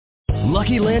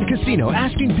Lucky Land Casino,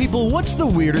 asking people, what's the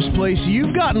weirdest place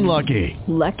you've gotten lucky?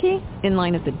 Lucky? In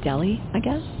line at the deli, I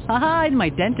guess? Aha, in my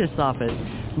dentist's office.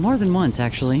 More than once,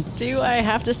 actually. Do I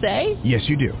have to say? Yes,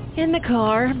 you do. In the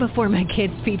car before my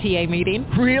kids' PTA meeting.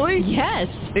 Really? Yes.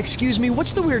 Excuse me,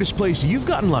 what's the weirdest place you've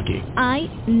gotten lucky? I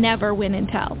never win and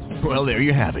tell. Well, there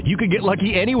you have it. You can get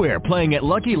lucky anywhere, playing at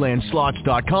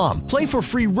LuckyLandSlots.com. Play for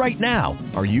free right now.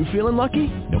 Are you feeling lucky?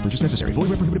 No purchase necessary. Void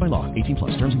where prohibited by law. 18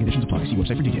 plus. Terms and conditions apply. See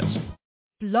website for details.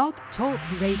 Blog Talk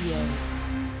Radio.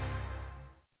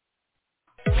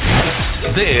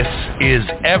 This is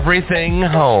Everything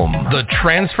Home, the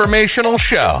transformational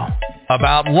show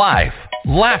about life,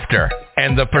 laughter,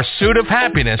 and the pursuit of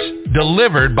happiness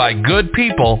delivered by good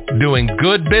people doing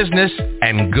good business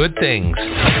and good things.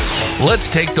 Let's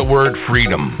take the word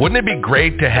freedom. Wouldn't it be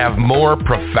great to have more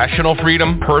professional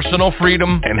freedom, personal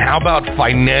freedom, and how about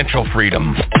financial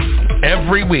freedom?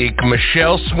 Every week,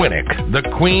 Michelle Swinnick, the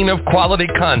queen of quality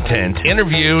content,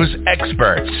 interviews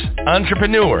experts,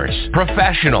 entrepreneurs,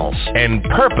 professionals, and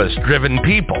purpose-driven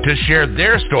people to share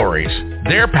their stories,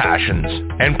 their passions,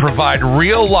 and provide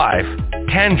real-life,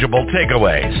 tangible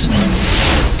takeaways.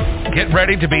 Get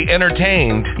ready to be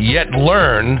entertained, yet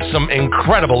learn some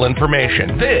incredible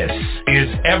information. This is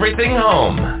Everything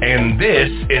Home, and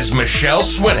this is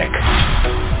Michelle Swinnick.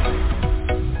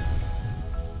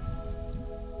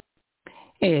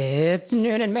 It's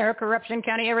noon in Maricopa, Corruption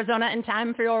County, Arizona, and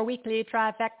time for your weekly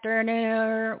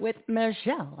trifecta with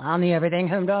Michelle on the Everything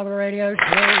Home Dog Radio Show.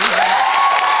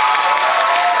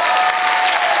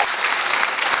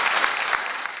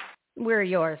 We're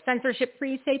your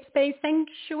censorship-free safe space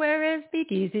sanctuary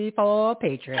speakeasy for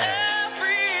patriots.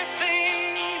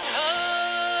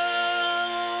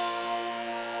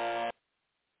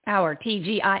 Our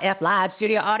TGIF live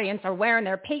studio audience are wearing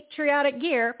their patriotic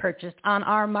gear purchased on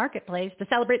our marketplace to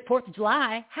celebrate 4th of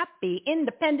July. Happy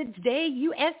Independence Day,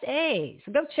 USA.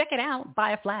 So go check it out.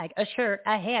 Buy a flag, a shirt,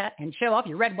 a hat, and show off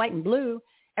your red, white, and blue.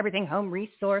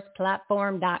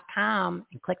 EverythingHomeResourcePlatform.com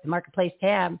and click the Marketplace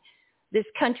tab. This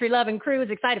country-loving crew is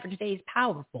excited for today's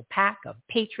powerful pack of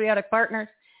patriotic partners.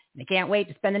 They can't wait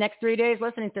to spend the next 3 days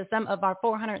listening to some of our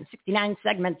 469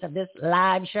 segments of this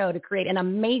live show to create an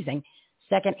amazing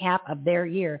second half of their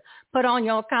year. Put on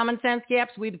your common sense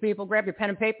caps, we the people. Grab your pen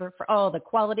and paper for all the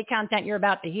quality content you're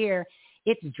about to hear.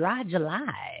 It's Dry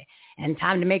July, and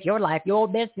time to make your life, your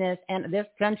business, and this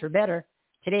country better.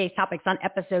 Today's topics on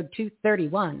episode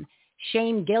 231,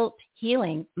 Shame, Guilt,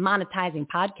 Healing, Monetizing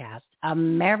Podcast,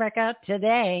 America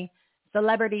Today,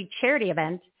 Celebrity Charity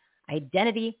Event,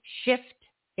 Identity Shift,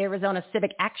 Arizona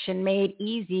Civic Action Made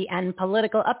Easy, and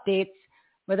Political Updates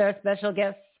with our special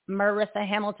guests, Marissa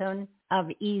Hamilton of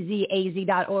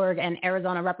EasyAZ.org and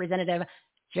Arizona Representative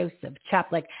Joseph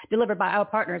Chaplick, delivered by our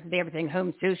partners at the Everything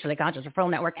Home Socially Conscious Referral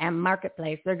Network and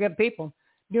Marketplace. They're good people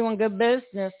doing good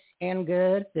business and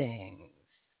good things.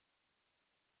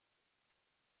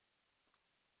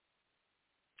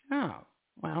 Oh,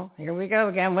 well, here we go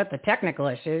again with the technical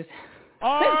issues.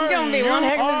 This is going to be one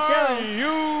heck of a show. Are you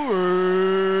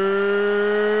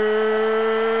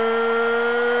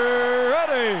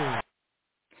ready?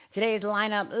 Today's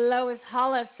lineup, Lois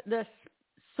Hollis, the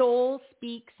Soul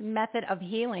Speaks Method of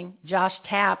Healing. Josh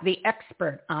Tapp, the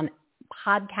expert on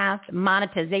podcast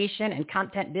monetization and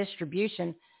content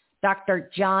distribution. Dr.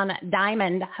 John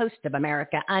Diamond, host of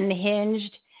America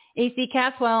Unhinged. AC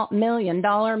Caswell, $1 Million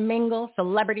Mingle,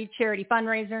 celebrity charity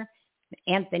fundraiser.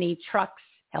 Anthony Trucks,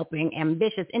 helping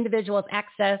ambitious individuals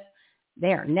access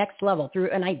their next level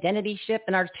through an identity shift.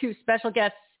 And our two special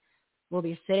guests will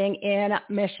be sitting in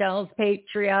Michelle's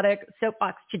Patriotic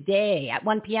Soapbox today at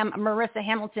 1 p.m. Marissa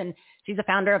Hamilton. She's the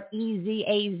founder of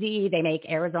EasyAZ. They make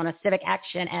Arizona civic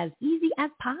action as easy as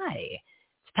pie.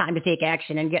 It's time to take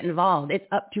action and get involved. It's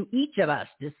up to each of us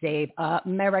to save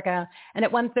America. And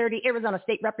at 1:30, Arizona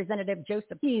State Representative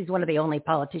Joseph. He's one of the only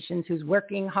politicians who's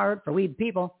working hard for we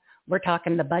people. We're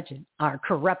talking the budget, our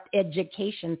corrupt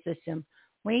education system.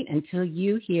 Wait until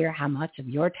you hear how much of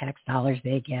your tax dollars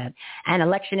they get, and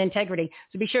election integrity.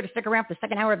 So be sure to stick around for the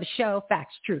second hour of the show.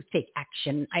 Facts, truth, take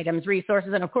action, items,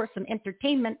 resources, and of course some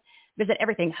entertainment. Visit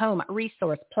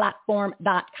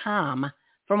EverythingHomeResourcePlatform.com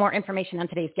for more information on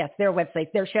today's guests, their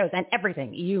websites, their shows, and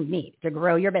everything you need to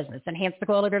grow your business, enhance the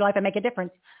quality of your life, and make a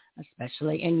difference,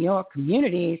 especially in your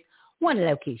communities. One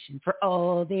location for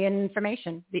all the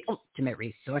information, the ultimate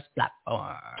resource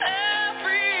platform.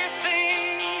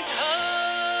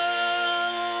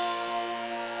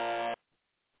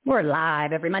 We're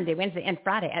live every Monday, Wednesday, and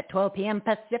Friday at 12 p.m.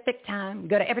 Pacific time.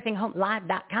 Go to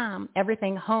everythinghomelive.com,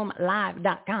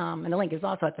 everythinghomelive.com, and the link is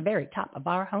also at the very top of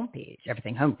our homepage,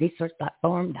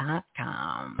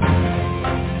 everythinghomeresourceplatform.com.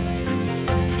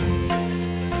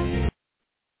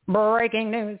 Breaking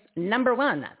news. Number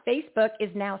 1, Facebook is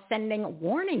now sending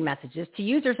warning messages to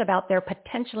users about their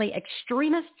potentially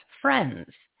extremist friends.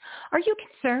 Are you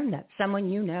concerned that someone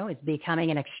you know is becoming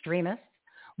an extremist?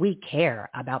 We care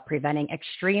about preventing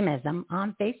extremism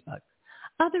on Facebook.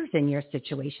 Others in your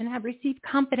situation have received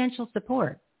confidential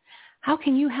support. How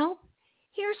can you help?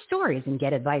 Hear stories and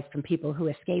get advice from people who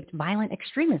escaped violent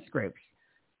extremist groups.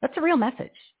 That's a real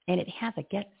message, and it has a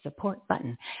get support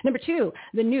button. Number 2,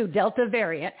 the new Delta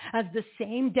variant has the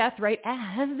same death rate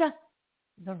as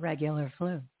the regular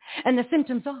flu. And the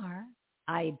symptoms are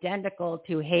identical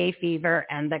to hay fever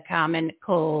and the common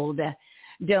cold.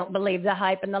 Don't believe the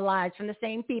hype and the lies from the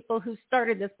same people who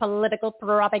started this political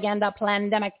propaganda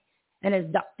pandemic. And as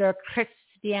Dr.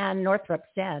 Christiane Northrup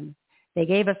said, they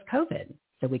gave us COVID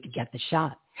so we could get the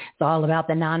shot. It's all about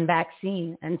the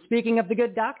non-vaccine. And speaking of the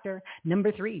good doctor,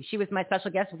 number 3, she was my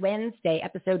special guest Wednesday,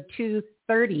 episode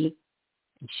 230.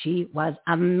 And she was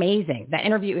amazing. That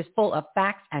interview is full of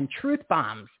facts and truth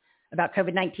bombs about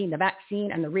COVID-19, the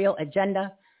vaccine, and the real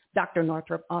agenda. Dr.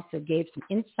 Northrup also gave some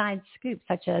inside scoops,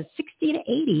 such as 60 to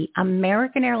 80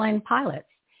 American airline pilots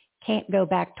can't go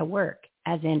back to work,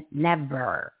 as in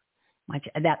never. Might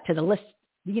add that to the list,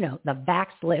 the vax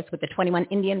list with the 21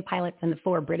 Indian pilots and the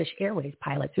 4 British Airways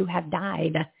pilots who have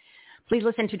died. Please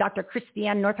listen to Dr.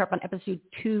 Christiane Northrup on episode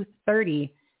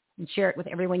 230 and share it with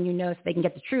everyone you know so they can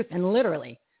get the truth and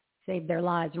literally save their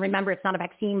lives. Remember, it's not a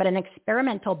vaccine, but an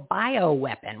experimental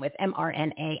bioweapon with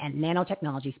mRNA and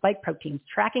nanotechnology, spike proteins,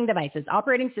 tracking devices,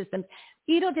 operating systems,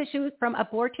 fetal tissue from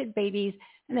aborted babies,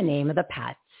 and the name of the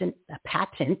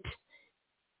patent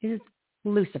is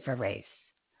luciferase.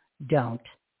 Don't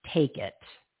take it.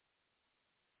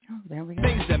 Oh, there we go.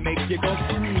 Things that make you go.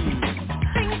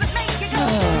 Things that make you go.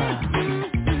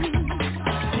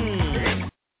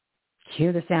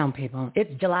 Cue the sound, people.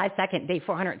 It's July 2nd, day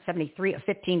 473 of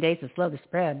 15 days to slow the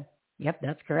spread. Yep,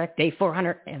 that's correct. Day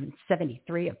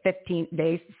 473 of 15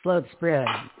 days to slow the spread.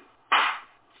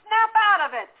 Snap out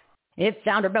of it. It's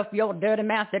sound or both the old dirty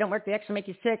masks. They don't work. They actually make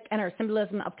you sick and are a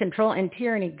symbolism of control and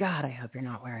tyranny. God, I hope you're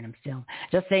not wearing them still.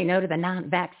 Just say no to the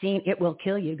non-vaccine. It will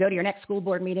kill you. Go to your next school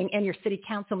board meeting and your city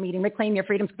council meeting. Reclaim your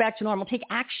freedoms. Go back to normal. Take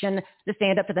action to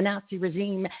stand up to the Nazi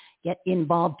regime. Get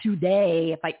involved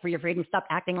today. Fight for your freedom. Stop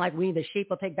acting like we, the sheep,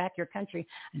 will take back your country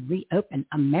and reopen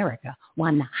America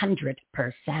 100%.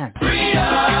 Freedom!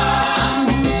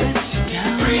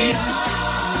 Freedom!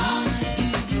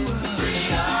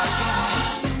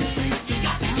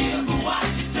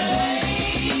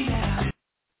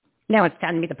 Now it's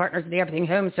time to meet the partners of the Everything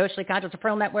Home Socially Conscious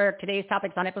Referral Network. Today's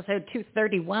topics on episode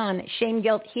 231, Shame,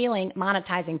 Guilt, Healing,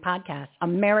 Monetizing Podcast,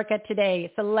 America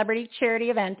Today, Celebrity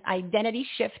Charity Event, Identity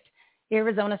Shift,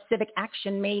 Arizona Civic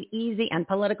Action Made Easy, and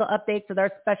political updates with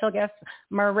our special guest,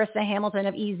 Marissa Hamilton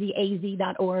of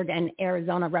EasyAZ.org and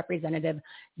Arizona Representative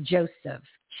Joseph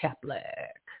Chaplik.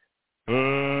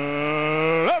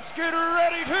 Let's get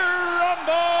ready to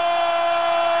rumble!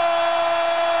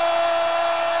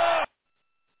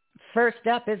 First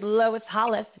up is Lois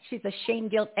Hollis. She's a shame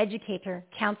guilt educator,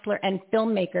 counselor, and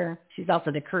filmmaker. She's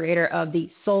also the creator of the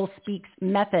Soul Speaks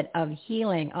method of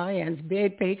healing. Audience,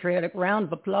 big patriotic round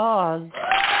of applause.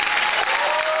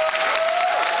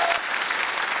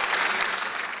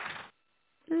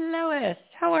 Lois,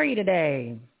 how are you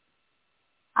today?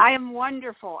 I am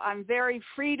wonderful. I'm very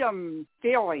freedom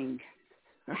feeling.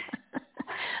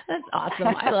 That's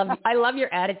awesome. I love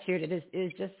your attitude. It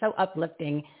is just so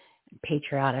uplifting.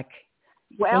 Patriotic.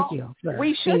 Well, thank you for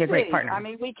we should being a great partner. I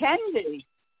mean, we can be.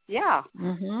 Yeah.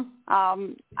 Mm-hmm.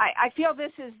 I feel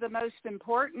this is the most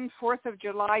important 4th of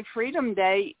July Freedom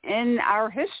Day in our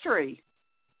history.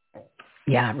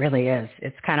 Yeah, it really is.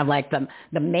 It's kind of like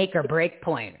the make or break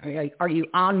point. Are you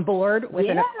on board with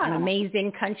an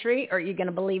amazing country, or are you going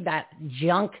to believe that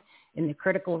junk in the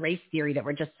critical race theory that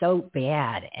we're just so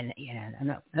bad? And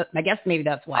I guess maybe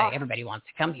that's why everybody wants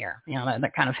to come here.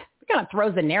 That kind of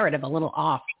throws the narrative a little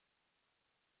off.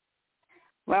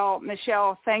 Well,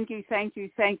 Michelle, thank you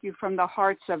from the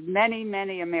hearts of many,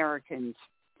 many Americans.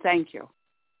 Thank you.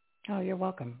 Oh, you're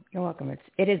welcome. You're welcome.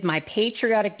 It is my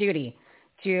patriotic duty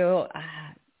to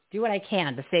do what I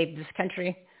can to save this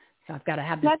country. So I've got to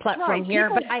have this platform here,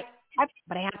 but I have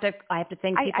to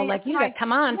thank people like you that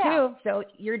come on too. So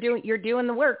you're doing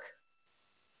the work.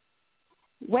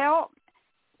 Well,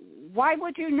 why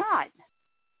would you not?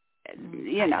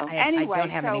 Anyway. I don't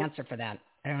have an answer for that.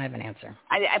 I don't have an answer.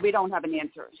 We don't have an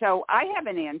answer. So I have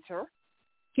an answer.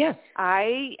 Yes.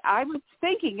 I was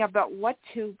thinking about what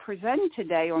to present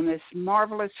today on this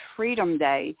marvelous Freedom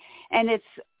Day, and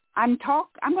I'm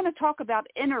going to talk about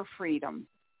inner freedom.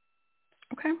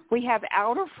 Okay. We have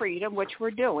outer freedom, which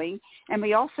we're doing, and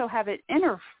we also have an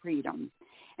inner freedom.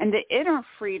 And the inner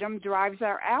freedom drives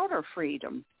our outer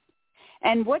freedom.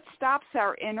 And what stops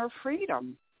our inner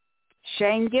freedom?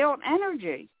 Shame, guilt,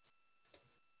 energy.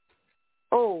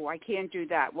 Oh, I can't do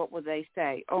that. What will they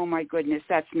say? Oh my goodness,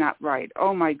 that's not right.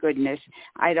 Oh my goodness,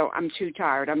 I'm too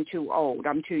tired. I'm too old.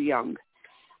 I'm too young.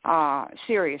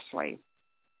 Seriously.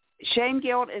 Shame,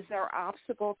 guilt is our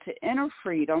obstacle to inner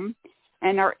freedom,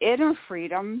 and our inner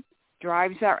freedom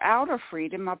drives our outer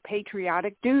freedom of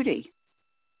patriotic duty.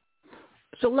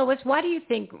 So, Lois, why do you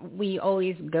think we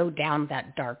always go down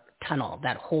that dark tunnel,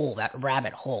 that hole, that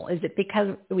rabbit hole? Is it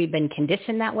because we've been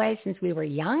conditioned that way since we were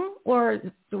young, or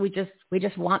we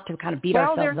just want to kind of beat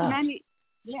ourselves up? Well, there's many.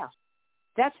 Yeah,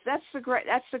 that's the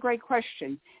great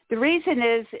question. The reason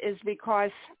is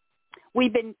because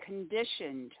we've been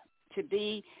conditioned to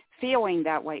be feeling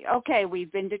that way. Okay,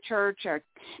 we've been to church. Our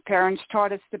parents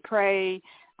taught us to pray.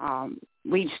 I'm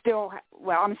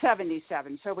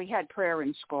 77, so we had prayer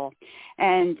in school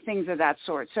and things of that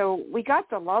sort. So we got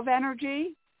the love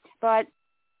energy, but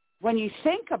when you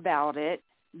think about it,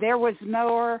 there was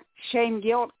more shame,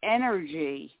 guilt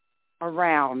energy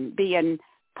around being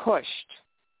pushed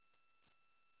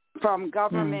from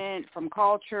government, from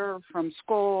culture, from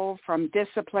school, from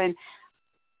discipline.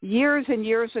 Years and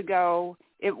years ago,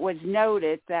 it was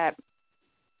noted that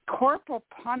corporal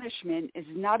punishment is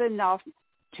not enough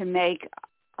to make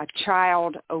a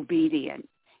child obedient.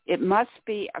 It must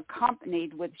be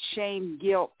accompanied with shame,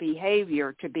 guilt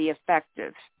behavior to be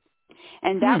effective.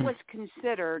 And that was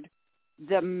considered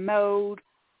the mode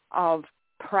of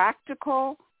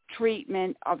practical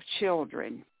treatment of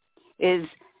children, is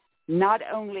not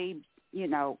only,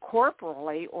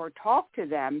 corporally or talk to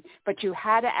them, but you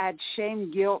had to add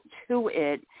shame, guilt to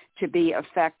it to be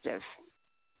effective.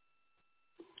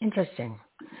 Interesting.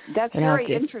 That's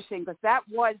very interesting, because that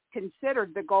was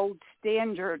considered the gold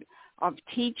standard of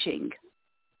teaching.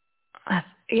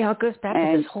 It goes back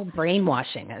to this whole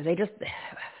brainwashing. They just,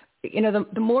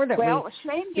 the more that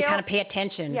you kind of pay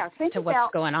attention to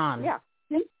what's going on. Yeah.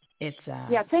 It's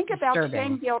think about disturbing.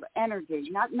 shame, guilt, energy,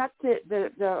 not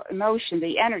the emotion,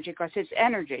 the energy, because it's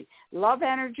energy. Love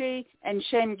energy and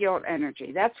shame, guilt,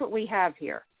 energy. That's what we have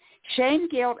here. Shame,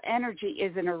 guilt, energy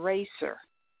is an eraser.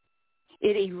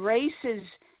 It erases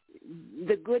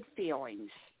the good feelings.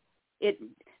 It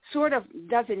sort of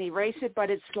doesn't erase it,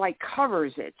 but it's like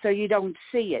covers it so you don't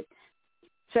see it.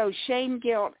 So shame,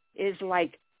 guilt is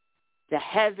like the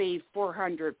heavy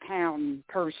 400-pound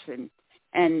person,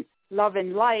 and love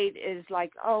and light is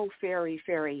like, fairy,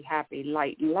 fairy, happy,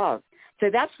 light and love. So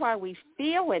that's why we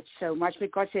feel it so much,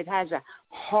 because it has a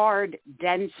hard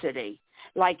density,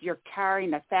 like you're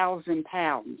carrying 1,000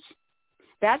 pounds.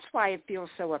 That's why it feels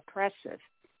so oppressive.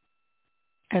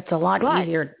 It's a lot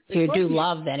easier to do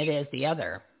love than it is the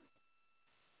other.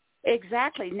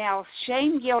 Exactly. Now,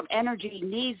 shame, guilt, energy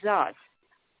needs us.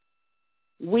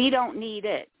 We don't need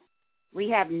it. We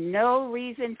have no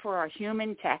reason for a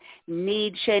human to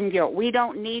need shame, guilt. We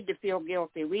don't need to feel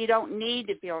guilty. We don't need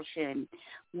to feel shame.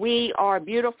 We are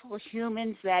beautiful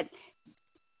humans that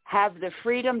have the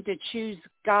freedom to choose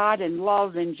God and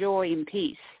love and joy and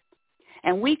peace.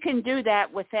 And we can do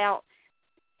that without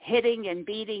hitting and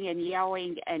beating and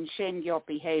yelling and shame, guilt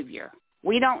behavior.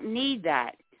 We don't need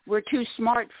that. We're too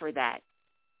smart for that.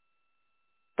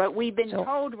 But we've been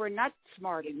told we're not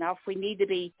smart enough. We need to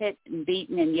be hit and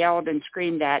beaten and yelled and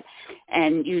screamed at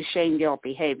and use shame, guilt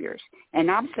behaviors. And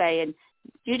I'm saying,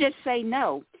 you just say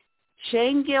no.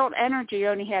 Shame, guilt, energy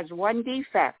only has one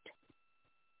defect.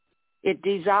 It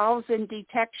dissolves in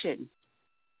detection.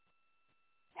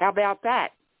 How about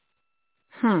that?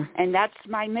 And that's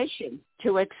my mission,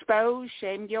 to expose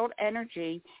shame, guilt,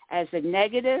 energy as a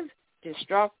negative,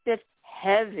 destructive,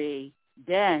 heavy,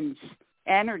 dense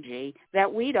energy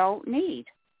that we don't need.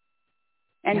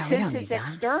 And since it's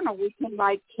external, we can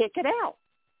kick it out.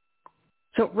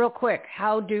 So real quick,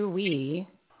 how do we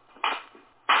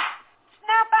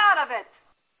snap out of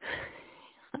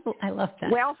it? I love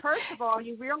that. Well, first of all,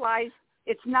 you realize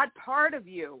it's not part of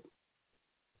you.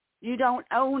 You don't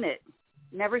own it.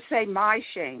 Never say my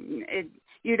shame.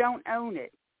 You don't own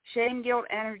it. Shame, guilt,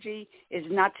 energy is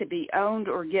not to be owned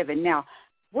or given. Now,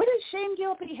 what is shame,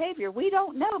 guilt behavior? We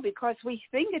don't know, because we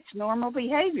think it's normal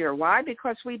behavior. Why?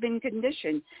 Because we've been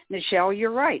conditioned. Michelle,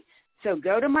 you're right. So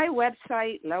go to my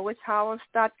website,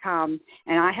 loishollis.com,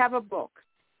 and I have a book,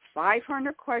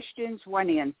 500 Questions, 1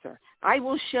 Answer. I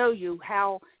will show you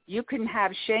how you can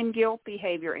have shame, guilt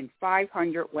behavior in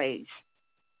 500 ways.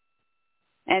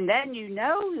 And then you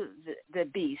know the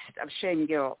beast of shame,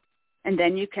 guilt, and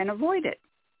then you can avoid it.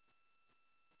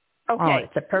 Okay, Oh,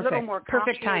 it's a little perfect more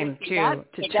perfect time complicated.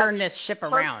 to turn this ship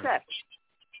around.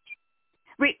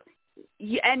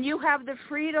 And you have the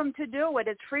freedom to do it.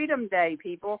 It's Freedom Day,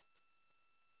 people.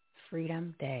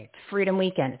 Freedom Day. It's Freedom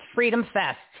Weekend. It's Freedom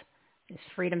Fest. It's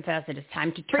Freedom Fest. It is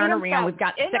time to turn Freedom around. Fest. We've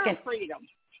got inner second freedom.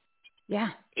 Yeah.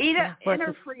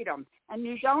 Inner freedom. And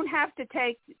you don't have to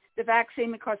take the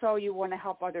vaccine because, you want to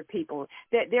help other people.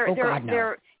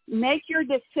 Make your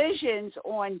decisions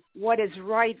on what is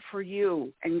right for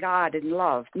you and God and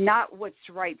love, not what's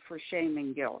right for shame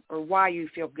and guilt or why you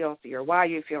feel guilty or why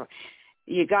you feel.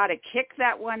 You got to kick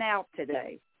that one out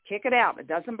today. Kick it out. It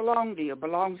doesn't belong to you. It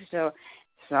belongs to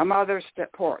some other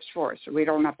force. We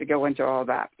don't have to go into all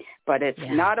that. But it's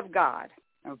not of God.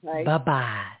 Okay?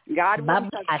 Bye-bye. God wants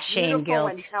us shame, beautiful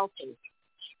guilt. and healthy.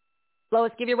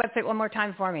 Lois, give your website one more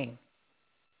time for me.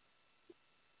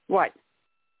 What?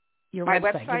 My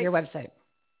website. Give your website.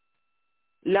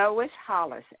 Lois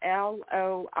Hollis,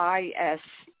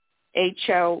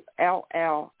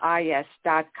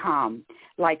 LoisHollis.com.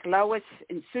 Like Lois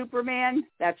and Superman,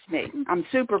 that's me. I'm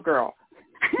Supergirl.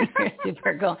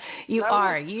 Supergirl. You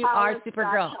are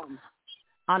Supergirl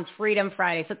on Freedom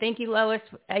Friday. So thank you, Lois.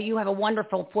 You have a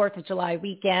wonderful 4th of July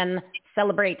weekend.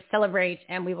 Celebrate,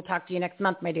 and we will talk to you next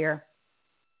month, my dear.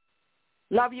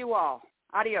 Love you all.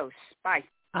 Adios. Bye.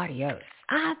 Adios.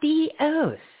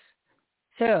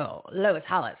 So, Lois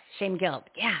Hollis, shame, guilt.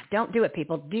 Yeah, don't do it,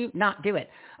 people. Do not do it.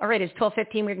 All right, it's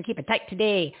 12:15. We're going to keep it tight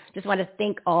today. Just want to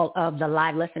thank all of the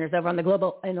live listeners over on the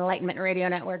Global Enlightenment Radio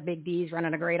Network. Big D's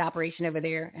running a great operation over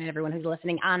there. And everyone who's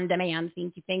listening on demand,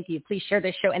 thank you. Please share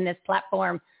this show and this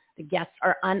platform. The guests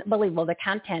are unbelievable. The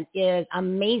content is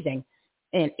amazing.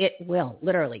 And it will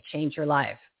literally change your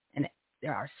life. And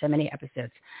there are so many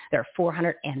episodes. There are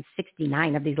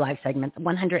 469 of these live segments,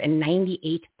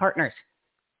 198 partners.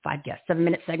 5 guests,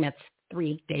 7-minute segments,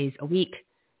 3 days a week.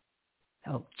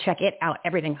 So check it out,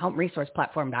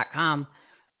 everythinghomeresourceplatform.com.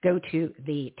 Go to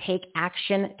the Take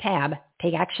Action tab.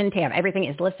 Everything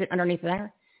is listed underneath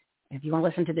there. And if you want to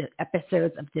listen to the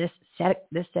episodes of this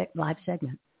live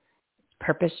segment,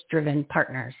 Purpose-Driven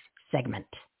Partners segment,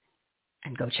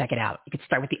 and go check it out. You could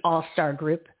start with the All-Star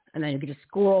group, and then you could just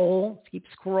keep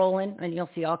scrolling, and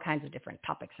you'll see all kinds of different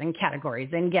topics and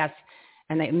categories and guests.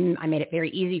 And I made it very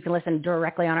easy. You can listen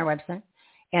directly on our website.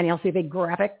 And you'll see a big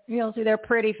graphic. You'll see their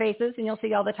pretty faces, and you'll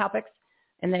see all the topics.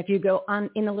 And then if you go on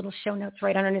in the little show notes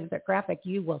right underneath that graphic,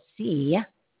 you will see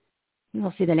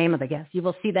the name of the guest. You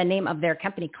will see the name of their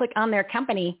company. Click on their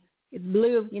company. It's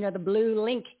blue. The blue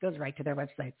link goes right to their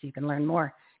website so you can learn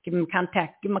more. Give them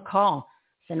contact. Give them a call.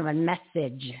 Send them a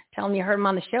message. Tell them you heard them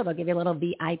on the show. They'll give you a little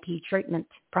VIP treatment.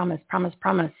 Promise.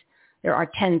 There are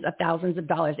tens of thousands of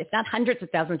dollars, if not hundreds of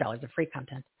thousands of dollars of free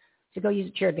content. So go use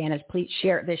it to your advantage. Please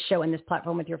share this show and this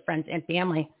platform with your friends and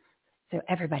family so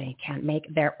everybody can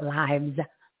make their lives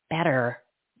better.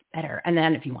 And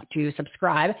then if you want to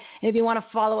subscribe, and if you want to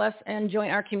follow us and join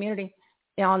our community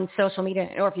on social media,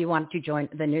 or if you want to join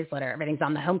the newsletter, everything's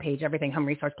on the homepage,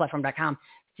 everythinghomeresourceplatform.com.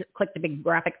 Just click the big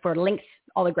graphic for links.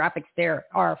 All the graphics there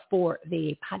are for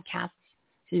the podcast.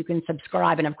 So you can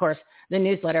subscribe. And, of course, the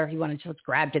newsletter, if you want to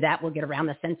subscribe to that, will get around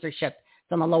the censorship.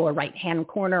 It's on the lower right-hand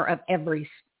corner of every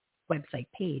website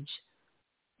page.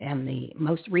 And the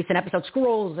most recent episode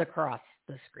scrolls across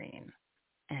the screen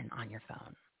and on your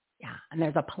phone. Yeah, and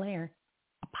there's a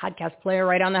podcast player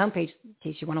right on the homepage in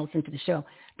case you want to listen to the show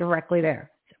directly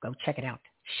there. So go check it out.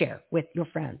 Share with your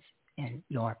friends and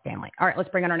your family. All right, let's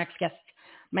bring on our next guest.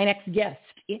 My next guest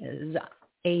is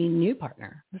a new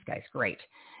partner. This guy's great.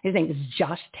 His name is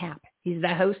Josh Tapp. He's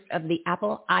the host of the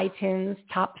Apple iTunes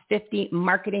Top 50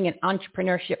 Marketing and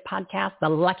Entrepreneurship podcast, The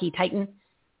Lucky Titan.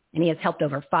 And he has helped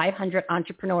over 500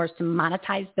 entrepreneurs to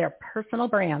monetize their personal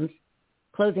brands,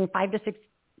 closing 5 to 6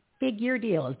 figure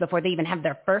deals before they even have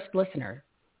their first listener.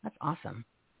 That's awesome.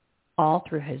 All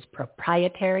through his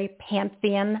proprietary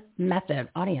Pantheon method.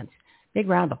 Audience, big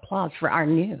round of applause for our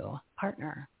new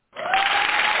partner.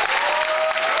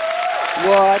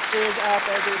 What is up,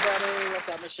 everybody? What's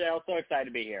up, Michelle? So excited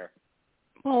to be here.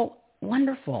 Well,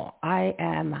 wonderful.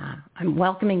 I'm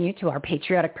welcoming you to our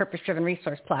patriotic, purpose-driven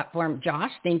resource platform. Josh,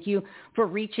 thank you for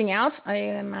reaching out.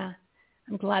 I'm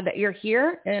glad that you're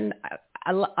here, and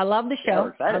I love the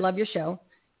show. I love your show,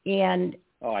 and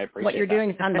I appreciate what you're that.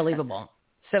 doing is unbelievable.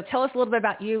 So tell us a little bit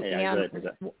about you and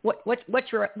what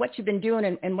you've been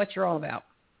doing and what you're all about.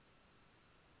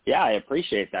 Yeah, I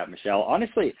appreciate that, Michelle.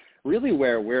 Honestly, really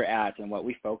where we're at and what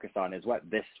we focus on is what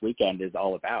this weekend is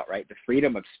all about, right? The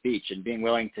freedom of speech and being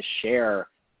willing to share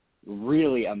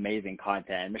really amazing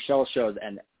content. And Michelle shows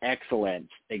an excellent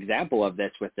example of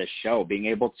this with this show, being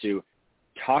able to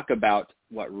talk about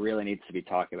what really needs to be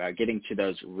talked about, getting to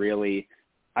those really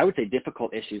I would say,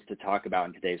 difficult issues to talk about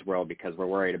in today's world because we're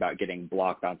worried about getting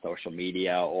blocked on social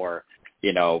media or,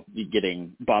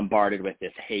 getting bombarded with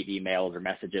this hate emails or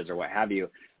messages or what have you.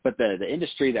 But the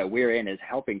industry that we're in is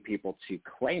helping people to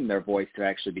claim their voice, to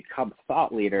actually become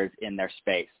thought leaders in their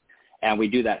space. And we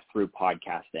do that through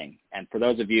podcasting. And for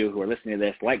those of you who are listening to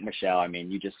this, like Michelle, I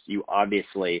mean, you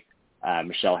obviously,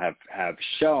 Michelle, have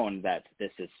shown that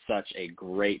this is such a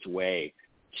great way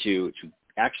to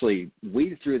actually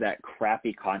weed through that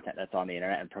crappy content that's on the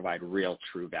internet and provide real,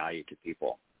 true value to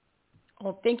people.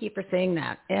 Well, thank you for saying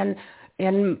that. And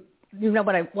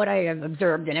what I have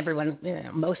observed, and everyone,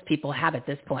 most people have at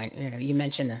this point, you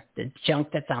mentioned the junk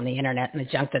that's on the internet and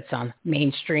the junk that's on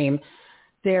mainstream.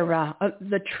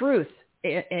 The truth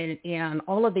and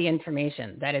all of the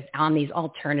information that is on these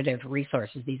alternative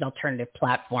resources, these alternative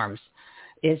platforms,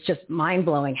 is just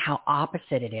mind-blowing how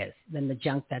opposite it is than the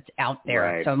junk that's out there.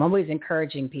 Right. So I'm always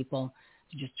encouraging people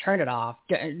to just turn it off.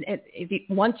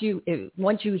 Once you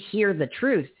hear the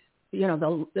truth,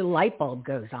 the light bulb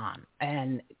goes on,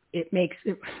 and it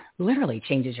literally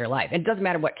changes your life. It doesn't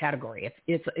matter what category.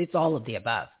 It's all of the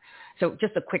above. So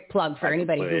just a quick plug for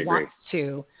anybody who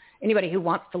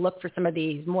wants to look for some of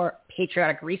these more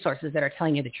patriotic resources that are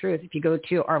telling you the truth. If you go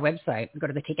to our website, go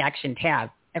to the Take Action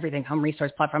tab,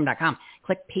 everythinghomeresourceplatform.com,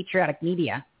 click Patriotic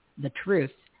Media, the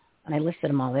truth, and I listed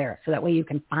them all there. So that way you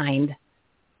can find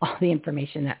all the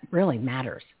information that really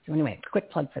matters. So anyway, quick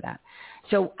plug for that.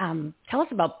 So tell us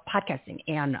about podcasting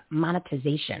and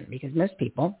monetization, because most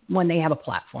people, when they have a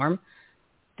platform,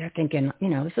 they're thinking,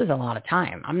 this is a lot of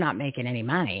time. I'm not making any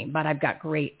money, but I've got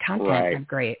great content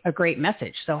and a great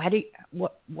message. So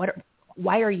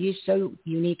why are you so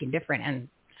unique and different and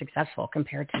successful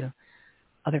compared to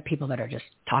other people that are just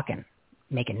talking,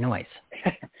 making noise?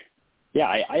 Yeah,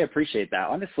 I appreciate that.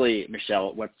 Honestly,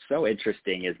 Michelle, what's so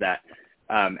interesting is that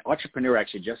Entrepreneur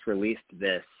actually just released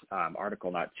this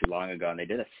article not too long ago, and they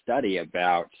did a study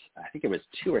about, I think it was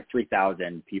 2,000 or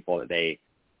 3,000 people that they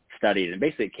studied, and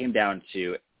basically it came down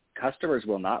to customers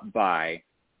will not buy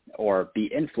or be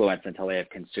influenced until they have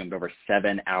consumed over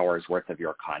 7 hours worth of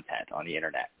your content on the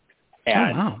internet.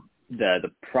 And the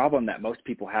problem that most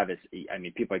people have is,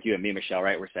 people like you and me, Michelle,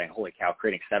 right? We're saying, holy cow,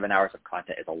 creating 7 hours of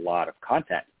content is a lot of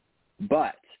content.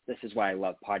 But this is why I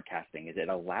love podcasting, is it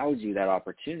allows you that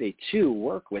opportunity to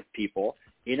work with people,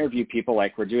 interview people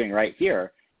like we're doing right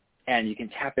here, and you can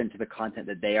tap into the content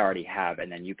that they already have,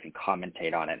 and then you can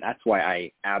commentate on it. And that's why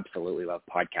I absolutely love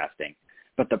podcasting.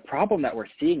 But the problem that we're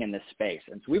seeing in this space,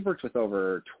 and so we've worked with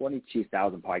over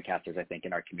 22,000 podcasters, I think,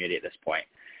 in our community at this point,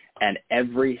 and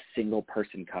every single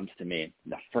person comes to me,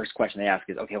 the first question they ask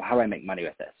is, okay, well, how do I make money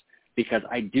with this? Because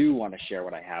I do want to share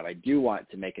what I have. I do want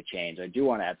to make a change. I do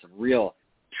want to add some real,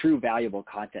 true, valuable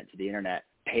content to the internet.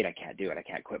 Paid, I can't do it. I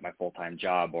can't quit my full-time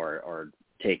job or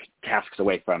take tasks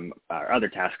away from other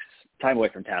tasks, time away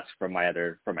from tasks from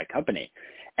my company.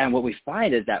 And what we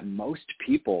find is that most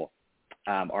people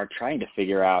are trying to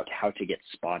figure out how to get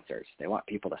sponsors. They want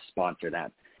people to sponsor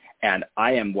them. And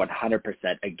I am 100%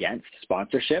 against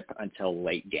sponsorship until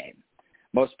late game.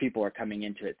 Most people are coming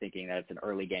into it thinking that it's an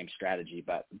early game strategy,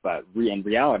 but in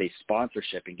reality,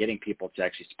 sponsorship and getting people to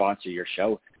actually sponsor your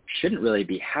show shouldn't really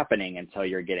be happening until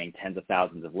you're getting tens of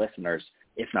thousands of listeners,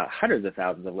 if not hundreds of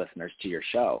thousands of listeners to your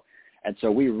show. And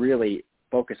so we really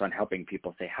focus on helping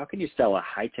people say, how can you sell a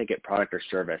high-ticket product or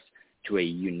service to a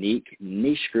unique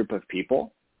niche group of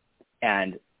people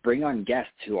and bring on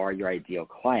guests who are your ideal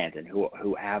client and who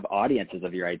have audiences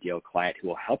of your ideal client who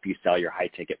will help you sell your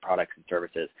high-ticket products and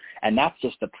services. And that's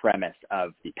just the premise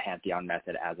of the Pantheon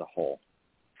method as a whole.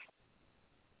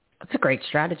 That's a great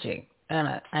strategy. And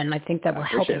I think that will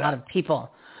help a lot of people,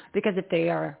 because if they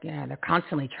are, they're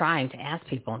constantly trying to ask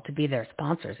people to be their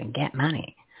sponsors and get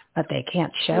money, but they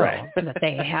can't show that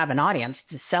they have an audience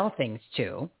to sell things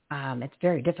to. It's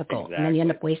very difficult. Exactly. And then you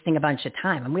end up wasting a bunch of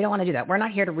time. And we don't want to do that. We're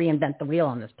not here to reinvent the wheel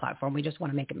on this platform. We just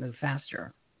want to make it move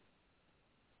faster.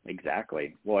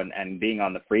 Exactly. Well, and being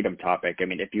on the freedom topic,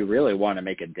 if you really want to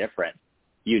make a difference,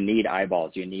 you need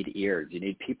eyeballs, you need ears, you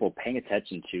need people paying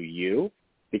attention to you,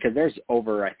 because there's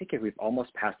I think we've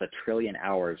almost passed 1 trillion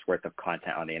hours worth of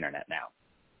content on the internet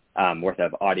now, worth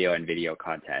of audio and video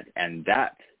content. And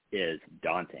that is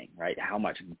daunting, right? How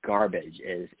much garbage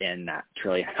is in that 1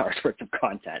 trillion hours worth of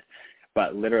content.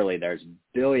 But literally there's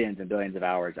billions and billions of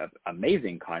hours of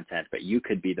amazing content, but you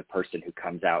could be the person who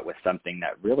comes out with something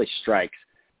that really strikes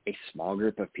a small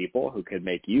group of people who could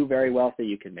make you very wealthy.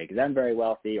 You can make them very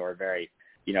wealthy, or very,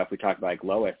 if we talk about like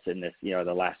Lois in this,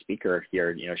 the last speaker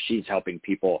here, she's helping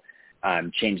people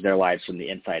change their lives from the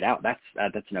inside out.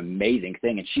 That's an amazing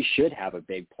thing. And she should have a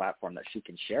big platform that she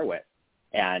can share with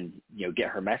and, get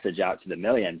her message out to the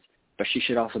millions. but she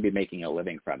should also be making a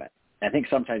living from it. And I think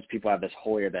sometimes people have this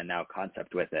holier-than-thou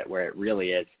concept with it, where it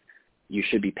really is you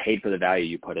should be paid for the value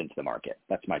you put into the market.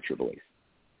 That's my true belief.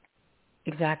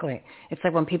 Exactly. It's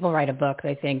like when people write a book,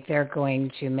 they think they're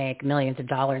going to make millions of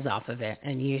dollars off of it,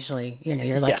 and usually,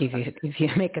 you're lucky if you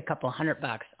make a couple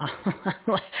 $100,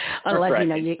 unless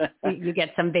right. you get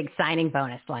some big signing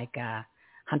bonus like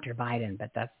Hunter Biden.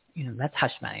 But that's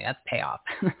hush money. That's payoff.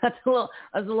 That's a little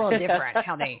different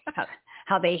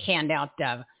how they hand out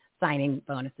signing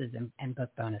bonuses and book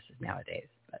bonuses nowadays.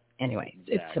 But anyway,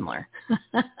 it's similar.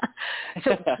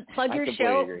 So plug your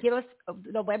show, agree. Give us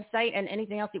the website and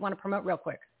anything else you want to promote real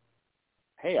quick.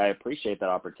 Hey, I appreciate that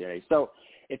opportunity. So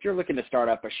if you're looking to start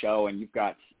up a show and you've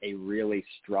got a really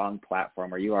strong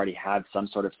platform or you already have some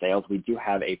sort of sales, we do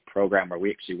have a program where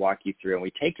we actually walk you through and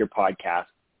we take your podcast,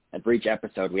 and for each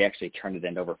episode, we actually turn it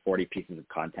into over 40 pieces of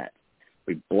content.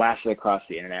 We blast it across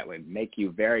the internet. We make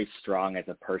you very strong as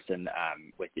a person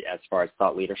as far as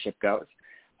thought leadership goes.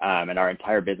 And our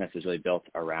entire business is really built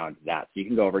around that. So you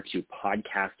can go over to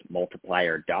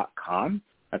podcastmultiplier.com.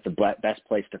 That's the best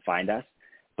place to find us.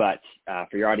 But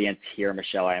for your audience here,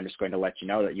 Michelle, I am just going to let you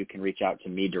know that you can reach out to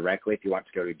me directly if you want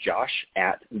to go to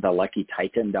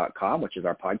josh@theluckytitan.com, which is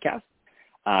our podcast.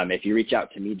 If you reach out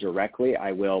to me directly,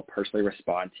 I will personally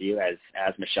respond to you. As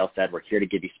Michelle said, we're here to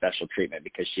give you special treatment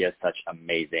because she has such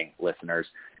amazing listeners.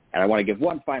 And I want to give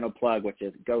one final plug, which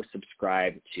is go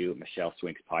subscribe to Michelle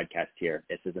Swink's podcast here.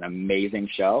 This is an amazing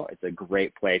show. It's a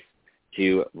great place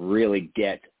to really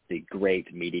get the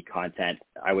great, meaty content,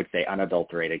 I would say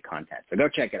unadulterated content. So go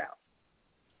check it out.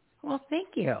 Well,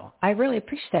 thank you. I really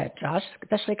appreciate that, Josh,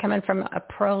 especially coming from a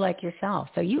pro like yourself.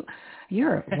 So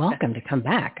you're welcome to come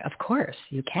back. Of course,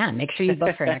 you can. Make sure you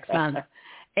book for next month.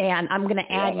 And I'm going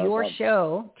to add your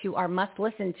show to our Must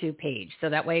Listen To page. So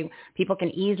that way people can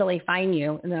easily find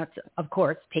you. And that's, of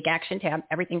course, Take Action tab,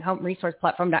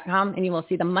 everythinghomeresourceplatform.com. And you will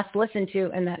see the Must Listen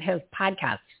To, and that has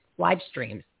podcasts, live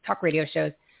streams, talk radio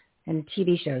shows, and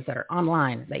TV shows that are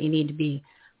online that you need to be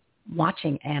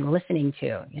watching and listening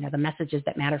to. The messages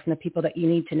that matter from the people that you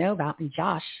need to know about. And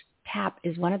Josh Tapp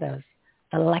is one of those,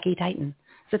 the Lucky Titan.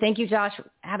 So thank you, Josh.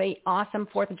 Have an awesome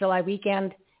 4th of July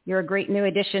weekend. You're a great new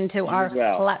addition to our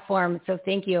platform. So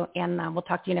thank you. And we'll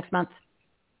talk to you next month.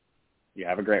 You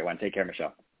have a great one. Take care,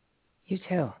 Michelle. You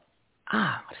too. What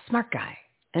a smart guy.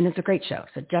 And it's a great show.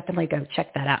 So definitely go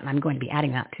check that out. And I'm going to be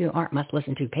adding that to our Must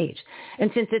Listen To page.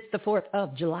 And since it's the 4th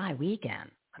of July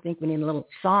weekend, I think we need a little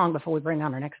song before we bring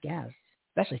on our next guest,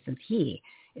 especially since he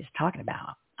is talking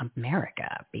about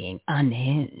America being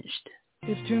unhinged.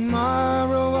 If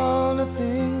tomorrow all the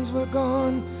things were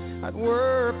gone, I'd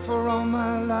work for all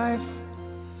my life,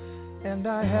 and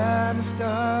I had to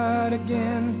start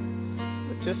again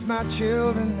with just my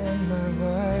children and my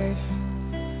wife.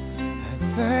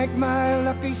 I'd thank my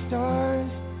lucky stars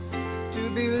to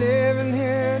be living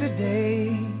here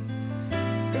today,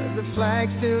 'cause the flag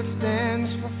still stands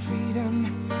for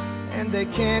freedom, and they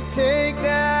can't take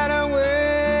that away.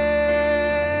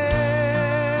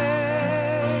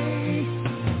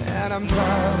 And I'm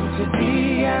proud to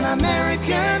be an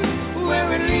American,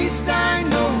 where at least I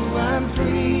know I'm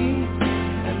free.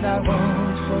 And I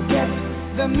won't forget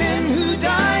the men who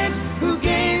died, who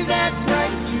gave that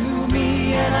right to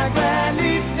me. And I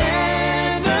gladly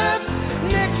stand up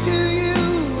next to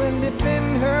you and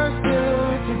defend her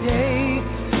still today.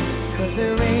 'Cause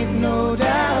there ain't no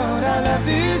doubt I love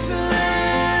this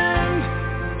land.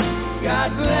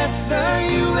 God bless the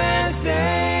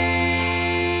USA.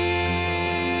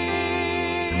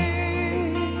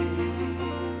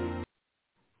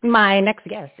 My next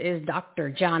guest is Dr.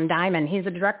 John Diamond. He's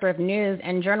the Director of News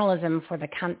and Journalism for the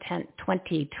Content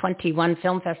 2021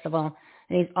 Film Festival.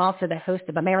 And he's also the host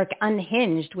of America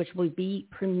Unhinged, which will be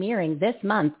premiering this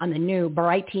month on the new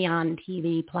Brighteon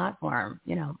TV platform.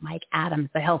 Mike Adams,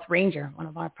 the Health Ranger, one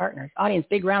of our partners. Audience,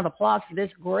 big round of applause for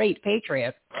this great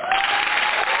patriot.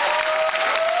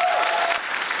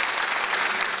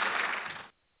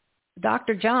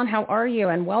 Dr. John, how are you?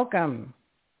 And welcome.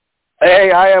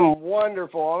 Hey, I am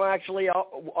wonderful. I'm actually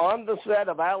on the set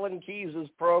of Alan Keyes'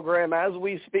 program as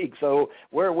we speak. So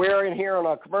we're in here on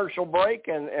a commercial break,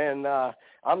 and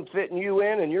I'm fitting you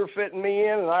in, and you're fitting me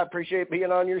in, and I appreciate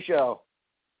being on your show.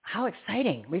 How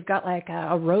exciting! We've got like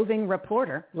a roving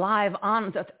reporter live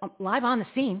on the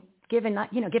scene, giving us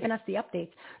the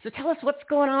updates. So tell us what's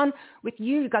going on with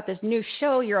you. You've got this new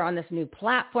show. You're on this new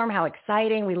platform. How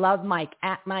exciting! We love Mike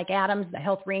Adams, the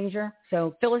Health Ranger.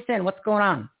 So fill us in. What's going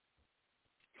on?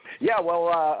 Yeah,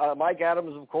 well, Mike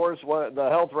Adams, of course, the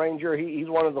Health Ranger, he's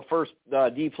one of the first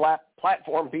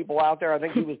D-platform people out there. I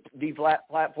think he was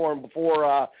D-platform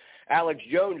before Alex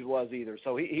Jones was either.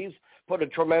 So he's put a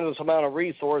tremendous amount of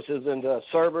resources into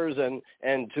servers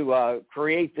and to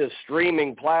create this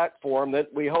streaming platform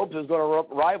that we hope is going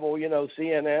to rival,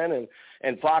 CNN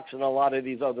and Fox and a lot of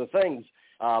these other things.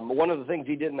 One of the things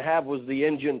he didn't have was the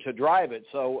engine to drive it.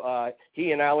 So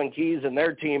he and Alan Keyes and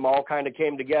their team all kind of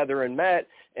came together and met.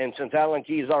 And since Alan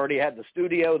Keyes already had the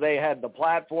studio, they had the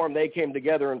platform, they came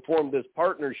together and formed this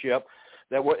partnership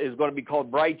that is going to be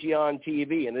called Brighteon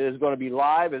TV. And it is going to be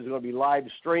live. It's going to be live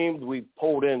streamed. We've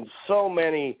pulled in so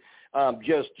many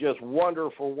just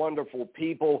wonderful, wonderful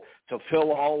people to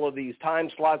fill all of these time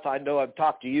slots. I know I've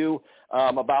talked to you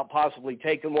about possibly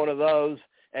taking one of those.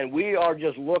 And we are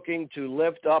just looking to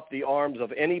lift up the arms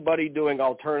of anybody doing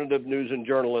alternative news and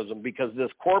journalism, because this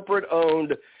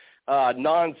corporate-owned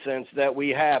nonsense that we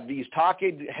have, these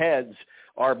talking heads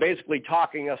are basically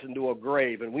talking us into a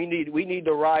grave, and we need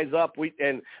to rise up.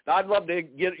 And I'd love to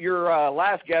get your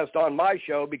last guest on my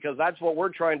show, because that's what we're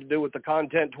trying to do with the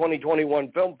Content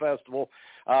 2021 Film Festival.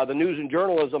 The news and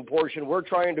journalism portion, we're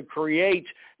trying to create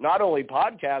not only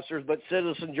podcasters, but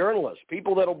citizen journalists,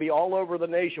 people that will be all over the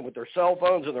nation with their cell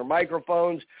phones and their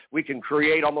microphones. We can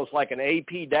create almost like an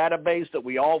AP database that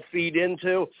we all feed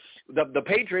into. The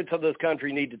patriots of this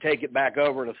country need to take it back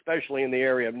over, and especially in the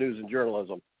area of news and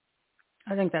journalism.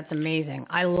 I think that's amazing.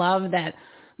 I love that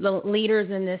the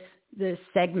leaders in this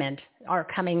segment are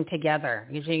coming together.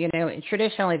 Usually,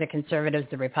 traditionally the conservatives,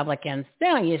 the Republicans, they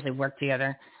don't usually work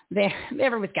together.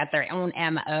 Everyone's got their own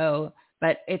MO,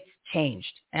 but it's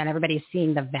changed, and everybody's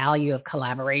seeing the value of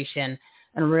collaboration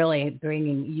and really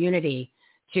bringing unity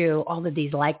to all of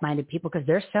these like-minded people, because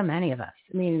there's so many of us.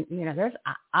 I mean,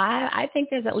 I think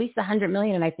there's at least 100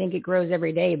 million, and I think it grows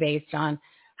every day based on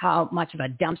how much of a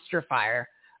dumpster fire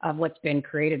of what's been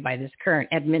created by this current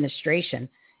administration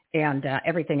and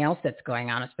everything else that's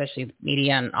going on, especially the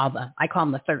media and all I call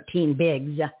them the 13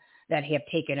 bigs that have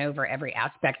taken over every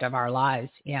aspect of our lives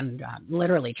and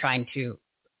literally trying to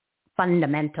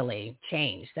fundamentally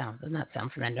change. Doesn't that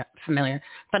sound familiar?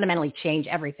 Fundamentally change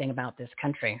everything about this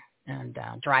country and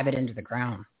drive it into the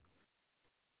ground.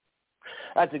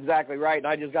 That's exactly right. And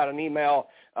I just got an email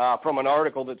from an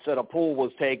article that said a poll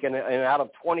was taken, and out of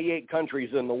 28 countries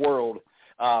in the world,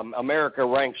 America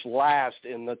ranks last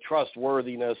in the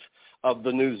trustworthiness of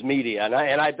the news media. And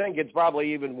I think it's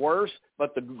probably even worse,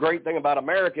 but the great thing about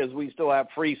America is we still have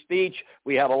free speech.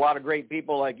 We have a lot of great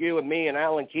people like you and me and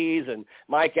Alan Keyes and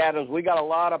Mike Adams. We got a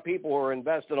lot of people who are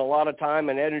investing a lot of time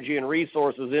and energy and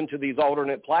resources into these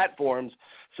alternate platforms.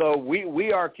 So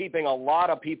we are keeping a lot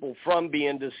of people from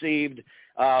being deceived.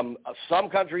 Some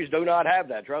countries do not have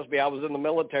that. Trust me, I was in the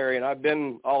military, and I've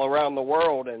been all around the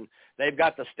world, and they've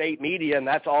got the state media, and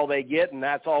that's all they get, and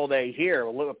that's all they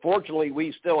hear. Fortunately,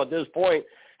 we still at this point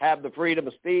have the freedom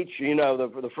of speech,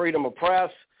 the freedom of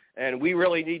press, and we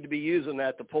really need to be using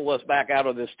that to pull us back out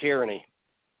of this tyranny.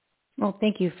 Well,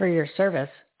 thank you for your service.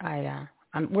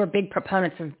 We're big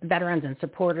proponents of veterans and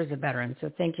supporters of veterans,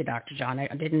 so thank you, Dr. John. I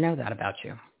didn't know that about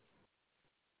you.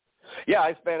 Yeah,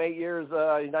 I spent 8 years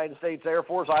United States Air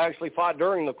Force. I actually fought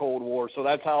during the Cold War, so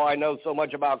that's how I know so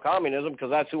much about communism, because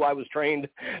that's who I was trained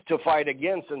to fight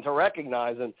against and to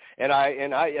recognize. And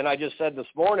I just said this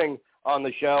morning on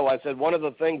the show, I said one of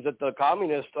the things that the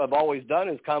communists have always done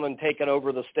is come and taken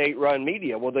over the state-run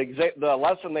media. Well, the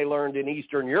lesson they learned in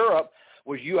Eastern Europe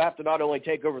was you have to not only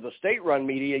take over the state-run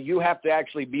media, you have to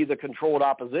actually be the controlled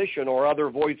opposition, or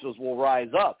other voices will rise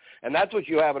up. And that's what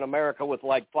you have in America with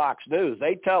like Fox News.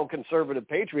 They tell conservative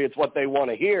patriots what they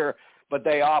want to hear, but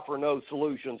they offer no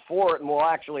solutions for it, and will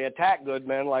actually attack good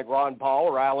men like Ron Paul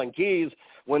or Alan Keyes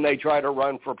when they try to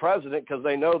run for president, because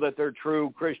they know that they're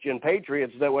true Christian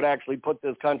patriots that would actually put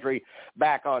this country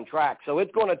back on track. So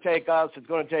it's going to take us, it's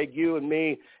going to take you and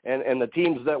me and the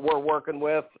teams that we're working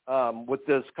with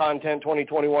this Content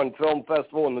 2021 Film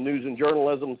Festival and the News and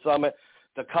Journalism Summit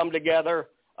to come together.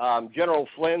 General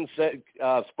Flynn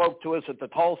spoke to us at the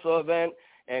Tulsa event,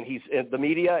 and he's at the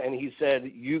media, and he said,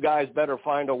 you guys better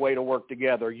find a way to work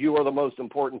together. You are the most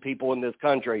important people in this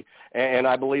country. And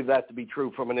I believe that to be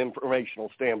true from an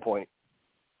informational standpoint.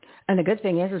 And the good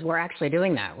thing is we're actually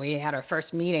doing that. We had our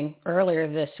first meeting earlier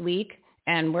this week,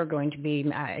 and we're going to be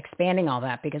expanding all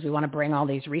that, because we want to bring all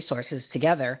these resources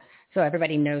together so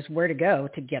everybody knows where to go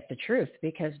to get the truth,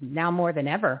 because now more than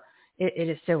ever, it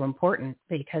is so important,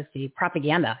 because the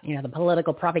propaganda, the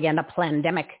political propaganda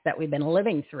pandemic that we've been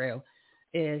living through,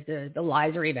 is the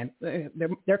lies are even,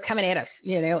 they're coming at us,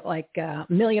 like a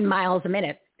million miles a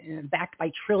minute, backed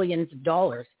by trillions of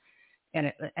dollars.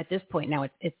 And at this point now,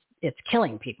 it's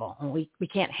killing people. And we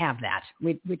can't have that.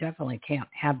 We definitely can't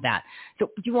have that. So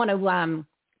do you want to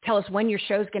tell us when your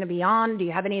show's going to be on? Do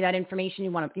you have any of that information?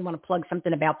 You want to plug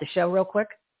something about the show real quick?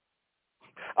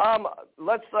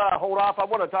 Let's hold off. I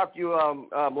want to talk to you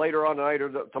later on tonight or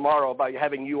tomorrow about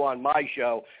having you on my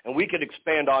show, and we could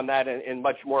expand on that in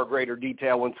much more greater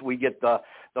detail once we get the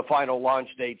final launch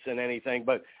dates and anything.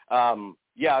 But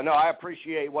I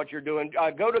appreciate what you're doing.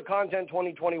 Go to Content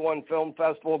 2021 Film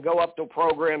Festival. Go up to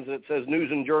programs that says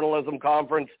News and Journalism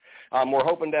Conference. We're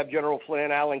hoping to have General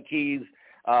Flynn, Alan Keyes,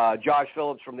 Josh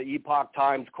Phillips from the Epoch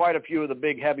Times, quite a few of the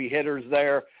big heavy hitters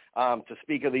there. To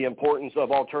speak of the importance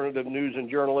of alternative news and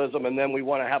journalism, and then we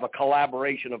want to have a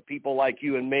collaboration of people like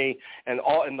you and me, and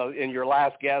your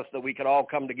last guest, that we could all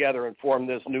come together and form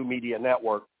this new media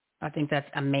network. I think that's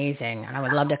amazing, and I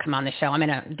would love to come on the show. I'm going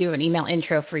to do an email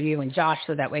intro for you and Josh,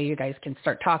 so that way you guys can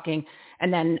start talking.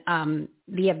 And then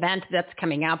the event that's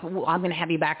coming up, I'm going to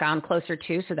have you back on closer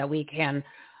too, so that we can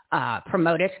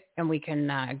promote it and we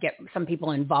can get some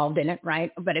people involved in it,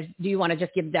 right? But do you want to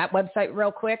just give that website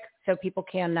real quick so people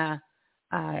can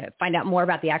find out more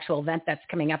about the actual event that's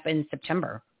coming up in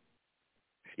September?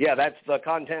 Yeah, that's the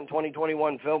Content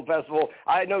 2021 Film Festival.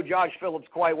 I know Josh Phillips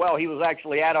quite well. He was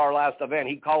actually at our last event.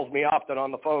 He calls me often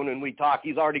on the phone and we talk.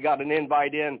 He's already got an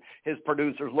invite in. His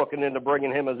producer's looking into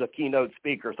bringing him as a keynote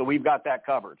speaker. So we've got that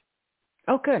covered.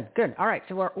 Oh, good. All right,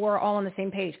 so we're all on the same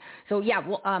page. So yeah,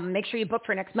 we'll make sure you book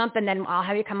for next month, and then I'll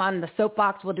have you come on the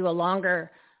soapbox. We'll do a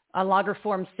longer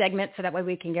form segment, so that way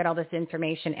we can get all this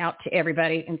information out to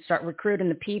everybody and start recruiting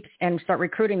the peeps and start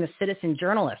recruiting the citizen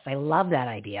journalists. I love that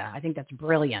idea. I think that's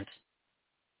brilliant.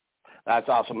 That's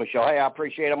awesome, Michelle. Hey, I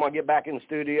appreciate it. I'm going to get back in the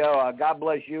studio. God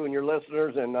bless you and your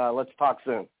listeners, and let's talk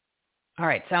soon. All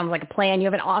right. Sounds like a plan. You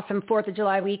have an awesome 4th of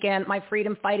July weekend. My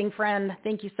freedom fighting friend,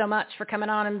 thank you so much for coming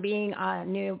on and being a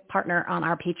new partner on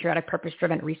our patriotic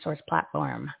purpose-driven resource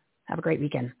platform. Have a great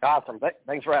weekend. Awesome.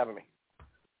 Thanks for having me.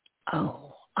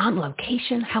 Oh, on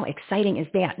location? How exciting is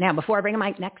that? Now, before I bring in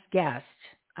my next guest,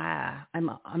 I'm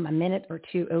a minute or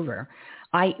two over.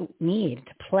 I need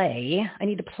to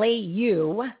play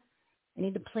you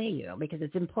because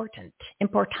it's important.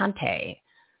 Importante.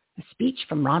 A speech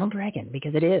from Ronald Reagan,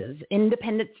 because it is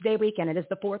Independence Day weekend. It is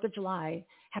the 4th of July.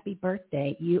 Happy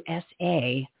birthday,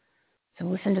 USA. So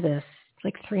listen to this. It's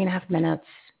like 3.5 minutes,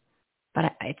 but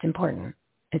it's important.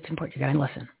 It's important. You got to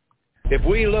listen. If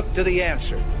we look to the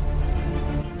answer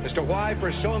as to why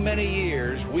for so many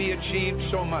years we achieved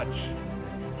so much,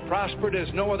 prospered as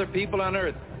no other people on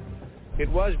earth, it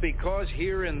was because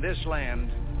here in this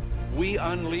land, we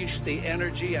unleashed the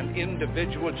energy and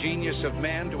individual genius of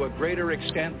man to a greater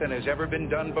extent than has ever been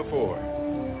done before.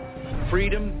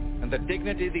 Freedom and the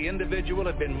dignity of the individual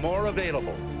have been more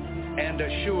available and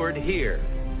assured here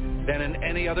than in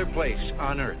any other place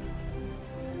on earth.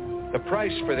 The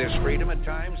price for this freedom at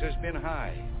times has been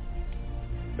high,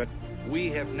 but we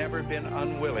have never been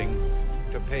unwilling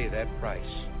to pay that price.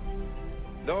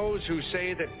 Those who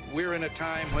say that we're in a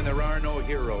time when there are no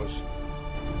heroes,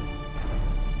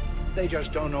 they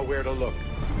just don't know where to look.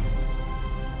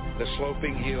 The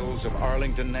sloping hills of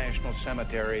Arlington National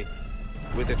Cemetery,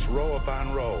 with its row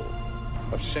upon row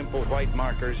of simple white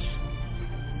markers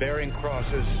bearing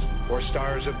crosses or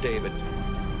stars of David,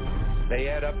 they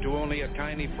add up to only a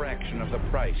tiny fraction of the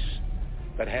price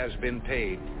that has been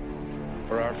paid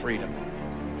for our freedom.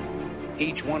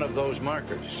 Each one of those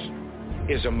markers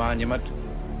is a monument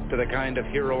to the kind of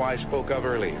hero I spoke of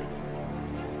earlier.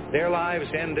 Their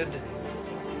lives ended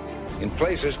in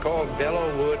places called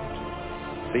Belleau Wood,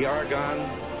 the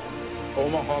Argonne,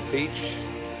 Omaha Beach,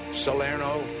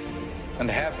 Salerno, and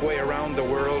halfway around the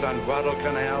world on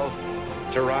Guadalcanal,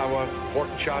 Tarawa, Pork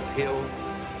Chop Hill,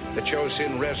 the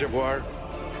Chosin Reservoir,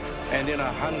 and in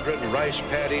 100 rice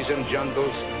paddies and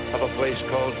jungles of a place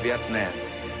called Vietnam.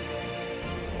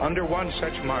 Under one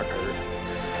such marker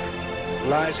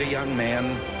lies a young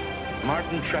man,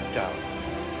 Martin Treptow,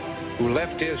 who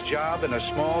left his job in a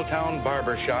small-town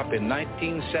barber shop in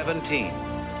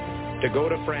 1917 to go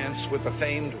to France with the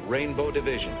famed Rainbow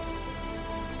Division.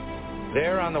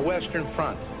 There on the Western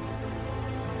Front,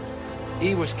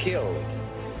 he was killed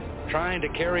trying to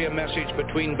carry a message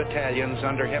between battalions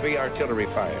under heavy artillery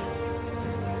fire.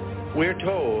 We're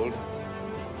told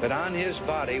that on his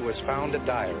body was found a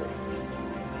diary.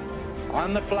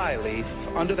 On the flyleaf,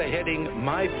 under the heading,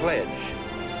 My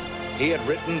Pledge, he had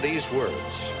written these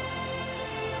words: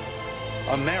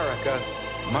 America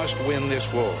must win this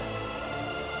war.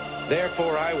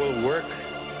 Therefore I will work,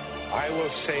 I will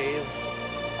save,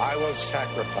 I will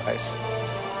sacrifice,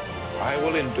 I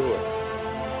will endure.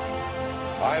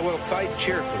 I will fight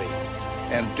cheerfully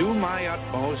and do my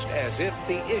utmost as if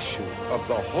the issue of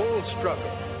the whole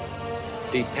struggle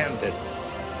depended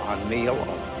on me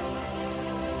alone.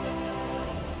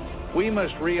 We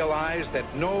must realize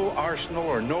that no arsenal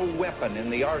or no weapon in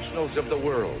the arsenals of the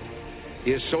world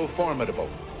is so formidable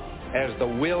as the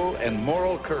will and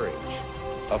moral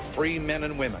courage of free men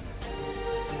and women.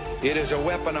 It is a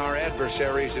weapon our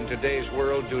adversaries in today's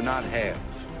world do not have.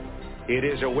 It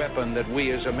is a weapon that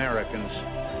we as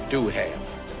Americans do have.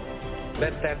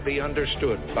 Let that be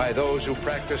understood by those who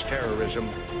practice terrorism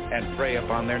and prey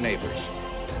upon their neighbors.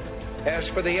 As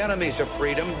for the enemies of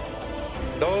freedom,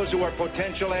 those who are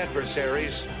potential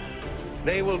adversaries,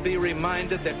 they will be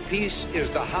reminded that peace is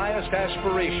the highest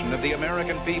aspiration of the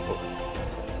American people.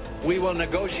 We will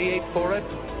negotiate for it,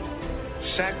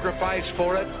 sacrifice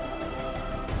for it.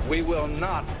 We will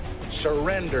not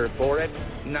surrender for it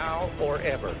now or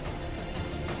ever.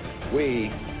 We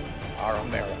are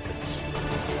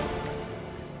Americans.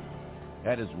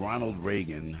 That is Ronald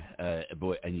Reagan,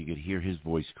 boy, and you could hear his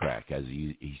voice crack as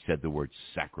he said the word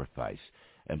sacrifice.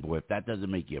 And boy, if that doesn't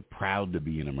make you proud to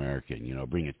be an American,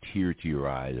 bring a tear to your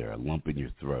eye or a lump in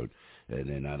your throat,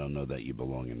 then I don't know that you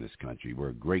belong in this country. We're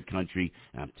a great country.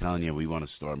 And I'm telling you, we want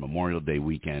to start Memorial Day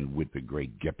weekend with the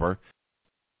Great Gipper.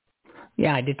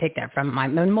 Yeah, I did take that from my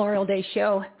Memorial Day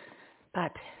show,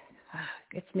 but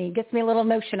gets me a little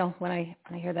emotional when I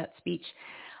hear that speech.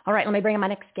 All right, let me bring in my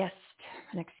next guest.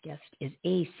 My next guest is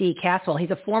A.C. Caswell.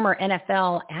 He's a former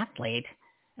NFL athlete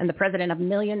and the president of $1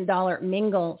 Million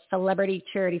Mingle Celebrity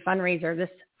Charity Fundraiser. This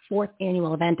fourth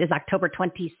annual event is October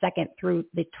 22nd through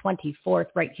the 24th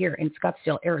right here in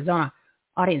Scottsdale, Arizona.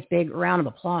 Audience, big round of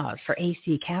applause for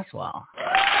A.C. Caswell.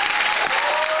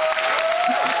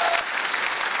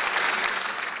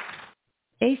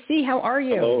 A.C., how are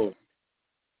you? Hello.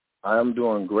 I'm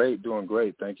doing great.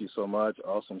 Thank you so much.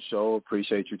 Awesome show.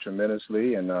 Appreciate you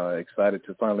tremendously and excited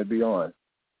to finally be on.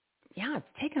 Yeah, it's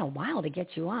taken a while to get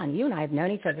you on. You and I have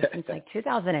known each other since like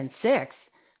 2006.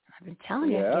 I've been telling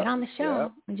you, get on the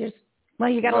show. And you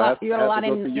got a lot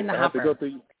in the hopper.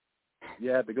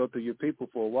 I had to go through your people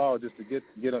for a while just to get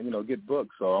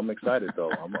booked. So I'm excited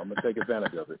though. I'm gonna take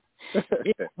advantage of it.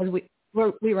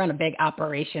 We run a big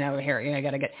operation over here. You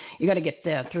got to get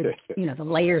through the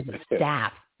layers of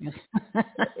staff.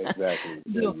 Exactly.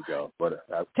 There you go.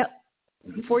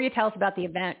 Before you tell us about the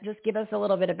event, just give us a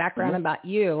little bit of background about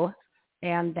you,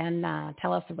 and then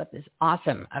tell us what this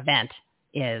awesome event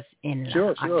is in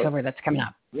October that's coming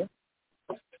up. Yeah,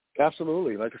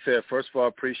 absolutely. Like I said, first of all,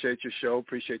 appreciate your show,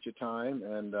 appreciate your time,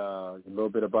 and a little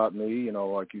bit about me.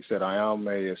 Like you said, I am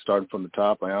starting from the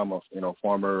top. I am a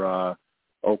former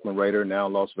Oakland Raider, now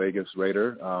Las Vegas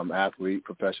Raider,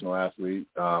 professional athlete.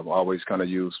 Always kind of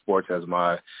use sports as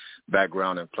my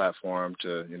background and platform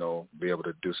to, be able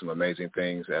to do some amazing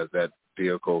things as that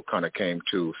vehicle kind of came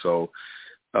to. So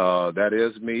that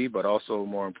is me, but also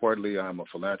more importantly, I'm a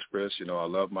philanthropist. I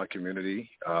love my community.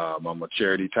 I'm a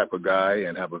charity type of guy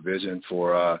and have a vision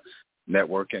for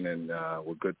networking and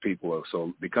with good people.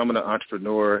 So becoming an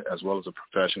entrepreneur as well as a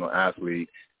professional athlete,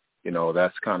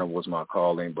 that's kind of was my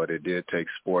calling, but it did take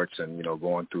sports and,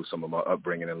 going through some of my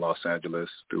upbringing in Los Angeles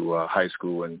through high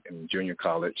school and junior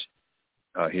college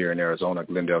here in Arizona,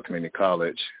 Glendale Community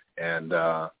College. And,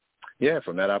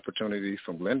 from that opportunity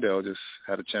from Glendale, just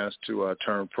had a chance to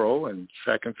turn pro in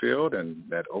track and field, and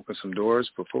that opened some doors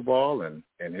for football, and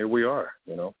here we are,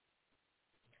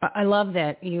 I love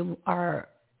that you are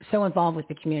so involved with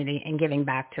the community and giving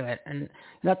back to it. And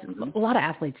that's a lot of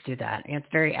athletes do that. And it's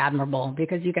very admirable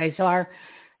because you guys are,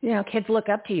 kids look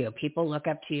up to you, people look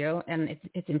up to you, and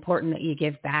it's important that you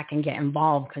give back and get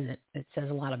involved because it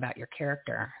says a lot about your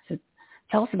character. So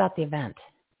tell us about the event.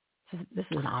 This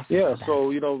is an awesome event. So,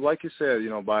 like you said,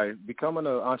 by becoming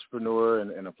an entrepreneur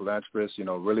and a philanthropist,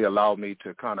 really allowed me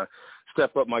to kind of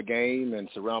step up my game and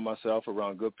surround myself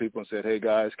around good people and said, hey,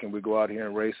 guys, can we go out here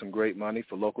and raise some great money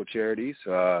for local charities?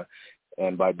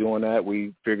 And by doing that,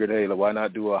 we figured, hey, why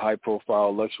not do a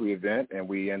high-profile luxury event? And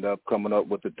we end up coming up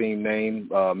with the theme name,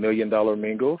 $1 Million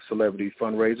Mingle Celebrity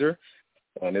Fundraiser.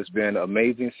 And it's been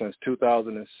amazing since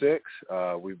 2006.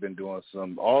 We've been doing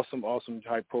some awesome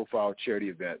high-profile charity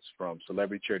events, from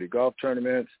celebrity charity golf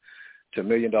tournaments to $1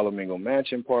 Million Mingle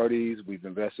mansion parties. We've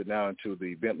invested now into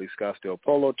the Bentley Scottsdale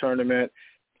Polo Tournament.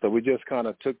 So we just kind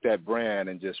of took that brand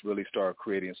and just really started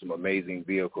creating some amazing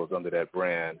vehicles under that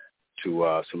brand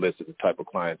to solicit the type of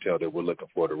clientele that we're looking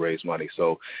for to raise money.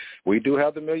 So we do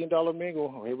have the $1 Million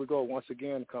Mingle. Here we go once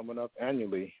again, coming up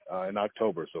annually in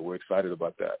October. So we're excited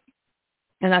about that.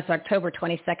 And that's October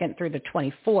 22nd through the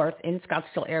 24th in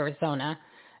Scottsdale, Arizona.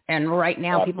 And right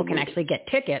now people can actually get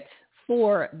tickets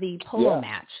for the polo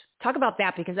match. Talk about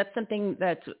that, because that's something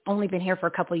that's only been here for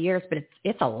a couple of years, but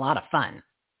it's a lot of fun.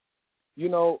 You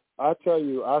know, I tell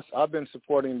you, I've been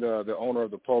supporting the owner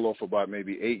of the Polo for about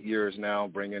maybe 8 years now,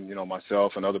 bringing, you know,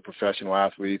 myself and other professional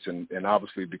athletes. And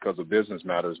obviously because of business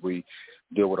matters, we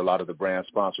deal with a lot of the brand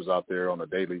sponsors out there on a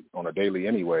daily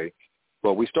anyway.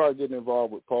 But we started getting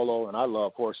involved with Polo, and I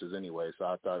love horses anyway, so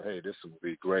I thought, hey, this would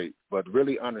be great. But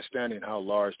really understanding how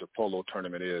large the Polo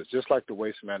tournament is, just like the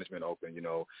Waste Management Open, you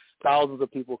know, thousands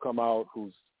of people come out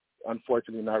who's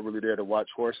unfortunately not really there to watch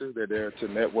horses. They're there to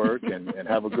network and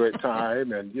have a great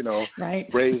time and, you know,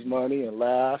 raise money and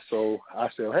laugh. So I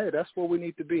said, hey, that's where we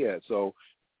need to be at. So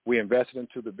we invested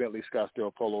into the Bentley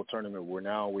Scottsdale Polo tournament where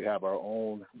now we have our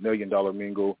own $1 Million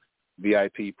Mingle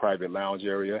VIP private lounge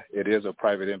area. It is a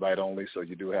private invite only, so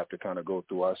you do have to kind of go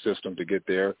through our system to get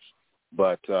there.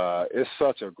 But it's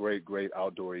such a great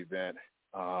outdoor event.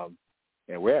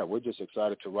 And we're just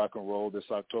excited to rock and roll this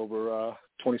October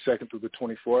 22nd through the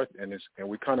 24th, and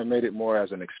we kind of made it more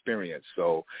as an experience.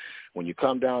 So when you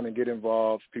come down and get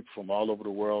involved, people from all over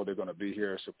the world, they're going to be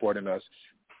here supporting us.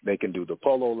 They can do the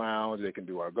Polo Lounge, they can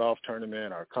do our golf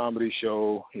tournament, our comedy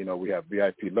show. You know, we have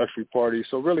VIP luxury parties.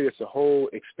 So really, it's a whole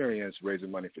experience raising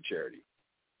money for charity.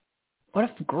 What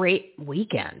a great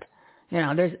weekend! You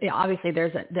know,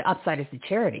 the upside is the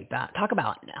charity, but talk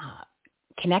about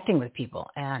connecting with people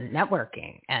and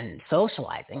networking and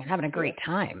socializing and having a great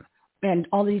time and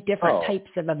all these different types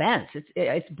of events.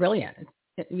 It's brilliant.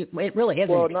 It really is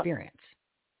an experience.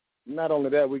 Not only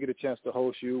that, we get a chance to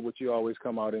host you, which you always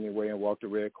come out anyway and walk the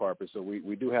red carpet. So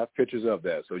we do have pictures of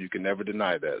that, so you can never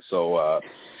deny that. So,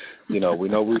 you know we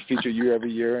feature you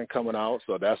every year and coming out,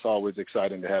 so that's always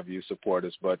exciting to have you support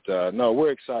us. But, no,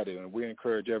 we're excited, and we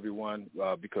encourage everyone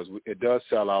because it does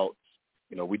sell out.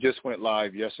 You know, we just went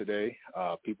live yesterday.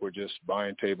 People are just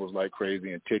buying tables like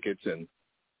crazy and tickets and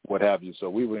what have you.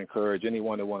 So we would encourage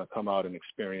anyone that want to come out and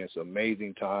experience an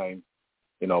amazing time,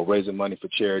 you know, raising money for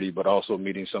charity, but also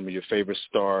meeting some of your favorite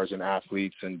stars and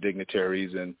athletes and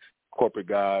dignitaries and corporate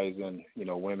guys and, you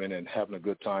know, women and having a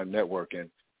good time networking.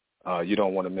 You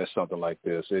don't want to miss something like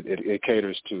this. It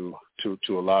caters to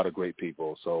a lot of great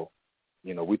people. So,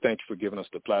 you know, we thank you for giving us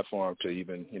the platform to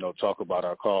even, you know, talk about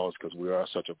our cause because we are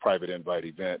such a private invite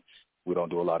event. We don't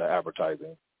do a lot of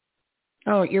advertising.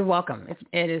 Oh, you're welcome.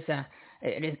 It is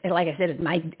like I said,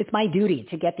 it's my duty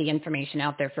to get the information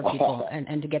out there for people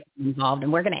and to get them involved.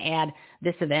 And we're going to add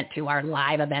this event to our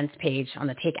live events page on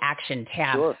the Take Action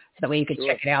tab, so that way you can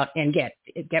check it out and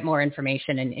get more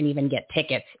information and even get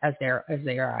tickets as they're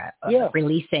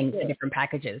releasing the different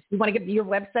packages. You want to give your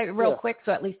website real quick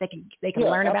so at least they can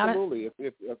learn about it? Absolutely.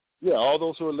 If all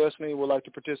those who are listening would like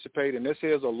to participate, and this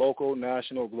is a local,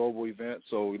 national, global event,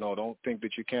 so, you know, don't think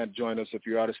that you can't join us if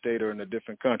you're out of state or in a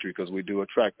different country because we do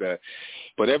attract that.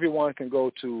 But everyone can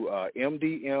go to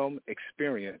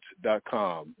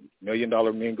mdmexperience.com,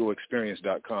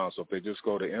 $1MillionMingleExperience.com. So if they just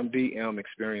go to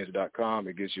mdmexperience.com,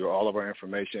 it gives you all of our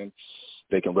information.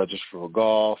 They can register for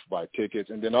golf, buy tickets,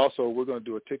 and then also we're going to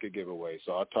do a ticket giveaway.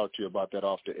 So I'll talk to you about that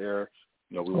off the air.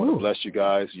 You know, we want to bless you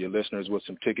guys, your listeners, with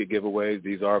some ticket giveaways.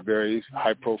 These are very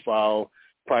high-profile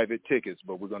private tickets,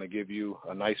 but we're going to give you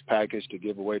a nice package to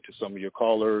give away to some of your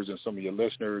callers and some of your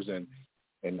listeners, and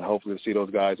hopefully see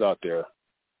those guys out there.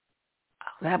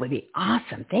 Oh, that would be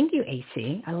awesome. Thank you,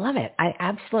 AC. I love it. I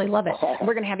absolutely love it. And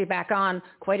we're going to have you back on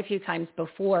quite a few times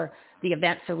before the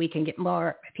event so we can get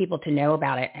more people to know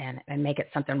about it and make it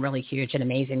something really huge and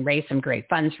amazing, raise some great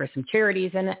funds for some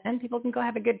charities, and people can go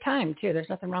have a good time, too. There's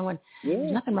nothing wrong with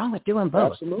doing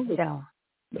both. Absolutely. So,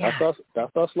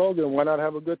 That's our slogan. Why not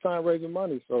have a good time raising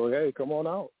money? So, hey, come on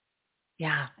out.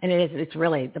 Yeah, and it's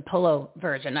really the polo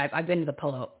version. I've been to the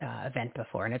polo event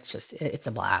before, and it's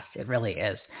a blast. It really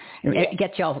is. It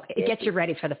gets you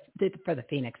ready for the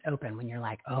Phoenix Open when you're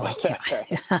like, oh, I can't.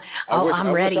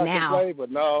 I'm ready now. I wish I could play,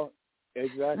 but no,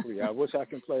 exactly. I wish I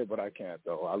can play, but I can't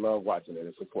though. I love watching it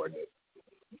and supporting it.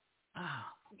 Oh,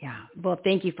 yeah. Well,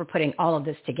 thank you for putting all of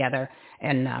this together,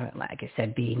 and like I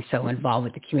said, being so involved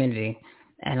with the community.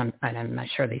 And I'm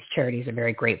sure these charities are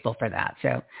very grateful for that.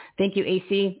 So thank you,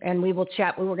 AC, and we will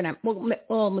chat. We'll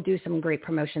do some great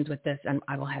promotions with this, and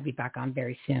I will have you back on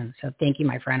very soon. So thank you,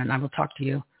 my friend, and I will talk to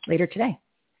you later today.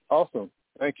 Awesome.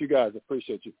 Thank you, guys.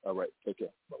 Appreciate you. All right. Take care.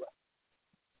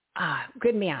 Bye-bye.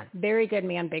 Good man. Very good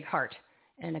man, big heart,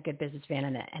 and a good businessman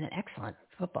and an excellent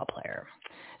football player.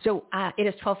 So it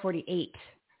is 12:48.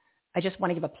 I just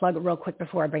want to give a plug real quick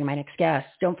before I bring my next guest.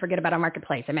 Don't forget about our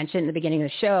marketplace. I mentioned in the beginning of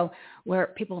the show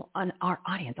where people on our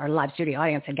audience, our live studio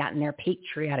audience, had gotten their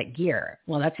patriotic gear.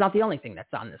 Well, that's not the only thing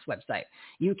that's on this website.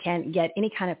 You can get any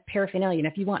kind of paraphernalia. And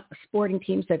if you want a sporting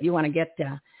team, so if you want to get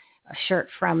shirt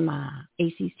from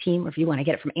AC's team, or if you want to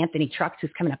get it from Anthony Trucks,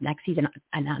 who's coming up next. He's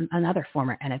another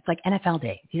former, and it's like NFL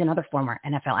Day. He's another former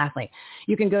NFL athlete.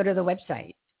 You can go to the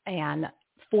website, and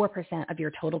 4% of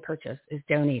your total purchase is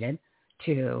donated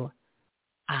to,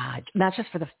 not just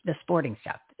for the sporting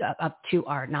stuff, up to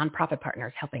our nonprofit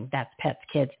partners helping vets, pets,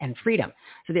 kids, and freedom.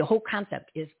 So the whole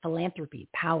concept is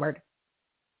philanthropy-powered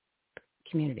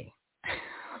community.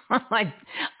 I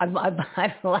love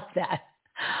that.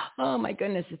 Oh my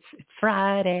goodness, it's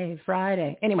Friday.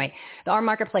 Anyway, our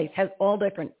marketplace has all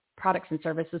different products and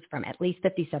services from at least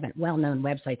 57 well-known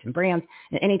websites and brands.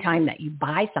 And anytime that you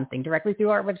buy something directly through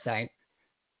our website,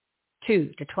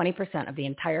 2 to 20% of the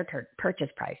entire purchase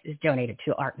price is donated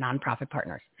to our nonprofit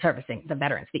partners servicing the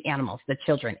veterans, the animals, the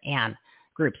children, and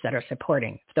groups that are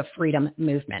supporting the freedom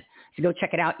movement. So go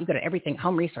check it out. You go to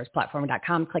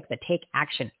everythinghomeresourceplatform.com, click the Take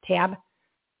Action tab.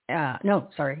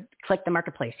 Click the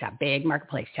Marketplace tab, big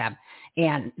Marketplace tab,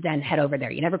 and then head over there.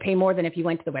 You never pay more than if you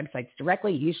went to the websites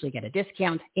directly. You usually get a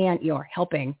discount, and you're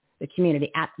helping the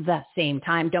community at the same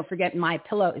time. Don't forget,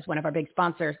 MyPillow is one of our big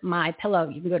sponsors.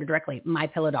 MyPillow, you can go to directly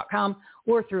mypillow.com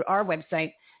or through our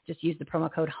website. Just use the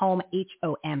promo code HOME,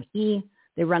 HOME.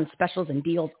 They run specials and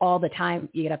deals all the time.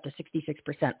 You get up to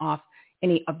 66% off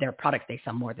any of their products. They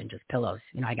sell more than just pillows.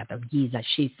 You know, I got the Giza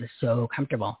sheets. They're so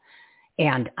comfortable.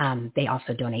 And they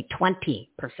also donate 20%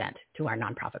 to our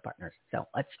nonprofit partners. So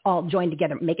let's all join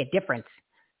together, make a difference,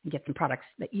 and get some products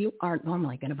that you aren't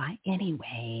normally going to buy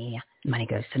anyway. Money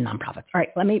goes to nonprofits. All right,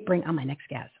 let me bring on my next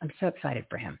guest. I'm so excited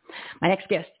for him. My next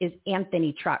guest is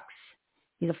Anthony Trucks.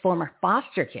 He's a former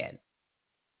foster kid.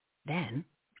 Then,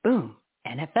 boom,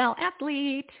 NFL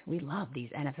athlete. We love these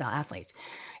NFL athletes.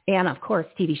 And, of course,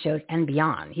 TV shows and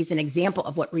beyond. He's an example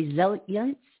of what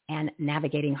resilience and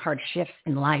navigating hard shifts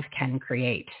in life can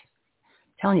create.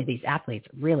 I'm telling you, these athletes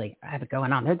really have it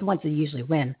going on. They're the ones that usually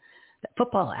win. The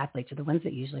football athletes are the ones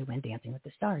that usually win Dancing with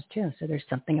the Stars, too. So there's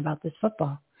something about this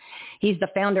football. He's the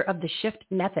founder of the Shift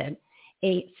Method,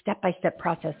 a step-by-step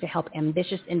process to help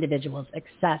ambitious individuals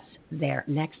access their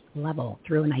next level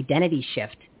through an identity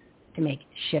shift to make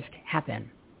shift happen.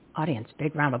 Audience,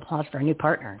 big round of applause for our new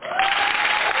partner.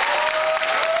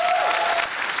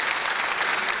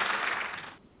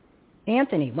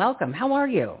 Anthony, welcome. How are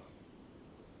you?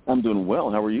 I'm doing well.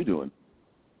 How are you doing?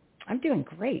 I'm doing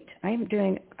great. I'm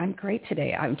great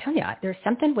today. I'm telling you, there's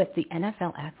something with the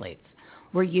NFL athletes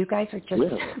where you guys are just,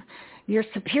 really? You're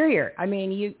superior. I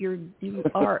mean, you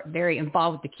are very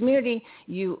involved with the community.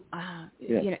 You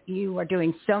are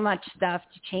doing so much stuff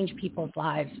to change people's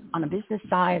lives on a business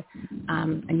side,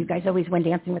 and you guys always win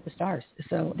Dancing with the Stars.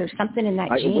 So there's something in that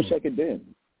gene. I wish I could dance.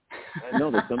 I know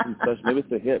there's something special. Maybe it's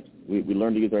the hips. We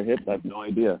learned to use our hips. I have no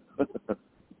idea.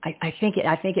 I think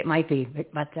it might be.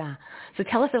 But so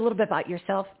tell us a little bit about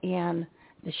yourself and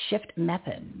the Shift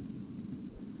Method.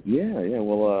 Yeah.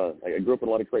 Well, I grew up in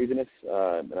a lot of craziness,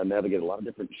 and I navigated a lot of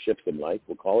different shifts in life,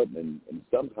 we'll call it. And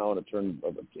somehow in a turn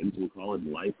of into, we'll call it,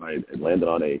 life, I landed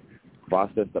on a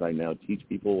process that I now teach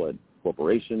people at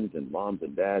corporations and moms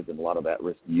and dads and a lot of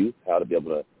at-risk youth how to be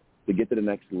able to get to the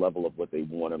next level of what they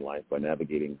want in life by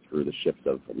navigating through the shifts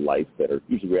of life that are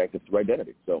usually reactive to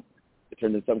identity. So it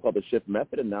turned into something called the Shift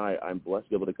Method, and now I'm blessed to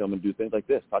be able to come and do things like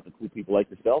this, talk to cool people like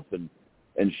yourself,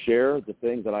 and share the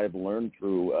things that I've learned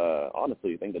through,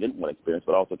 honestly, things I didn't want to experience,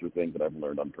 but also through things that I've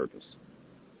learned on purpose.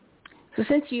 So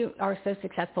since you are so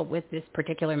successful with this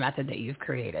particular method that you've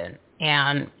created,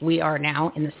 and we are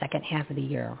now in the second half of the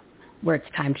year where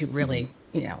it's time to really,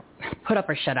 put up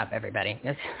or shut up, everybody.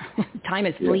 Time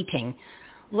is fleeting.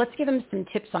 Let's give them some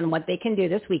tips on what they can do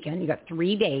this weekend. You got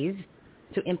 3 days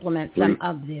to implement some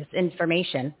of this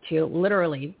information to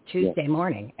literally Tuesday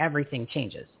morning. Everything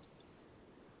changes.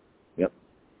 Yep.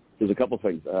 There's a couple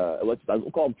things.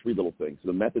 We'll call them 3 little things. So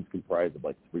the method's comprised of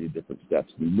like 3 different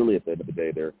steps. And really, at the end of the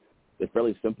day, they're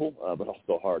fairly simple, but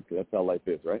also hard, because that's how life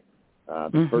is, right?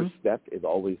 The first step is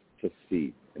always to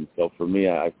see. And so for me,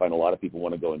 I find a lot of people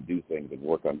want to go and do things and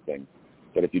work on things.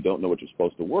 But if you don't know what you're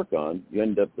supposed to work on, you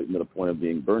end up getting to the point of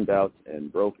being burned out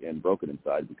and broken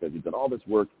inside because you've done all this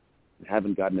work and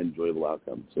haven't gotten an enjoyable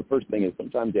outcome. So first thing is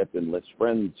sometimes you have to enlist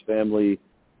friends, family,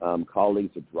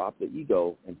 colleagues to drop the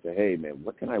ego and say, hey, man,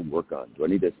 what can I work on? Do I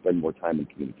need to spend more time in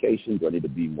communication? Do I need to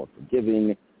be more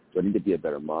forgiving? Do I need to be a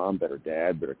better mom, better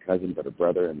dad, better cousin, better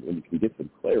brother? And when you can get some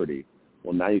clarity,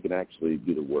 well, now you can actually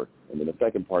do the work. And then the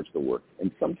second part's the work.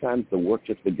 And sometimes the work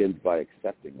just begins by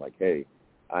accepting, like, hey,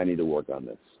 I need to work on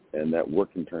this. And that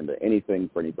work can turn to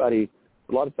anything for anybody.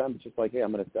 But a lot of times it's just like, hey,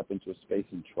 I'm going to step into a space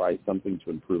and try something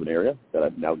to improve an area that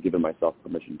I've now given myself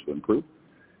permission to improve.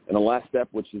 And the last step,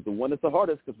 which is the one that's the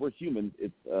hardest because we're humans,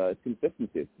 it's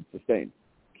consistency. It's sustain.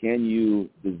 Can you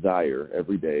desire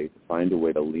every day to find a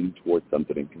way to lean towards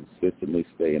something and consistently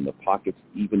stay in the pockets,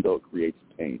 even though it creates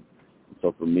pain.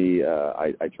 So for me,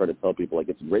 I try to tell people, like,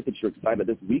 it's great that you're excited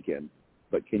this weekend,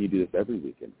 but can you do this every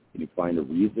weekend? Can you find a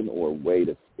reason or a way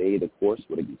to stay the course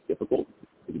when it gets difficult?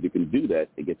 Because if you can do that,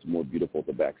 it gets more beautiful at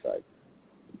the backside.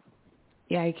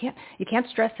 Yeah, you can't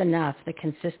stress enough the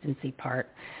consistency part,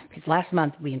 because last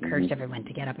month we encouraged everyone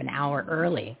to get up an hour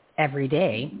early every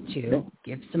day to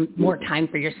give some more time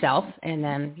for yourself, and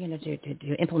then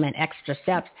to implement extra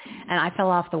steps. And I fell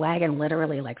off the wagon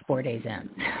literally like 4 days in.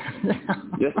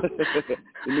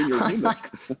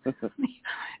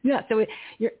 Yeah, so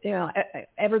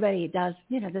everybody does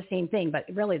the same thing, but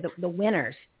really the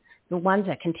winners, the ones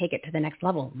that can take it to the next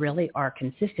level, really are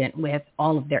consistent with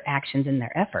all of their actions and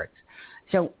their efforts.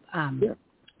 So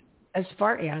as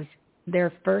far as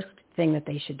their first thing that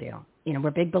they should do, we're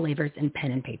big believers in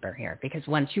pen and paper here, because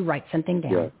once you write something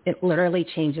down, it literally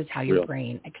changes how your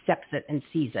brain accepts it and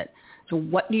sees it. So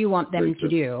what do you want them to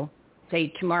do?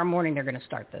 Say tomorrow morning they're going to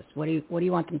start this. What do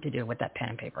you want them to do with that pen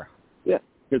and paper? Yeah,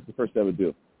 here's the first thing I would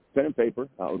do. Pen and paper,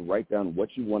 I would write down what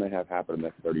you want to have happen in the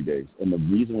next 30 days. And the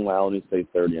reason why I only say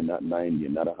 30 and not 90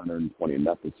 and not 120 and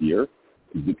not this year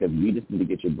is because we just need to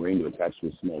get your brain to attach to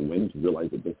a small win to realize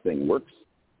that this thing works.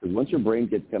 Because once your brain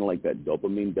gets kind of like that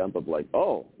dopamine dump of like,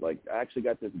 oh, like I actually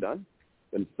got this done,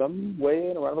 then some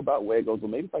way in a roundabout way it goes, well,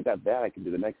 maybe if I got that, I can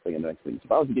do the next thing and the next thing. So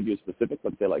if I was to give you a specific,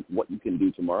 let's say like what you can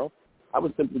do tomorrow, I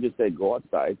would simply just say go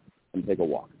outside and take a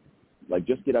walk. Like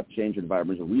just get up, change your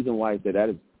environment. There's a reason why I say that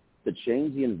is to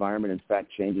change the environment, in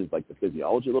fact, changes like the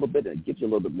physiology a little bit, and it gives you a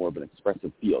little bit more of an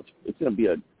expressive feel. It's going to be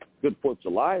a good 4th of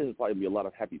July. There's probably going to be a lot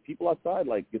of happy people outside.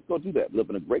 Like, just go do that. We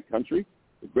live in a great country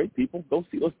with great people. Go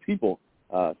see those people.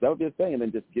 So that would be a thing. And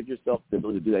then just give yourself the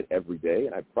ability to do that every day.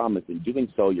 And I promise in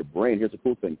doing so, your brain, here's the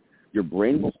cool thing, your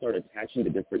brain will start attaching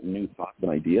to different new thoughts and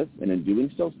ideas. And in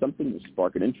doing so, something will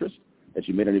spark an interest that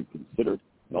you may not even consider.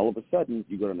 And all of a sudden,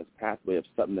 you go down this pathway of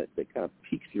something that kind of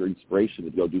piques your inspiration to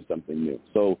go do something new.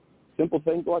 So simple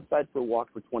thing, go outside for a walk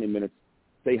for 20 minutes,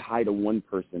 say hi to one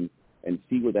person, and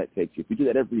see where that takes you. If you do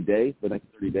that every day for the next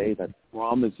 30 days, I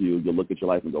promise you'll look at your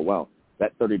life and go, wow,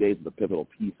 that 30 days is a pivotal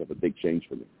piece of a big change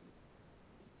for me.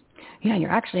 Yeah,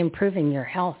 you're actually improving your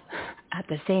health at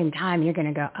the same time. You're going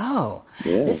to go, oh,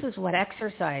 this is what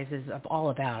exercise is all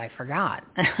about. I forgot.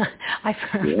 I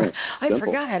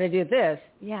forgot how to do this.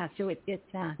 Yeah, so it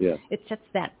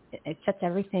sets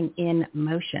everything in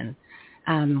motion.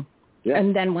 And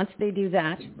then once they do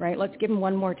that, right, let's give them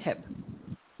one more tip.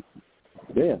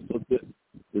 Yeah, so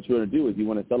what you want to do is you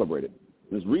want to celebrate it.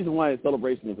 There's a reason why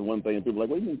celebration is the one thing, and people are like,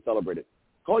 what do you mean celebrate it?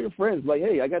 Call your friends, like,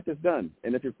 hey, I got this done.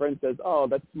 And if your friend says, oh,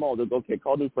 that's small, just okay,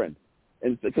 call new friends.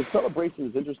 And because celebration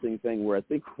is an interesting thing where I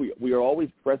think we are always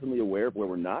presently aware of where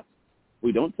we're not.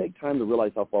 We don't take time to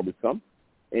realize how far we've come.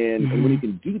 And when you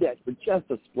can do that for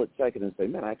just a split second and say,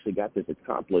 man, I actually got this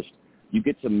accomplished, you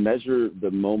get to measure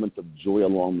the moments of joy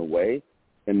along the way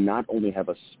and not only have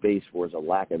a space where there's a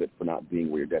lack of it for not being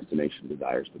where your destination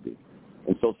desires to be.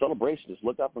 And so celebration, just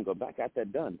look up and go back, got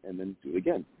that done, and then do it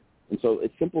again. And so a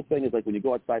simple thing is like when you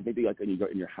go outside, maybe like when you go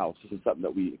in your house, this is something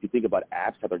that if you think about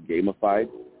apps, how they're gamified,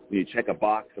 when you check a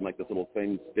box and like this little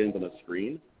thing spins on the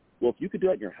screen. Well, if you could do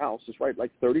that in your house, just write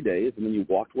like 30 days, and then you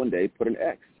walked one day, put an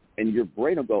X, and your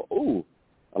brain will go, oh,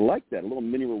 I like that, a little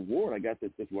mini reward. I got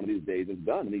this one of these days, it's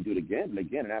done. And then you do it again and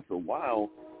again, and after a while,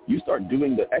 you start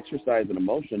doing the exercise and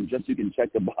emotion just so you can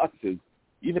check the boxes,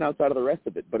 even outside of the rest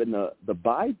of it. But in the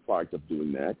byproduct of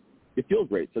doing that, it feels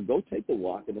great. So go take the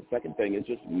walk, and the second thing is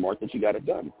just mark that you got it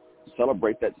done.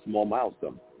 Celebrate that small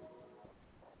milestone.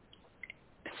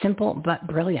 Simple but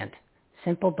brilliant.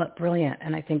 Simple but brilliant.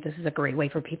 And I think this is a great way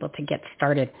for people to get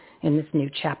started in this new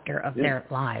chapter of their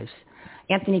lives.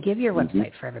 Anthony, give your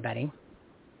website for everybody.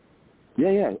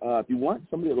 Yeah. If you want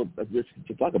somebody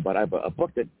to talk about, I have a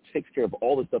book that takes care of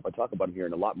all the stuff I talk about here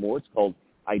and a lot more. It's called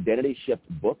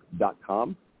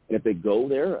IdentityShiftBook.com. And if they go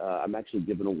there, I'm actually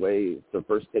giving away to the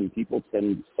first 10 people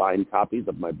 10 signed copies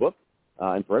of my book.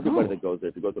 And for everybody that goes there,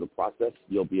 if you go through the process,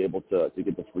 you'll be able to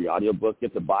get the free audio book. You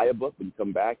have to buy a book when you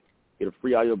come back, get a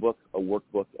free audio book, a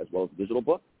workbook, as well as a digital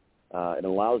book. It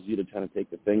allows you to kind of take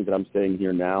the things that I'm saying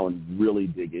here now and really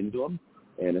dig into them.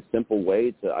 And a simple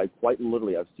way I've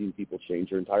seen people change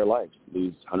their entire lives,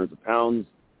 lose hundreds of pounds,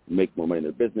 make more money in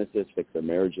their businesses, fix their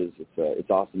marriages. It's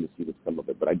awesome to see what's come of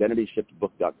it. But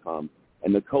IdentityShiftBook.com.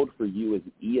 And the code for you is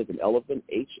E as an elephant,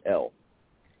 HL.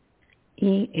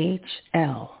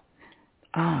 EHL.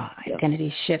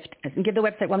 Identity Shift. Give the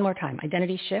website one more time.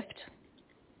 Identity Shift.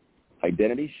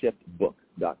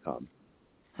 IdentityShiftBook.com.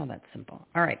 Oh, that's simple.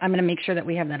 All right. I'm going to make sure that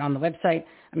we have that on the website.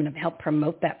 I'm going to help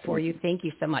promote that for you. Thank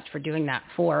you so much for doing that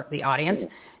for the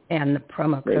audience. And the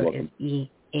promo code is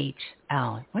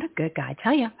EHL. What a good guy. I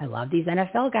tell you, I love these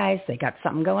NFL guys. They got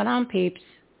something going on, peeps.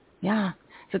 Yeah.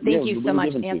 So thank you so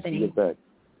much, Anthony.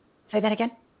 Say that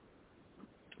again?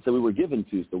 So we were given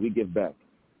to, so we give back.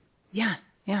 Yeah.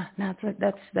 No,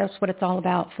 that's what it's all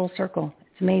about, full circle.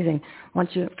 It's amazing. Once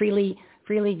you freely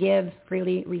give,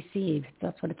 freely receive.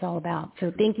 That's what it's all about.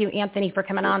 So thank you, Anthony, for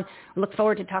coming on. We look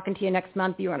forward to talking to you next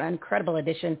month. You are an incredible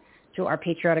addition to our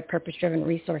patriotic, purpose-driven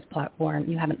resource platform.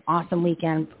 You have an awesome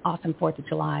weekend, awesome 4th of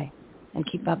July, and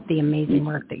keep up the amazing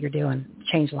work that you're doing.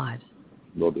 Change lives.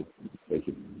 Will do. Thank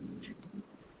you.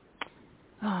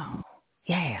 Oh,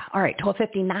 yeah. All right,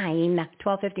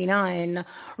 12:59.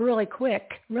 Really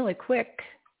quick.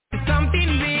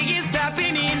 Something big is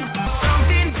happening.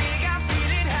 Something big, I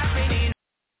feel it happening.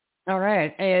 All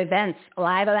right,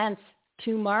 live events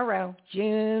tomorrow,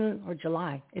 June or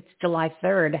July. It's July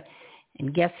 3rd.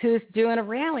 And guess who's doing a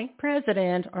rally?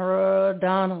 President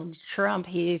Donald Trump.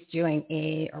 He's doing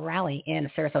a rally in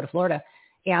Sarasota, Florida.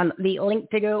 And the link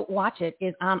to go watch it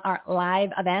is on our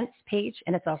live events page,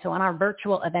 and it's also on our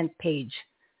virtual events page.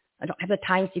 I don't have the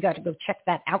time, so you got to go check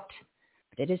that out.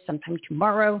 But it is sometime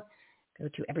tomorrow. Go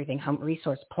to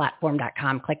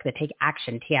everythinghomeresourceplatform.com, click the Take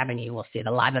Action tab, and you will see the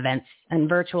live events and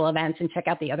virtual events, and check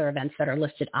out the other events that are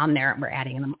listed on there. We're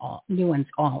adding them all, new ones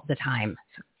all the time.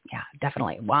 So, yeah,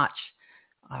 definitely watch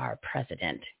our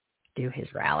president do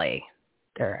his rally.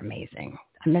 They're amazing.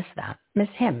 I miss that. Miss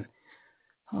him.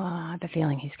 Oh, I have a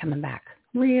feeling he's coming back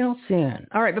real soon.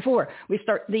 All right, before we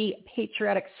start the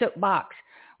Patriotic Soapbox,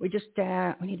 we need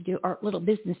to do our little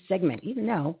business segment, even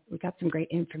though we got some great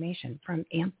information from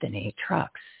Anthony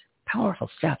Trucks. Powerful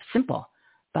stuff. Simple,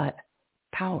 but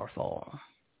powerful.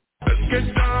 Let's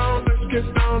get down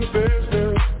to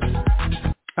business.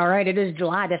 All right, it is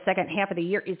July. The second half of the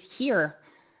year is here.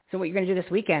 So what you're going to do this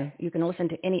weekend, you can listen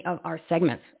to any of our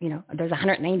segments. You know, there's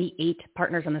 198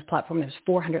 partners on this platform. There's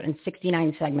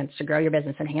 469 segments to grow your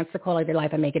business, enhance the quality of your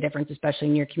life, and make a difference, especially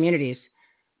in your communities.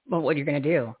 Well, what are you going to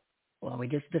do? Well, we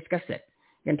just discussed it.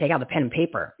 You're going to take out the pen and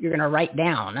paper. You're going to write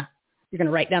down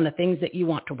the things that you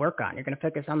want to work on. You're going to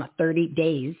focus on the 30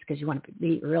 days because you want to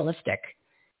be realistic,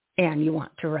 and you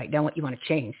want to write down what you want to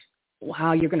change,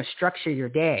 how you're going to structure your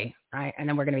day, right? And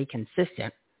then we're going to be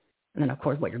consistent. And then, of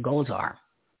course, what your goals are.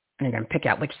 And you're going to pick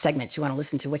out which segments you want to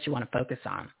listen to, what you want to focus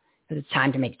on. Because it's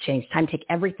time to make change, time to take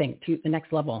everything to the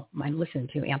next level. Mind listen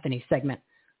to Anthony's segment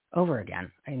over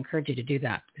again. I encourage you to do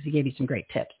that because he gave you some great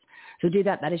tips. So do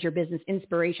that. That is your business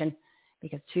inspiration,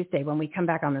 because Tuesday when we come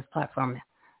back on this platform, there's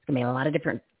going to be a lot of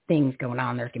different things going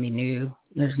on. There's going to be new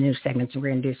segments, and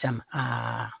we're going to do some,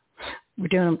 we're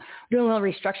doing a little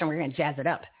restructuring. We're going to jazz it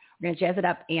up.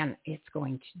 and it's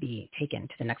going to be taken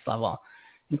to the next level,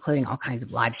 including all kinds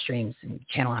of live streams and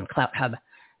channel on Clout Hub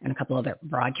and a couple other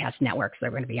broadcast networks that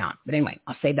we're going to be on. But anyway,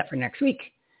 I'll save that for next week.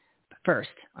 But first,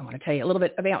 I want to tell you a little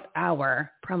bit about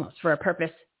our Promos for a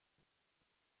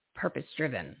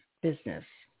purpose-driven business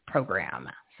program.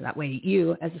 So that way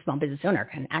you, as a small business owner,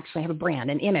 can actually have a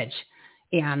brand, an image,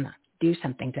 and do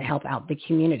something to help out the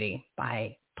community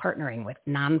by partnering with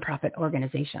nonprofit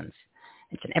organizations.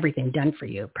 It's an everything done for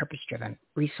you, purpose-driven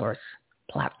resource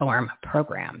platform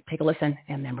program. Take a listen,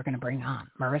 and then we're going to bring on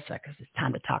Marissa because it's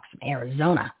time to talk some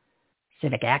Arizona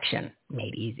civic action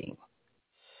made easy.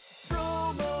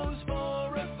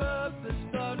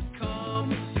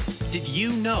 Did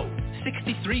you know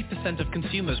 63% of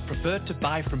consumers prefer to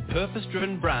buy from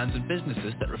purpose-driven brands and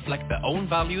businesses that reflect their own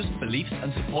values, beliefs,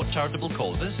 and support charitable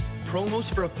causes? Promos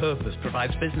for a Purpose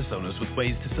provides business owners with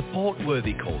ways to support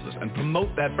worthy causes and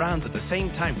promote their brands at the same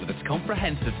time with its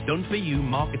comprehensive done-for-you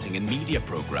marketing and media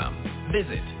program.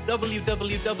 Visit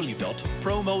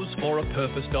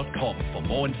www.promosforapurpose.com for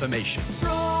more information.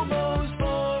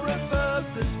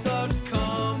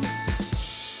 Promosforapurpose.com.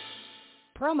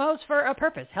 Promos for a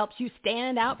Purpose helps you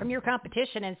stand out from your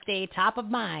competition and stay top of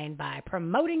mind by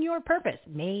promoting your purpose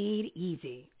made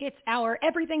easy. It's our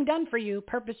everything done for you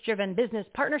purpose-driven business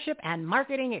partnership and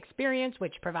marketing experience,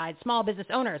 which provides small business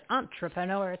owners,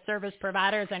 entrepreneurs, service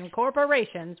providers, and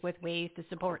corporations with ways to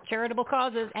support charitable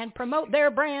causes and promote their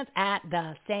brands at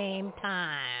the same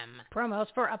time. Promos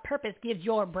for a Purpose gives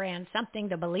your brand something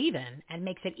to believe in and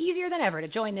makes it easier than ever to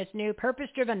join this new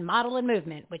purpose-driven model and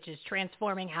movement, which is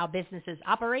transforming how businesses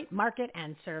operate operate, market,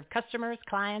 and serve customers,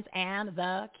 clients, and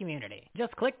the community.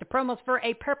 Just click the Promos for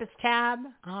a Purpose tab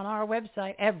on our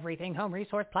website,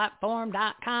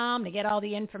 everythinghomeresourceplatform.com, to get all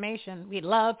the information. We'd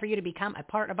love for you to become a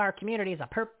part of our community as a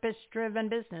purpose-driven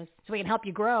business so we can help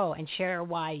you grow and share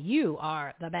why you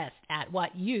are the best at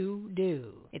what you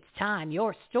do. It's time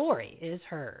your story is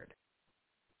heard.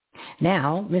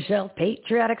 Now, Michelle's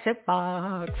Patriotic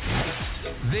Soapbox.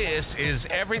 This is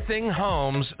Everything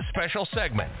Home's special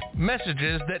segment.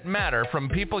 Messages that matter from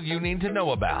people you need to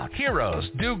know about. Heroes,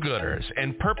 do-gooders,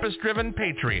 and purpose-driven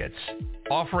patriots.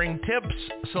 Offering tips,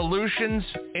 solutions,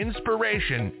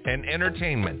 inspiration, and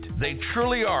entertainment. They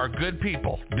truly are good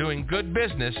people doing good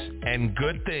business and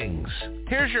good things.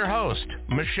 Here's your host,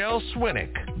 Michelle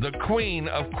Swinnick, the queen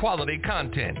of quality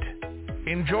content.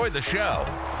 Enjoy the show.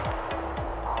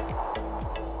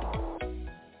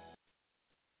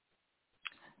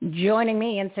 Joining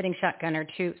me and sitting shotgun are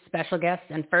two special guests,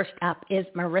 and first up is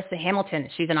Marissa Hamilton.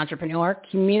 She's an entrepreneur,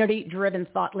 community-driven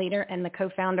thought leader, and the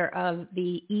co-founder of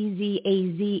the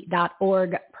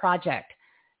EasyAZ.org project.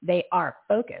 They are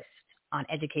focused on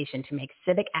education to make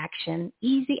civic action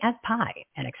easy as pie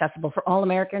and accessible for all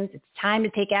Americans. It's time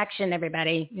to take action,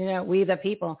 everybody. You know, we the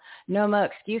people. No more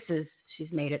excuses.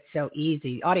 She's made it so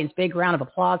easy. Audience, big round of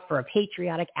applause for a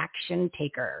patriotic action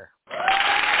taker.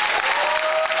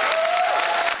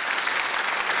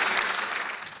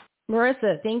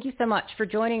 Marissa, thank you so much for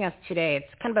joining us today.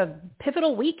 It's kind of a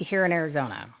pivotal week here in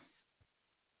Arizona.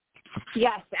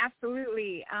 Yes,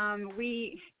 absolutely.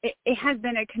 It has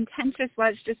been a contentious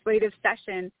legislative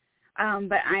session,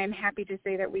 but I am happy to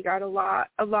say that we got a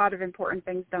lot of important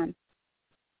things done.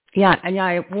 Yeah,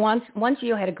 and once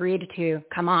you had agreed to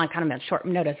come on kind of at short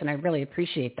notice, and I really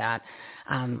appreciate that,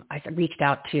 I reached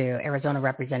out to Arizona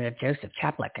Representative Joseph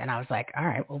Chaplick, and I was like, all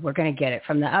right, well, we're going to get it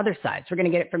from the other side. So we're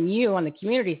going to get it from you on the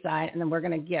community side, and then we're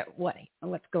going to get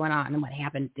what's going on and what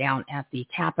happened down at the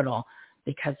Capitol,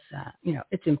 because,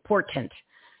 it's important.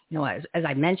 As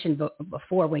I mentioned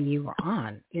before when you were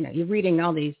on, you're reading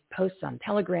all these posts on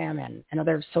Telegram and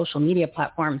other social media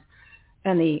platforms,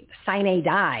 and the sine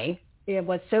die, it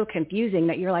was so confusing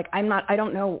that you're like, I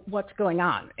don't know what's going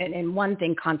on. And one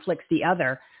thing conflicts the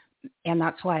other. And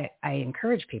that's why I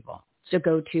encourage people to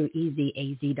go to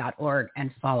EasyAZ.org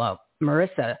and follow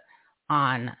Marissa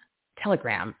on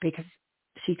Telegram, because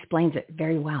she explains it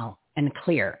very well and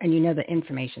clear, and the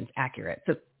information's accurate.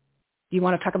 So do you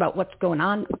want to talk about what's going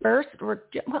on first? Or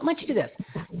why don't you do this?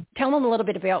 Tell them a little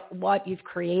bit about what you've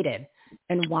created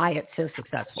and why it's so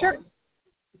successful.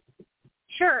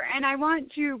 Sure. And I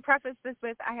want to preface this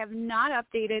with, I have not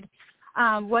updated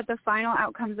what the final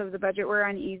outcomes of the budget were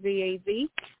on EasyAZ,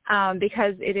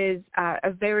 because it is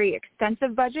a very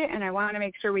extensive budget, and I want to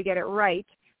make sure we get it right,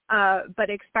 but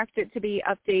expect it to be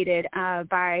updated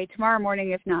by tomorrow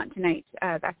morning, if not tonight.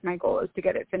 That's my goal, is to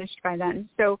get it finished by then.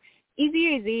 So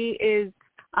EasyAZ is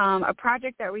a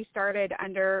project that we started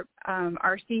under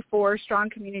our C4 Strong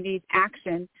Communities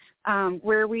Action,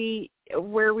 where we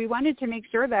wanted to make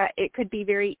sure that it could be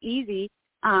very easy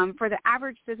for the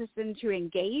average citizen to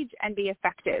engage and be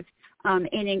effective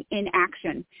in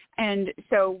action. And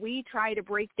so we try to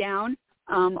break down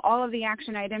all of the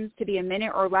action items to be a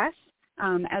minute or less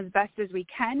as best as we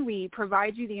can. We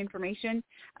provide you the information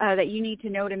that you need to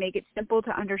know to make it simple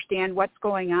to understand what's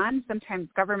going on. Sometimes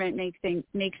government makes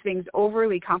things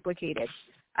overly complicated.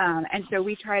 And so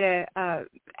we try to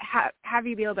have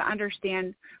you be able to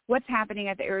understand what's happening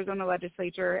at the Arizona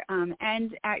legislature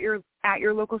and at your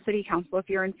local city council if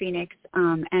you're in Phoenix,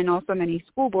 and also many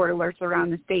school board alerts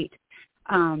around the state,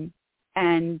 and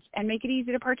make it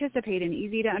easy to participate and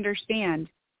easy to understand.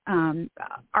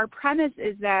 Our premise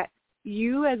is that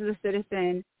you as the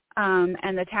citizen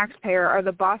and the taxpayer are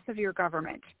the boss of your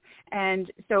government.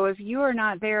 And so if you are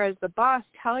not there as the boss,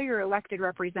 tell your elected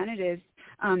representatives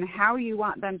how you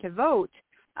want them to vote.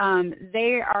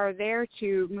 They are there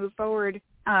to move forward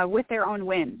with their own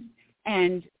whims.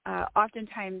 And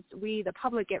oftentimes we, the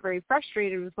public, get very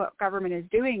frustrated with what government is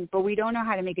doing, but we don't know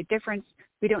how to make a difference.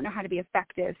 We don't know how to be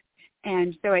effective.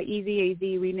 And so at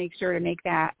EasyAZ, we make sure to make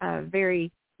that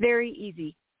very, very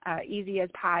easy, easy as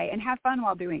pie, and have fun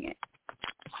while doing it.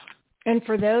 And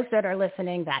for those that are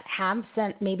listening that have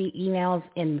sent maybe emails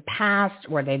in the past,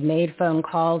 or they've made phone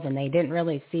calls and they didn't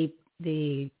really see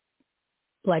the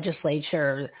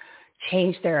legislature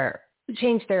change their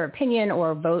opinion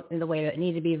or vote in the way that it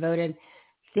needed to be voted,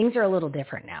 things are a little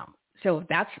different now. So if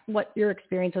that's what your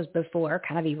experience was before,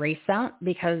 kind of erase that,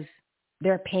 because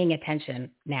they're paying attention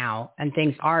now and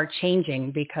things are changing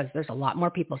because there's a lot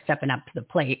more people stepping up to the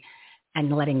plate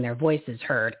and letting their voices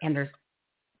heard. And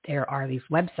there are these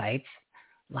websites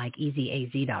like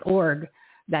EasyAZ.org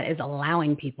that is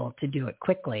allowing people to do it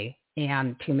quickly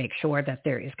and to make sure that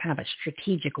there is kind of a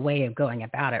strategic way of going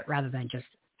about it rather than just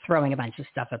throwing a bunch of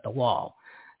stuff at the wall.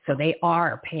 So they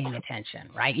are paying attention,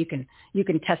 right? You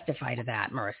can testify to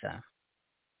that, Marissa.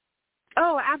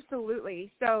 Oh,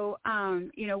 absolutely. So,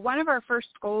 one of our first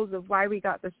goals of why we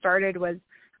got this started was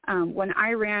when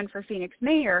I ran for Phoenix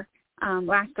mayor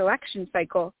last election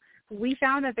cycle, we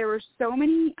found that there were so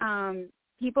many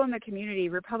people in the community,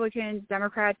 Republicans,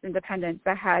 Democrats, Independents,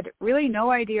 that had really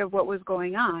no idea of what was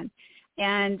going on.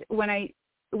 And when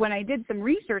I did some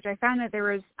research, I found that there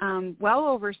was well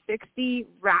over 60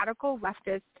 radical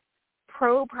leftist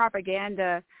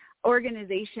pro-propaganda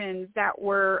organizations that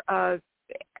were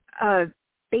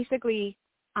basically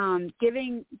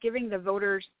giving the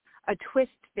voters a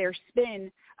twist, their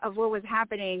spin of what was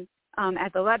happening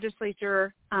at the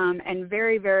legislature, and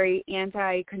very, very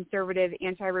anti-conservative,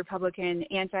 anti-Republican,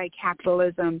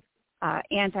 anti-capitalism,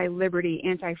 anti-liberty,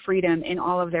 anti-freedom in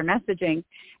all of their messaging.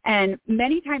 And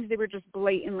many times they were just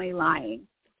blatantly lying.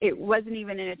 It wasn't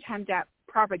even an attempt at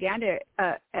propaganda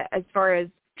as far as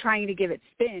trying to give it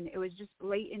spin. It was just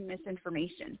blatant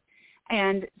misinformation.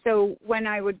 And so when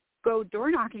I would go door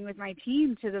knocking with my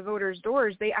team to the voters'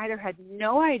 doors, they either had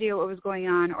no idea what was going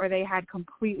on or they had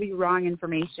completely wrong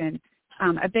information.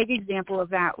 A big example of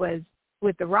that was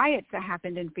with the riots that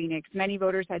happened in Phoenix. Many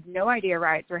voters had no idea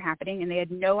riots were happening, and they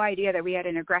had no idea that we had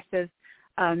an aggressive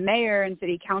mayor and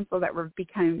city council that were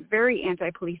becoming very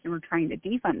anti-police and were trying to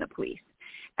defund the police.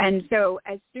 And so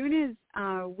as soon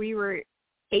as we were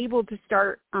able to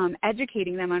start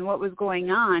educating them on what was going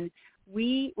on,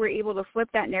 we were able to flip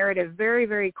that narrative very,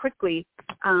 very quickly,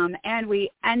 and we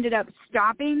ended up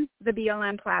stopping the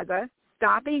BLM Plaza,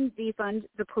 stopping defund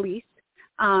the police,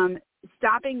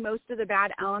 stopping most of the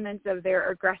bad elements of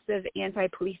their aggressive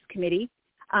anti-police committee,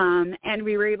 and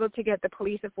we were able to get the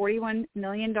police a $41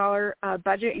 million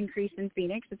budget increase in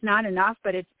Phoenix. It's not enough,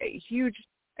 but it's a huge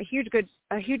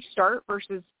start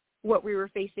versus what we were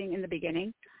facing in the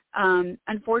beginning.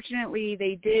 Unfortunately,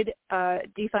 they did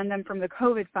defund them from the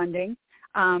COVID funding,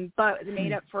 but they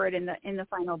made up for it in the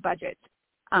final budget.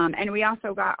 And we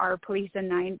also got our police a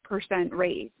 9%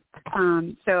 raise.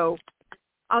 So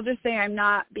I'll just say I'm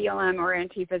not BLM or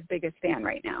Antifa's biggest fan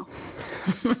right now.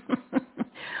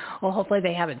 Well, hopefully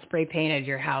they haven't spray painted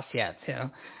your house yet, so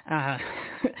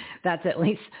that's at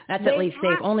least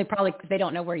safe. Only probably because they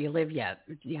don't know where you live yet.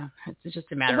 Yeah, it's just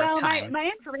a matter of time.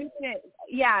 My information,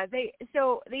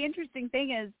 So the interesting thing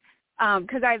is,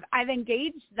 because I've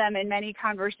engaged them in many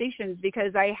conversations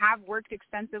because I have worked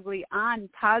extensively on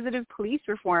positive police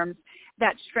reforms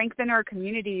that strengthen our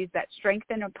communities, that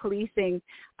strengthen our policing,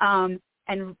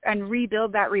 and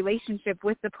rebuild that relationship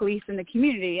with the police and the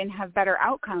community and have better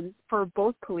outcomes for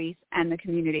both police and the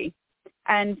community.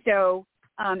 And so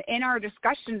in our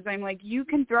discussions, I'm like, you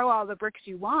can throw all the bricks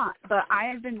you want, but I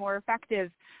have been more effective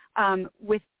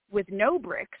with no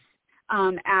bricks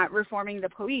at reforming the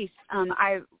police.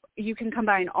 You can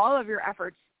combine all of your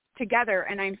efforts together,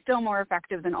 and I'm still more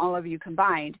effective than all of you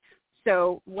combined.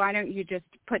 So why don't you just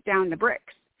put down the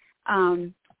bricks?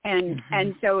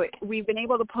 And so we've been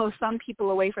able to pull some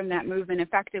people away from that movement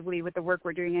effectively with the work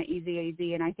we're doing at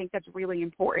EZAZ, and I think that's really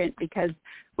important because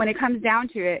when it comes down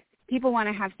to it, people want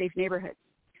to have safe neighborhoods.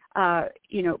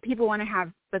 People want to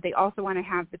have, but they also want to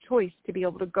have the choice to be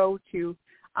able to go to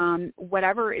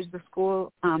whatever is the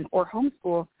school or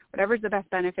homeschool, whatever is the best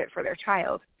benefit for their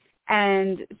child.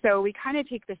 And so we kind of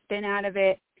take the spin out of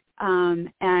it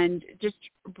and just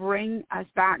bring us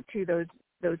back to those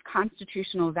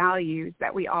constitutional values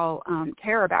that we all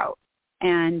care about.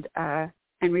 And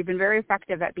we've been very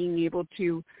effective at being able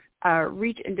to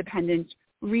reach independents,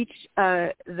 reach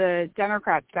the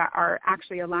Democrats that are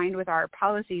actually aligned with our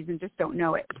policies and just don't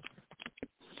know it.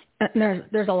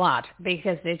 There's a lot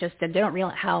because they don't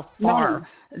realize how far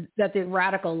that the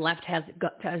radical left has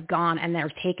gone, and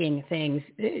they're taking things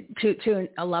to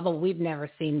a level we've never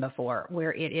seen before,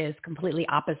 where it is completely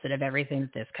opposite of everything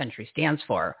that this country stands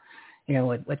for.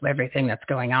 With everything that's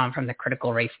going on, from the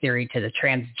critical race theory to the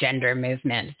transgender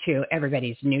movement to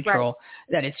everybody's neutral,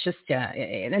 right. That it's just,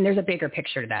 and there's a bigger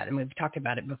picture to that. And we've talked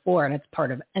about it before, and it's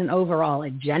part of an overall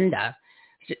agenda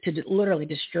to literally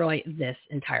destroy this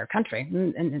entire country.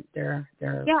 And they're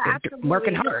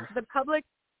working hard. The public,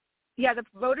 the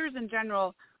voters in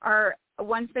general are,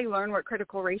 once they learn what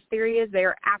critical race theory is, they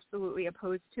are absolutely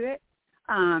opposed to it.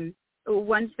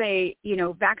 Once they,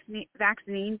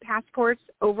 vaccine passports,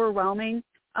 overwhelming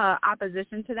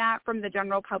opposition to that from the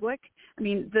general public. I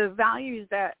mean, the values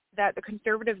that the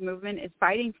conservative movement is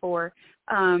fighting for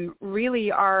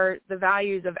really are the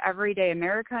values of everyday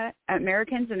Americans,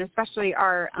 and especially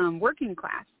our working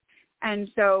class. And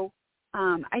so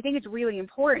I think it's really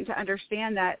important to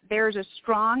understand that there is a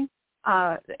strong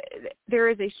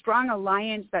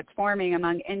alliance that's forming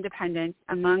among independents,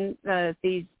 among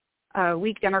these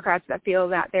weak Democrats that feel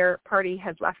that their party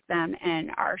has left them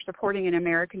and are supporting an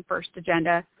American First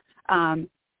agenda,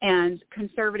 and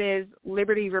conservatives,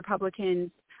 liberty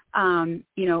Republicans,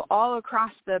 all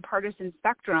across the partisan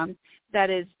spectrum that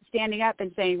is standing up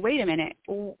and saying, wait a minute,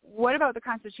 what about the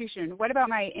Constitution? What about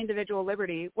my individual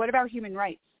liberty? What about human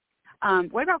rights?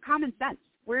 What about common sense?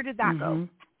 Where did that go?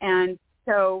 And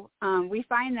so we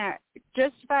find that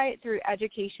just through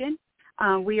education,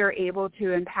 we are able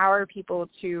to empower people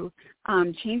to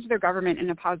change their government in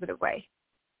a positive way.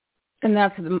 And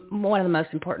that's one of the most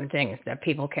important things that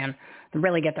people can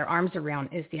really get their arms around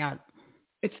is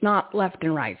it's not left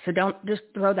and right. So don't just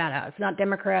throw that out. It's not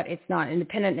Democrat. It's not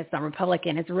independent. It's not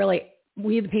Republican. It's really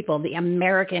we the people, the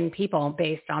American people,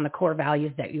 based on the core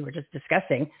values that you were just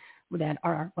discussing, that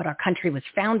are what our country was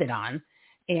founded on.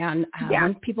 And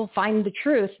when people find the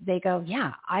truth, they go,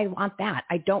 yeah, I want that.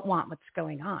 I don't want what's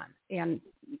going on. And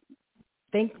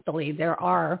thankfully, there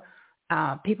are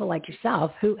people like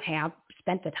yourself who have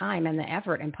spent the time and the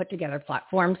effort and put together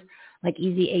platforms like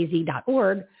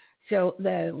easyaz.org. So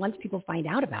once people find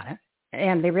out about it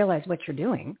and they realize what you're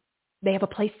doing, they have a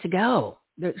place to go.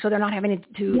 So they're not having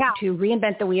to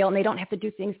reinvent the wheel, and they don't have to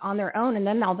do things on their own. And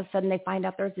then all of a sudden they find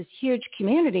out there's this huge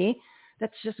community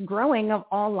that's just growing of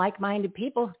all like-minded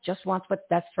people who just wants what's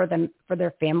best for them, for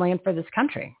their family, and for this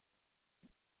country.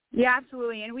 Yeah,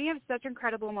 absolutely. And we have such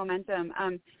incredible momentum.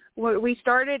 We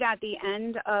started at the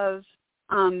end of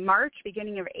March,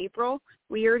 beginning of April.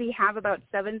 We already have about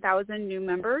 7,000 new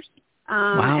members.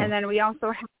 Wow. And then we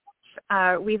also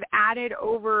have, we've added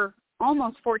over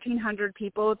almost 1,400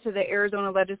 people to the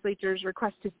Arizona legislature's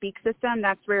request to speak system.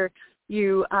 That's where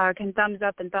you can thumbs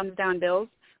up and thumbs down bills.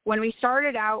 When we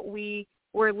started out, we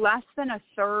were less than a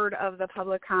third of the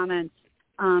public comments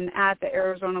at the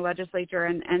Arizona legislature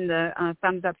and the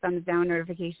thumbs up, thumbs down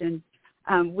notifications.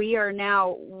 We are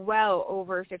now well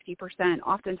over 50%.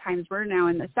 Oftentimes we're now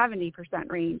in the 70%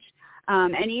 range.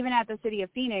 And even at the city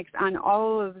of Phoenix, on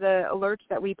all of the alerts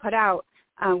that we put out,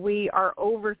 we are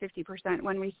over 50%.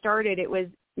 When we started, it was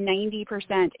 90%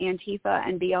 Antifa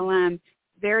and BLM,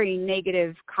 very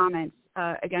negative comments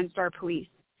against our police.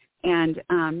 And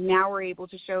now we're able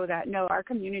to show that, no, our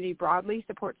community broadly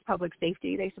supports public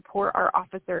safety. They support our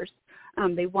officers.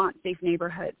 They want safe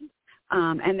neighborhoods.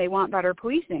 And they want better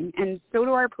policing. And so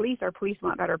do our police. Our police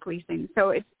want better policing.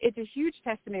 So it's a huge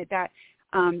testament that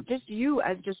just you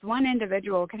as just one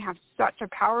individual can have such a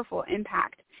powerful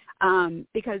impact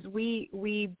because we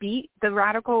beat the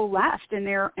radical left in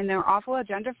their awful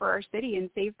agenda for our city and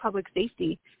save public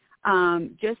safety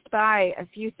just by a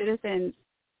few citizens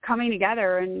coming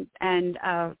together and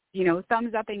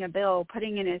thumbs upping a bill,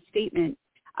 putting in a statement,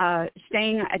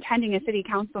 attending a city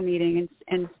council meeting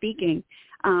and speaking,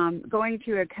 going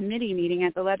to a committee meeting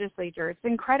at the legislature. It's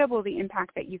incredible the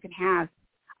impact that you can have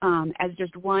as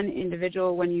just one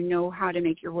individual when you know how to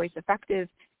make your voice effective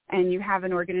and you have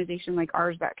an organization like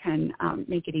ours that can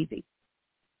make it easy.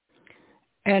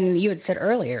 And you had said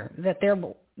earlier that there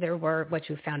were, what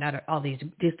you found out, all these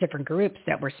different groups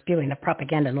that were spewing the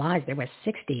propaganda and lies. There were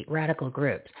 60 radical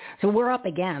groups. So we're up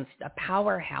against a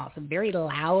powerhouse of very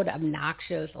loud,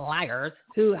 obnoxious liars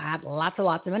who have lots of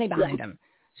money behind them.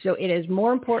 So it is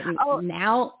more important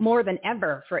now more than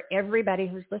ever for everybody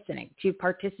who's listening to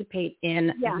participate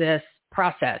in this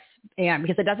process. And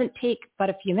because it doesn't take but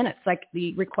a few minutes, like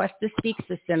the request to speak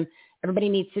system, everybody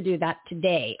needs to do that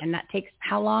today. And that takes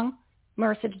how long,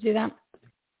 Marissa, to do that?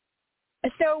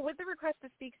 So with the request to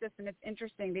speak system, it's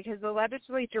interesting because the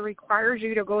legislature requires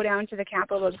you to go down to the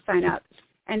Capitol to sign up.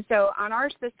 And so on our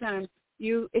system,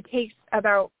 it takes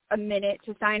about a minute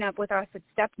to sign up with us. It's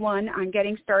step one on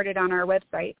getting started on our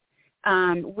website.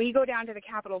 We go down to the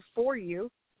Capitol for you,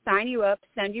 sign you up,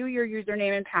 send you your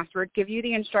username and password, give you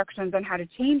the instructions on how to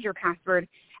change your password,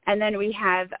 and then we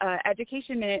have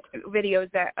education minute videos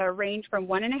that range from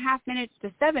 1.5 minutes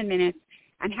to 7 minutes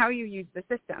on how you use the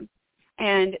system.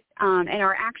 And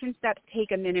our action steps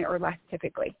take a minute or less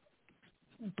typically.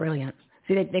 Brilliant.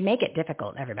 See, they make it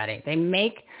difficult, everybody.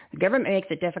 The government makes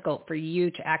it difficult for you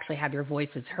to actually have your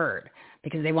voices heard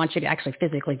because they want you to actually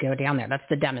physically go down there. That's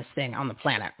the dumbest thing on the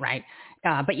planet, right?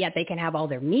 But yet they can have all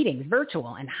their meetings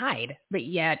virtual and hide, but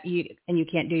yet you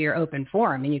can't do your open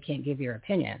forum and you can't give your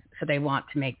opinion. So they want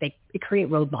to they create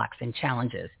roadblocks and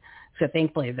challenges. So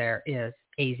thankfully there is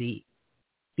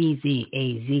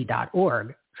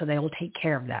easyaz.org. So they will take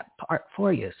care of that part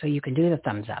for you. So you can do the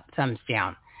thumbs up, thumbs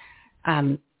down.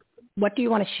 What do you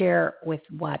want to share with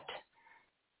what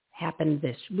happened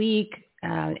this week?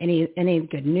 Any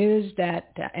good news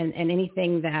that and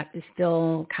anything that is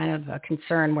still kind of a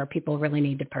concern where people really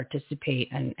need to participate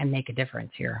and make a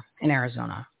difference here in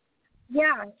Arizona?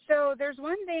 Yeah, so there's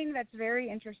one thing that's very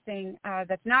interesting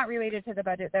that's not related to the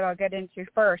budget that I'll get into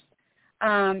first.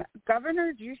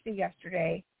 Governor Ducey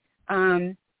yesterday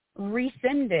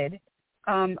rescinded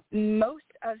most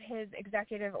of his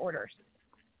executive orders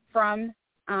from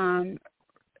COVID.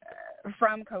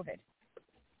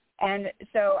 And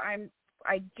so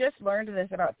I just learned this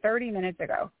about 30 minutes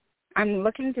ago. I'm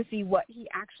looking to see what he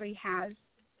actually has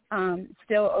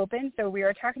still open. So we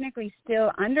are technically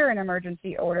still under an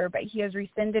emergency order, but he has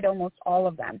rescinded almost all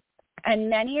of them. And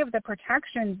many of the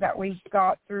protections that we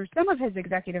got through some of his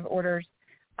executive orders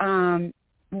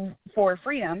for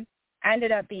freedom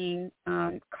ended up being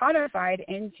codified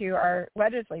into our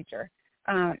legislature.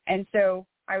 And so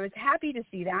I was happy to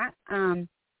see that.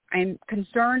 I'm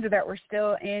concerned that we're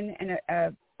still in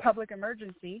a public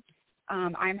emergency.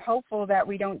 I'm hopeful that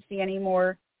we don't see any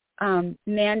more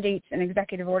mandates and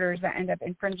executive orders that end up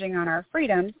infringing on our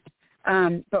freedoms,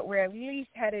 but we're at least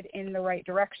headed in the right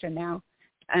direction now.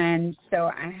 And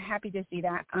so I'm happy to see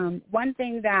that. One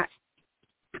thing that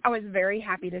I was very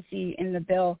happy to see in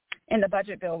the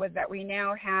budget bill, was that we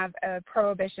now have a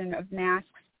prohibition of masks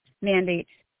mandates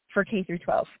for K through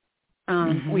 12.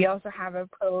 We also have a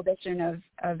prohibition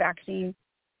of vaccine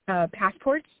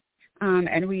passports,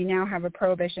 and we now have a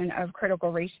prohibition of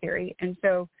critical race theory. And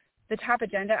so the top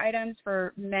agenda items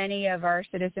for many of our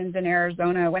citizens in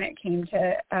Arizona when it came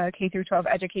to K through 12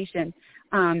 education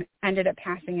ended up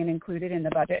passing and included in the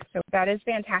budget. So that is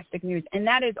fantastic news. And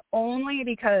that is only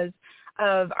because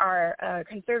of our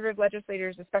conservative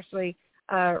legislators, especially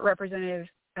Representative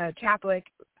Chaplik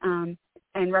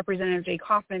and Representative Jay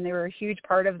Kaufman. They were a huge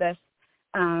part of this.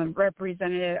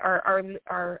 Representative,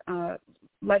 our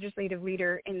legislative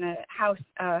leader in the House,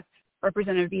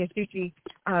 Representative Biasucci,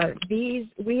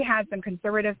 we had some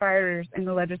conservative fighters in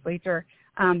the legislature,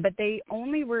 but they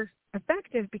only were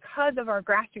effective because of our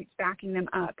grassroots backing them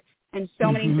up, and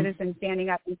so many citizens standing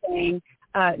up and saying,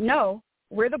 no,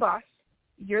 we're the boss,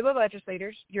 you're the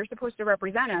legislators, you're supposed to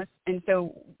represent us, and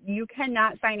so you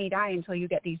cannot sine die until you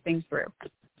get these things through.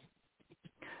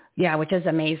 Yeah, which is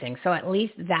amazing. So at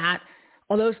least that,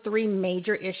 all those three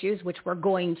major issues, which were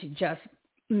going to just,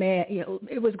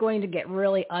 it was going to get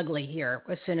really ugly here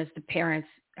as soon as the parents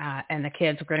and the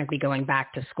kids were going to be going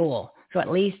back to school. So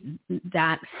at least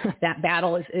that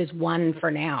battle is won for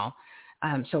now.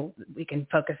 So we can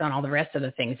focus on all the rest of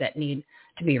the things that need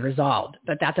to be resolved.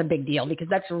 But that's a big deal because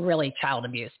that's really child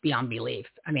abuse beyond belief.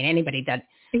 I mean, anybody that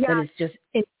is just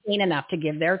insane enough to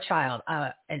give their child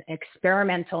an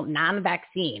experimental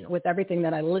non-vaccine with everything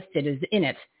that I listed is in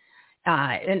it,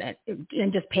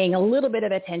 and just paying a little bit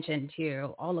of attention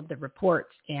to all of the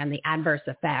reports and the adverse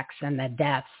effects and the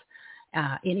deaths,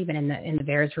 and even in the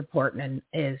VAERS report, and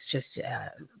is just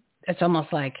it's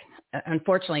almost like,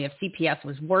 unfortunately, if CPS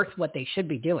was worth what they should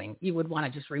be doing, you would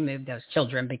want to just remove those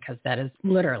children because that is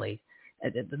literally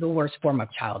the worst form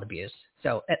of child abuse.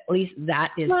 So at least that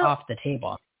is off the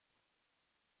table.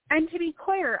 And to be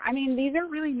clear, I mean, these are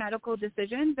really medical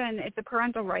decisions, and it's a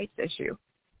parental rights issue.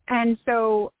 And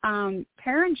so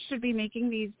parents should be making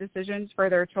these decisions for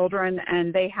their children,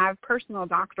 and they have personal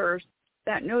doctors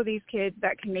that know these kids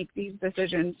that can make these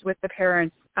decisions with the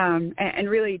parents. And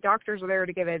really, doctors are there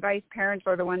to give advice. Parents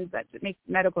are the ones that make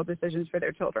medical decisions for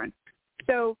their children.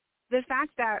 So the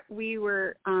fact that we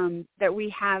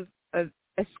have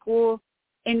a school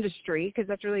industry, because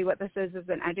that's really what this is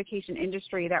an education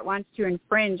industry that wants to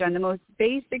infringe on the most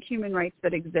basic human rights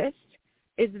that exist,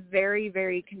 is very,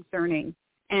 very concerning,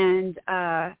 and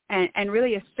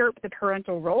really usurp the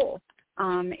parental role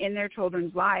in their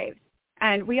children's lives.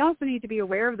 And we also need to be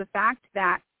aware of the fact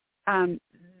that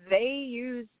they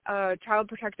use Child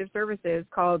Protective Services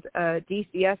called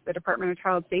DCS, the Department of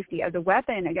Child Safety, as a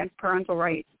weapon against parental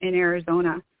rights in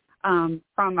Arizona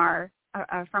from our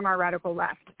radical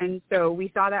left. And so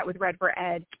we saw that with Red for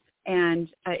Ed, and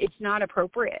it's not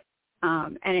appropriate,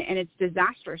 and it's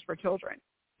disastrous for children.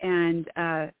 And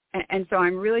so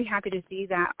I'm really happy to see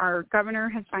that our governor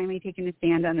has finally taken a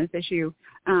stand on this issue,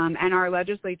 and our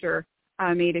legislature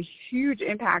made a huge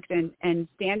impact in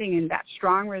standing in that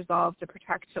strong resolve to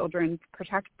protect children,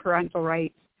 protect parental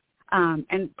rights,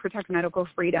 and protect medical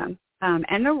freedom,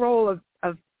 and the role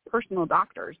of personal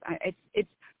doctors. It's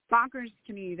bonkers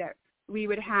to me that we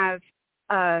would have,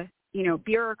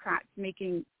 bureaucrats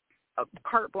making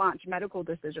carte blanche medical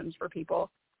decisions for people,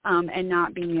 and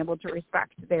not being able to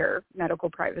respect their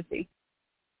medical privacy.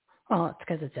 Well, it's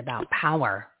because it's about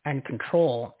power and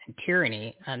control and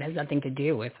tyranny, and it has nothing to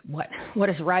do with what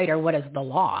is right or what is the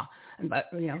law. but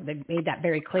they've made that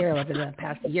very clear over the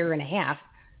past year and a half.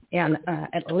 And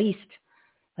at least,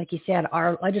 like you said,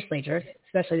 our legislators,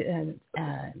 especially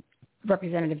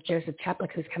Representative Joseph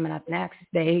Chaplik, who's coming up next,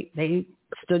 they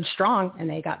stood strong and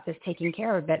they got this taken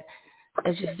care of. But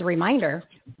as just a reminder,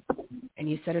 and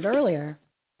you said it earlier,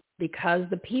 because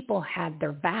the people had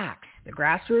their backs, the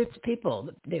grassroots people,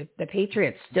 the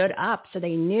patriots stood up, so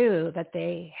they knew that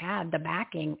they had the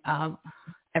backing of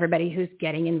everybody who's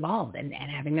getting involved and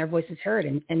having their voices heard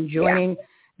and joining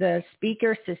the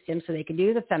speaker system so they could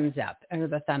do the thumbs up or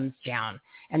the thumbs down,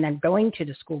 and then going to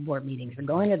the school board meetings and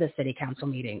going to the city council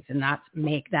meetings, and that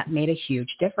made a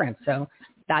huge difference. So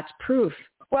that's proof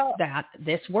that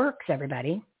this works,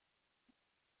 everybody.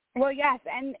 Well, yes,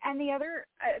 and the other,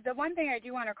 the one thing I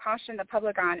do want to caution the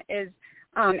public on is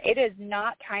it is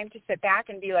not time to sit back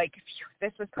and be like,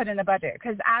 this was put in the budget,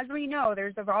 because as we know,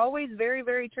 there's always very,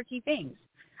 very tricky things.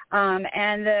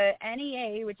 And the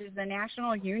NEA, which is the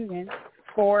National Union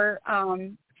for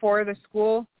the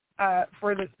school,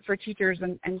 for teachers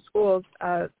and schools,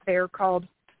 they're called,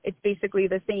 it's basically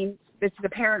the same, it's the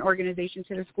parent organization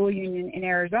to the school union in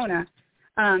Arizona.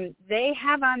 They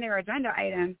have on their agenda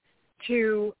item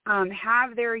to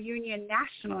have their union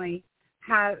nationally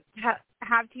have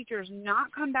teachers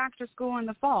not come back to school in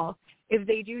the fall if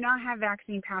they do not have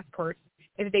vaccine passports,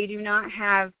 if they do not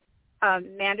have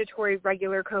mandatory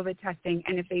regular COVID testing,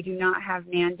 and if they do not have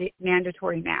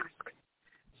mandatory masks.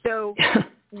 So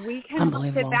we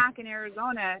can sit back in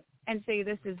Arizona and say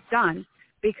this is done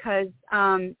because,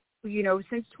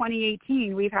 since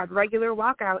 2018, we've had regular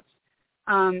walkouts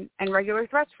and regular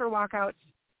threats for walkouts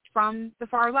from the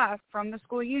far left, from the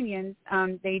school unions.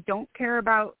 They don't care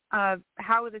about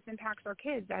how this impacts our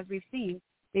kids, as we've seen.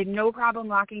 They had no problem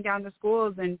locking down the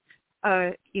schools and,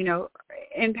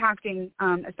 impacting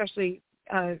especially,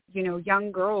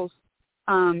 young girls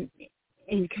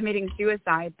in committing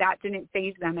suicide. That didn't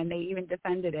faze them, and they even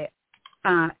defended it.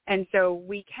 And so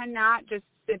we cannot just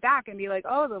sit back and be like,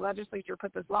 oh, the legislature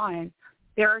put this law in.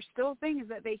 There are still things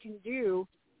that they can do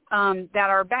that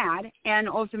are bad, and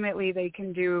ultimately they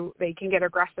can get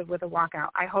aggressive with a walkout.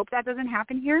 I hope that doesn't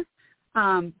happen here,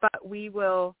 but we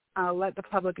will let the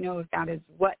public know if that is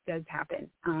what does happen,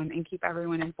 and keep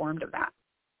everyone informed of that.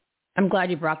 I'm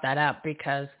glad you brought that up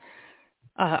because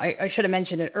I should have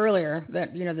mentioned it earlier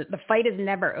that the fight is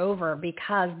never over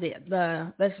because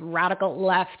this radical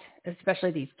left,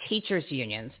 especially these teachers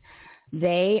unions,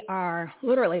 they are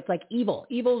literally, it's like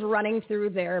evil's running through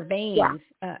their veins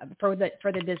for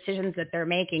the decisions that they're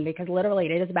making, because literally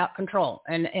it is about control.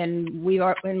 And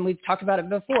we've talked about it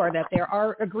before that there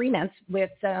are agreements with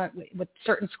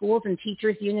certain schools and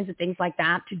teachers unions and things like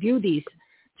that to do the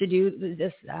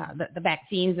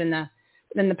vaccines and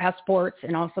the passports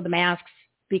and also the masks,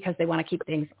 because they want to keep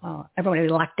things everybody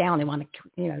locked down. They want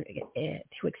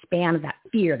to expand that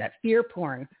fear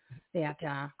porn that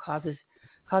causes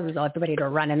everybody to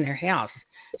run in their house.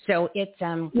 So it's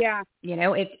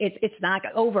it's not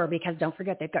over, because don't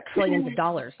forget they've got trillions of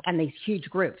dollars and these huge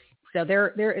groups. So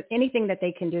they're anything that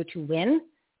they can do to win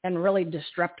and really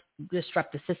disrupt the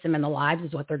system and the lives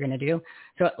is what they're going to do.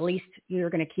 So at least you're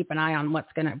going to keep an eye on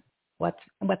what's going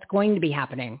to be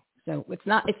happening. So it's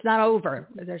not over.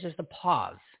 There's just a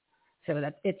pause. So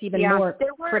that it's even more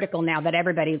critical now that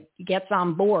everybody gets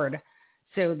on board.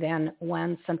 So then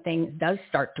when something does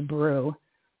start to brew,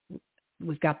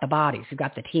 we've got the bodies, we've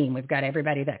got the team, we've got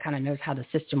everybody that kind of knows how the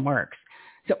system works.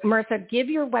 So Marissa, give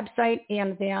your website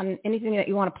and then anything that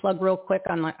you want to plug real quick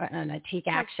on a take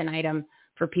action item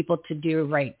for people to do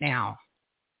right now.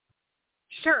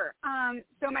 Sure.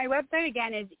 So my website,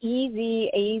 again, is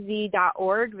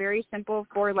easyaz.org. Very simple,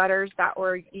 4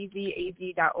 letters.org,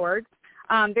 easyaz.org.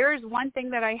 There is one thing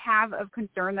that I have of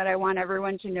concern that I want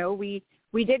everyone to know. We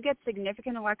did get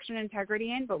significant election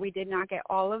integrity in, but we did not get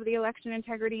all of the election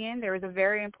integrity in. There was a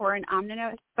very important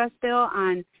omnibus bill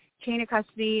on chain of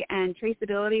custody and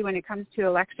traceability when it comes to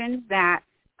elections that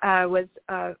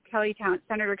Senator Kelly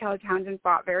Townsend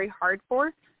fought very hard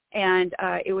for. And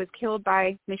it was killed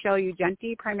by Michelle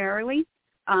Ugenti primarily,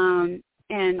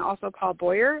 and also Paul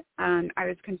Boyer. I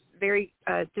was very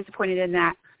disappointed in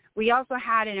that. We also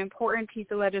had an important piece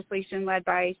of legislation led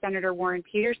by Senator Warren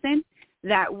Peterson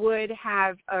that would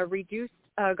have reduced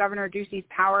Governor Ducey's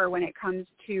power when it comes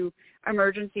to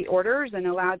emergency orders and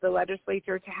allowed the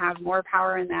legislature to have more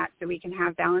power in that so we can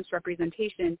have balanced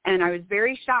representation. And I was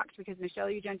very shocked because Michelle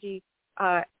Ugenti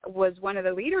was one of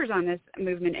the leaders on this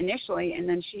movement initially, and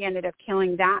then she ended up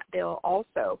killing that bill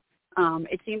also.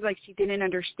 It seems like she didn't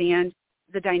understand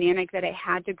the dynamic that it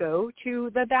had to go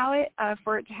to the ballot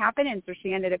for it to happen, and so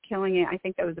she ended up killing it. I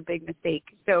think that was a big mistake.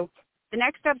 So the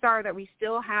next steps are that we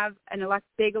still have an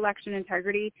big election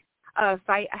integrity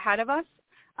fight ahead of us.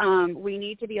 We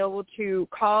need to be able to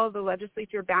call the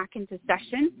legislature back into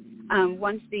session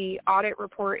once the audit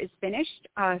report is finished.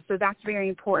 So that's very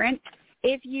important.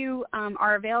 If you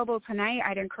are available tonight,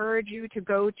 I'd encourage you to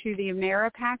go to the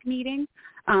AmeriPAC meeting.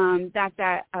 That's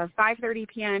at 5:30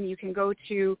 p.m. You can go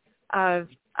to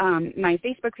my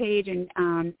Facebook page,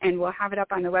 and we'll have it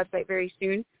up on the website very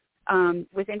soon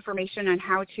with information on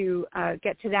how to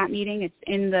get to that meeting. It's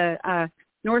in the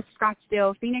North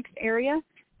Scottsdale, Phoenix area.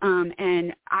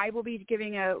 And I will be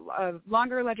giving a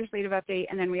longer legislative update,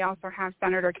 and then we also have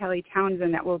Senator Kelly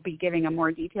Townsend that will be giving a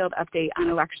more detailed update on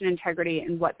election integrity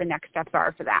and what the next steps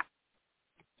are for that.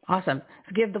 Awesome.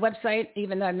 Give the website,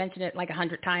 even though I mentioned it like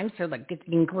 100 times, so like it's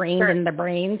ingrained in the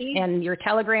brains, and your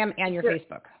Telegram and your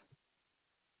Facebook.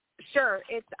 Sure.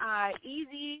 It's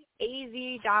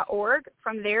easyaz.org.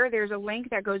 From there, there's a link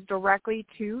that goes directly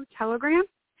to Telegram.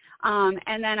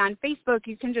 And then on Facebook,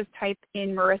 you can just type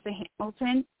in Marissa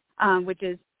Hamilton, which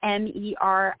is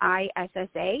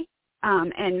MERISSA,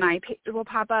 and my page will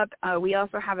pop up. We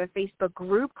also have a Facebook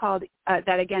group called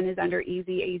that, again, is under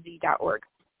easyaz.org.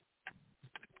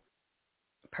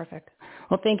 Perfect.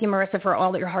 Well, thank you, Marissa, for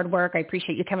all your hard work. I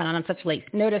appreciate you coming on such late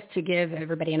notice to give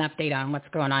everybody an update on what's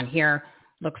going on here.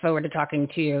 Look forward to talking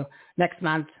to you next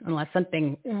month, unless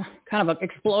something kind of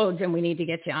explodes and we need to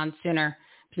get you on sooner.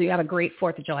 So you have a great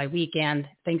 4th of July weekend.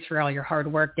 Thanks for all your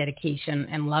hard work, dedication,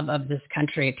 and love of this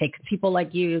country. It takes people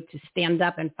like you to stand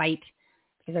up and fight,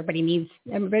 because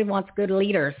everybody wants good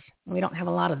leaders. And we don't have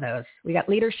a lot of those. We got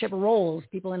leadership roles,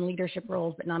 people in leadership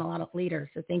roles, but not a lot of leaders.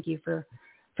 So thank you for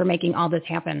making all this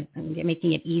happen and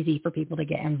making it easy for people to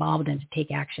get involved and to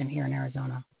take action here in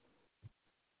Arizona.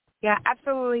 Yeah,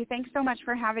 absolutely. Thanks so much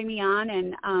for having me on.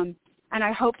 And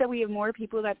I hope that we have more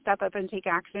people that step up and take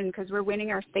action, because we're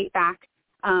winning our state back.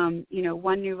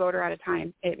 One new voter at a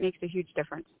time. It makes a huge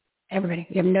difference. Everybody,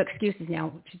 you have no excuses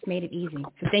now. Just made it easy.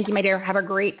 So thank you, my dear. Have a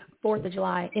great 4th of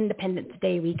July, Independence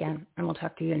Day weekend, and we'll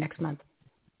talk to you next month.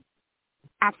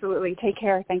 Absolutely. Take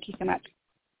care. Thank you so much.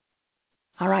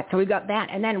 All right, so we've got that.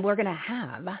 And then we're going to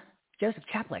have Joseph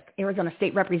Chaplik, Arizona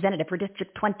State Representative for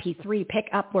District 23, pick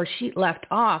up where she left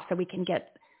off so we can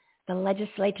get the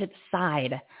legislative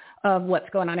side of what's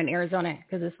going on in Arizona,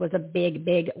 because this was a big,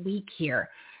 big week here.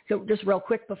 So just real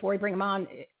quick before we bring them on,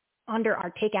 under our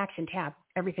Take Action tab,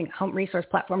 everything,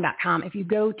 homeresourceplatform.com, if you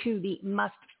go to the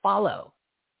must follow,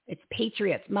 it's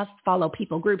Patriots, must follow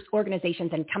people, groups,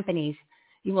 organizations, and companies,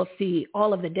 you will see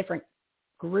all of the different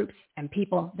groups and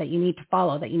people that you need to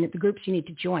follow, the groups you need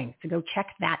to join. So go check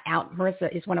that out.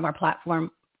 Marissa is one of our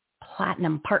platform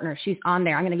platinum partners. She's on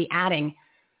there. I'm going to be adding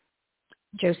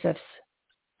Joseph's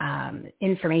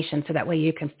information so that way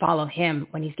you can follow him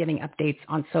when he's giving updates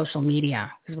on social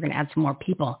media, because we're going to add some more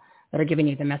people that are giving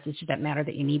you the messages that matter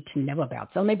that you need to know about.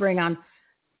 So let me bring on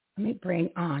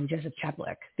Joseph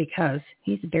Chaplik, because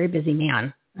he's a very busy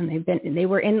man, and they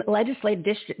were in legislative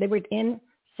district. They were in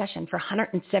session for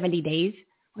 170 days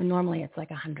when normally it's like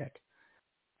 100.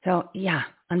 So yeah,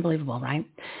 unbelievable, right?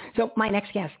 So my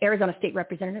next guest, Arizona State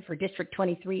Representative for District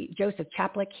 23, Joseph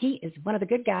Chaplik. He is one of the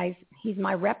good guys. He's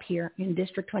my rep here in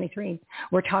District 23.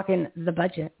 We're talking the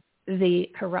budget, the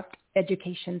corrupt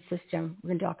education system. We're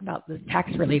going to talk about the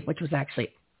tax relief, which was actually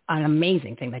an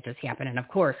amazing thing that just happened. And of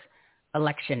course,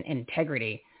 election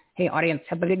integrity. Hey, audience,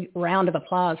 have a big round of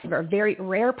applause for a very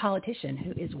rare politician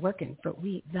who is working for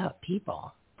we the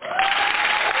people.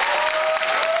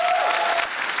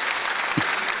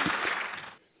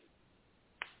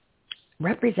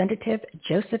 Representative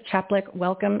Joseph Chaplik,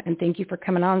 welcome, and thank you for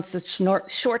coming on such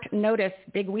short notice.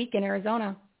 Big week in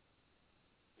Arizona.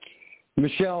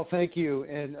 Michelle, thank you.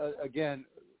 And again,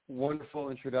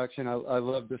 wonderful introduction. I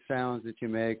love the sounds that you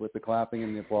make with the clapping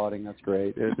and the applauding. That's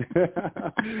great.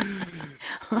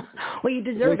 Well, you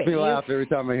deserve it. Makes me laugh every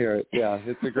time I hear it. Yeah,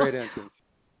 it's a great entrance.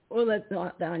 Well, that's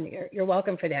not done. You're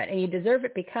welcome for that. And you deserve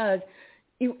it because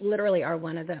you literally are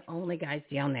one of the only guys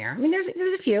down there. I mean, there's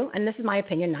a few, and this is my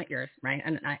opinion, not yours, right?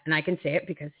 And I can say it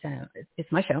because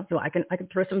it's my show, so I can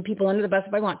throw some people under the bus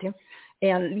if I want to.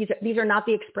 And these are not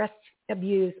the expressed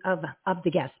views of the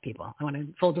guest people. I want to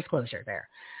full disclosure there.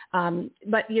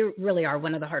 But you really are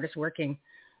one of the hardest working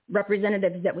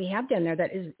representatives that we have down there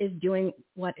that is doing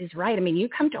what is right. I mean, you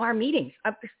come to our meetings.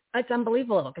 It's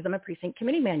unbelievable because I'm a precinct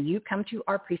committee man. You come to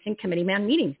our precinct committee man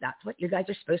meetings. That's what you guys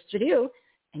are supposed to do,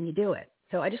 and you do it.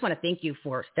 So I just want to thank you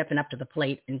for stepping up to the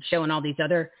plate and showing all these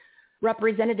other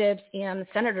representatives and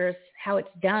senators how it's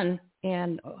done.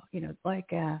 And,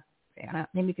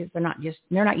 maybe because they're not used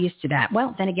to that.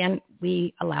 Well, then again,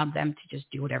 we allowed them to just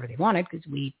do whatever they wanted because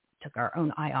we took our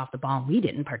own eye off the ball and we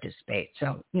didn't participate.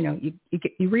 So,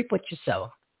 you reap what you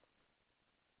sow.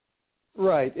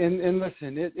 Right. And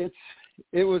listen,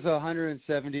 it was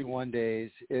 171 days.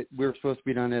 We were supposed to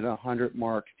be done at 100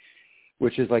 mark,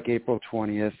 which is like April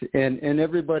 20th. And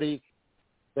everybody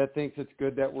that thinks it's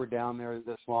good that we're down there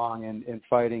this long and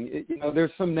fighting,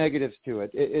 there's some negatives to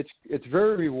it. It's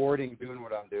very rewarding doing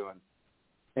what I'm doing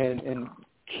and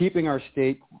keeping our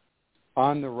state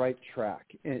on the right track.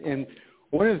 And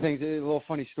one of the things, a little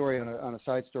funny story on a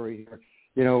side story here,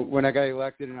 when I got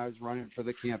elected and I was running for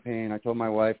the campaign, I told my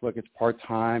wife, look, it's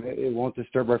part-time. It won't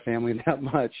disturb our family that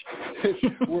much.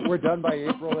 We're done by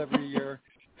April every year.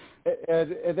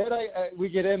 And then we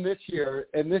get in this year,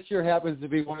 and this year happens to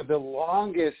be one of the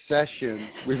longest sessions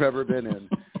we've ever been in.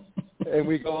 And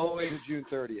we go all the way to June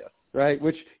 30th, right?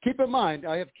 Which, keep in mind,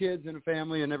 I have kids and a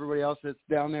family and everybody else that's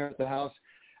down there at the house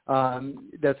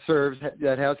that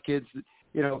has kids.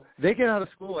 They get out of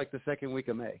school like the second week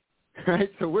of May.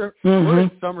 Right, so we're in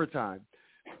summertime,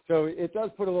 so it does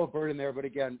put a little burden there. But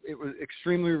again, it was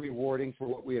extremely rewarding for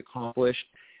what we accomplished,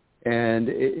 and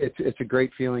it's a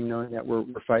great feeling knowing that we're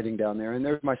fighting down there. And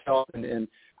there's myself and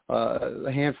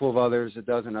a handful of others, a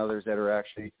dozen others that are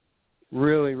actually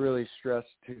really, really stressed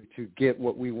to get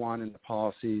what we want in the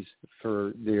policies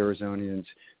for the Arizonians.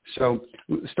 So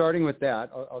starting with that,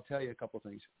 I'll tell you a couple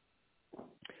things.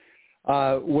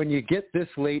 When you get this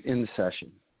late in the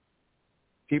session,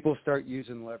 people start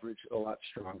using leverage a lot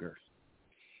stronger.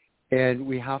 And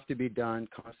we have to be done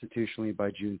constitutionally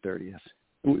by June 30th.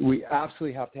 We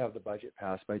absolutely have to have the budget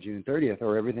passed by June 30th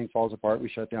or everything falls apart. We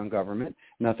shut down government.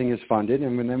 Nothing is funded.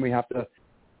 And then we have to,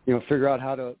 figure out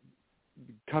how to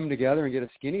come together and get a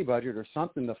skinny budget or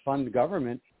something to fund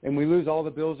government. And we lose all the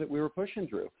bills that we were pushing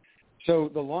through. So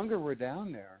the longer we're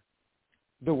down there,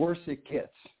 the worse it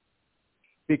gets.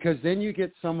 Because then you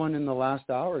get someone in the last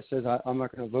hour says, I'm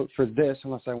not going to vote for this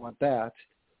unless I want that.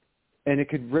 And it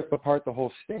could rip apart the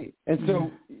whole state. And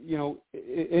so,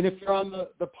 and if you're on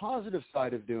the positive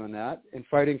side of doing that and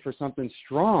fighting for something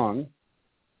strong,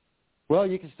 well,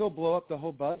 you can still blow up the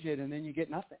whole budget and then you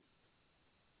get nothing.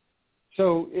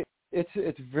 So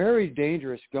it's very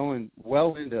dangerous going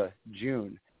well into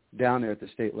June down there at the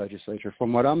state legislature,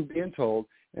 from what I'm being told,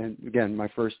 and again, my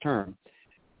first term.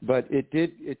 But it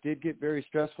did get very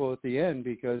stressful at the end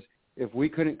because if we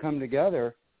couldn't come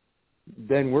together,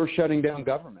 then we're shutting down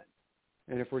government.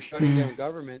 And if we're shutting down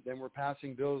government, then we're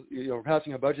passing bills, we're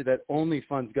passing a budget that only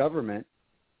funds government,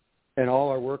 and all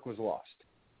our work was lost.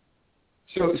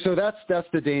 So that's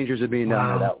the dangers of being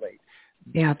down there that late.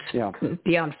 Yeah, it's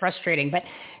beyond frustrating. But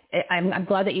I'm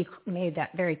glad that you made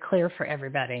that very clear for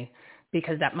everybody,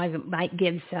 because that might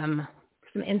give some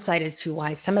insight as to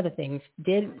why some of the things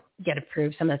did get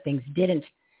approved, some of the things didn't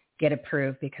get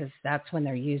approved, because that's when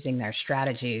they're using their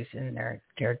strategies and their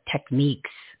techniques,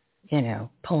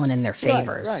 pulling in their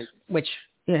favors, right. Which,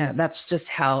 that's just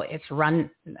how it's run.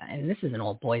 And this is an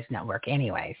old boys network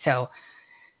anyway. So,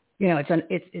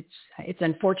 it's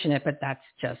unfortunate, but that's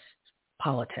just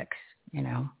politics,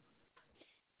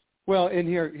 Well, and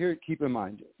here, keep in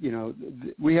mind,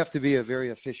 we have to be a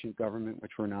very efficient government,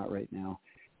 which we're not right now.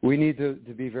 We need to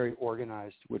be very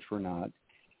organized, which we're not.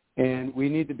 And we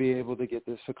need to be able to get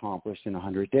this accomplished in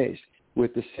 100 days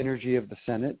with the synergy of the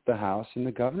Senate, the House, and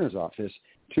the governor's office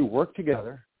to work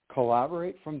together,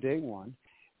 collaborate from day one,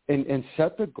 and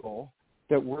set the goal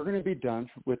that we're going to be done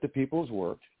with the people's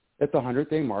work at the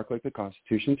 100-day mark like the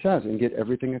Constitution says, and get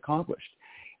everything accomplished.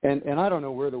 And I don't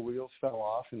know where the wheels fell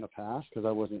off in the past because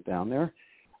I wasn't down there.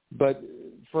 But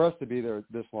for us to be there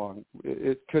this long,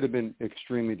 it could have been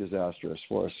extremely disastrous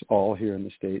for us all here in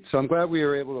the state. So I'm glad we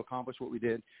were able to accomplish what we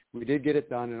did. We did get it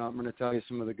done, and I'm going to tell you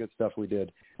some of the good stuff we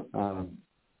did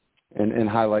and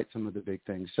highlight some of the big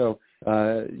things. So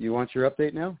you want your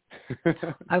update now?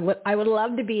 I would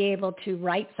love to be able to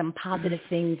write some positive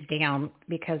things down,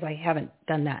 because I haven't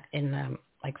done that in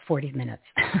 40 minutes.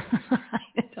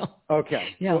 Okay.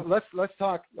 Well, let's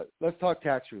talk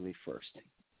tax relief first.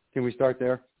 Can we start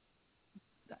there?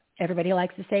 Everybody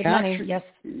likes to save money. Yes.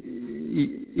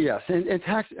 Yes, and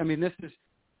tax. I mean, this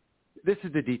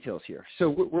is the details here. So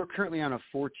we're currently on a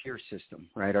 4-tier system,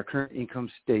 right? Our current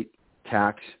income state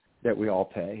tax that we all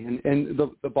pay, and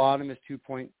the bottom is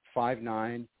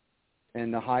 2.59,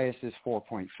 and the highest is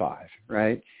 4.5,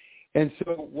 right? And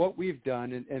so what we've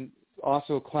done, and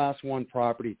also Class 1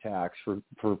 property tax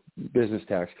for business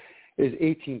tax is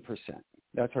 18%.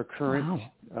 That's our current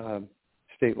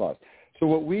state laws. So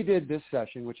what we did this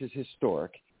session, which is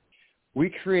historic,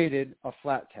 we created a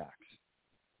flat tax,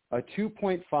 a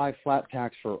 2.5 flat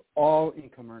tax for all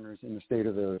income earners in the state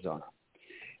of Arizona.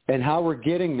 And how we're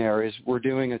getting there is we're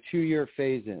doing a 2-year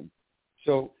phase-in.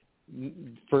 So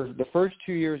for the first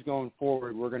 2 years going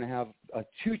forward, we're going to have a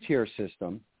two-tier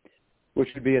system, which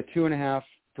would be a 2.5%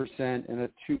 and a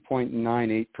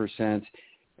 2.98%,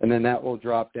 and then that will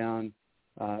drop down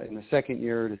in the second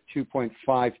year to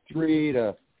 2.53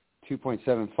 to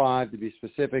 2.75 to be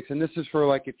specifics. And this is for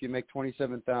like if you make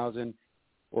 $27,000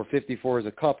 or 54 as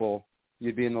a couple,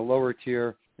 you'd be in the lower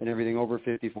tier, and everything over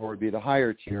 54 would be the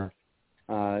higher tier.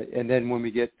 And then when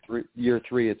we get year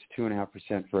 3, it's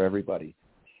 2.5% for everybody.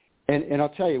 And I'll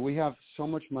tell you, we have so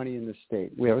much money in this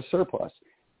state. We have a surplus.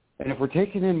 And if we're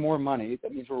taking in more money,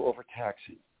 that means we're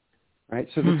overtaxing, right?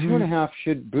 So the 2.5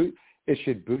 should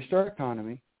boost our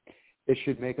economy. It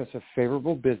should make us a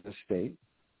favorable business state.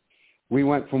 We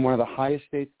went from one of the highest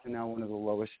states to now one of the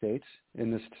lowest states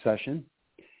in this session,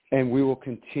 and we will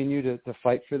continue to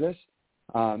fight for this.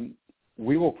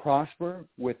 We will prosper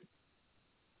with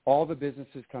all the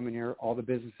businesses coming here, all the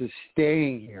businesses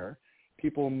staying here,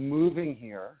 people moving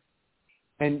here,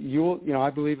 and I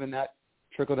believe in that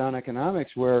trickle-down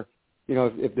economics where,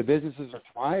 if the businesses are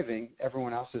thriving,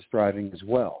 everyone else is thriving as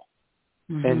well.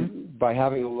 And by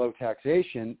having a low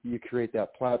taxation, you create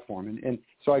that platform. And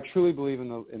so I truly believe in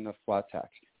the flat tax.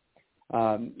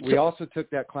 We also took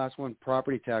that Class 1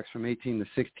 property tax from 18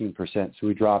 to 16%, so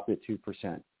we dropped it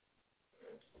 2%,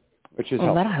 which is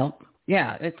helpful. That'll help.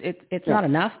 Yeah, it's not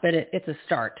enough, but it's a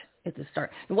start. It's a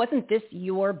start. Wasn't this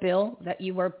your bill that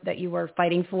you were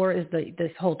fighting for? Is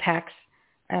this whole tax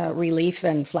relief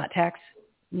and flat tax?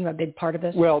 You a big part of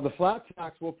this? Well, the flat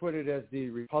tax, we'll put it as the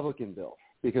Republican bill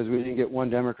because we didn't get one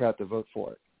Democrat to vote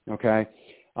for it. Okay,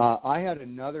 I had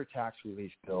another tax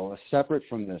relief bill, separate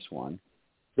from this one.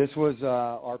 This was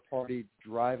our party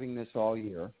driving this all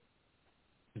year.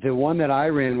 The one that I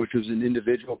ran, which was an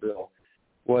individual bill,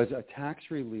 was a tax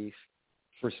relief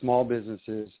for small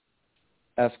businesses,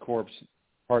 S corps,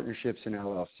 partnerships, and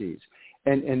LLCs.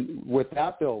 And what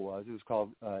that bill was, it was called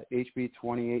HB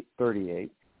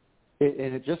 2838.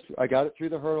 I got it through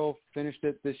the hurdle, finished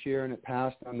it this year, and it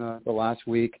passed on the last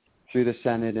week through the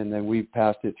Senate, and then we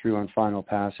passed it through on final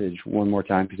passage one more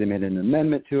time because they made an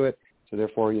amendment to it. So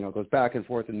therefore, it goes back and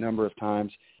forth a number of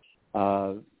times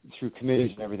through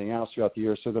committees and everything else throughout the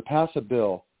year. So to pass a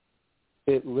bill,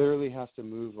 it literally has to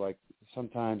move like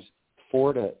sometimes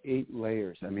 4 to 8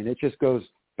 layers. I mean, it just goes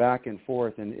back and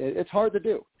forth, and it's hard to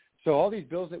do. So all these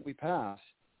bills that we pass,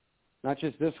 not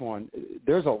just this one,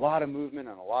 there's a lot of movement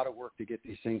and a lot of work to get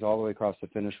these things all the way across the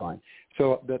finish line.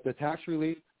 So the tax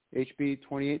relief, HB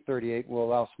 2838, will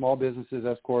allow small businesses,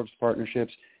 S corps,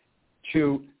 partnerships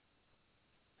to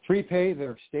prepay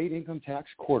their state income tax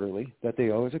quarterly that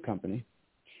they owe as a company,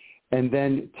 and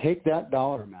then take that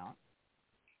dollar amount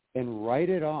and write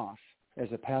it off as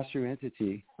a pass-through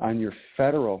entity on your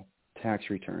federal tax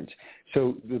returns.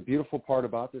 So the beautiful part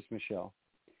about this, Michelle,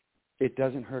 it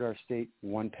doesn't hurt our state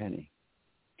one penny.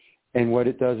 And what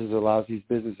it does is allows these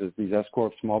businesses, these S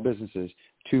corp small businesses,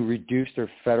 to reduce their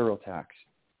federal tax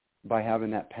by having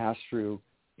that pass-through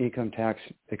income tax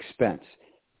expense.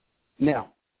 Now,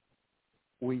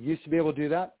 we used to be able to do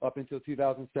that up until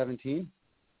 2017,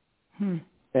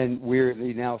 and we're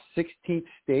the now 16th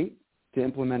state to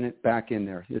implement it back in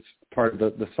there. It's part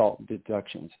of the SALT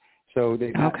deductions. So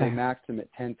they maxed them at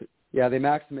they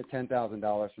maxed them at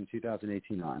 $10,000 from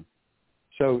 2018 on.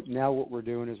 So now what we're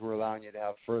doing is we're allowing you to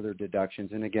have further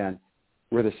deductions. And again,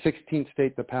 we're the 16th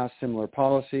state to pass similar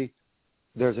policy.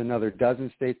 There's another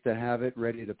dozen states that have it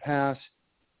ready to pass.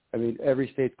 I mean, every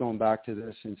state's going back to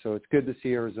this, and so it's good to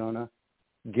see Arizona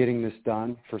getting this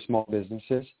done for small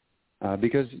businesses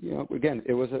because again,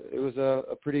 it was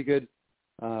a pretty good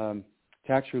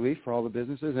tax relief for all the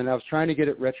businesses. And I was trying to get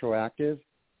it retroactive,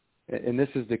 and this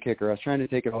is the kicker. I was trying to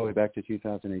take it all the way back to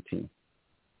 2018.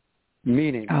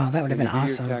 Meaning, that would have been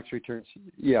awesome. Tax returns,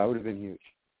 it would have been huge.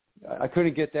 I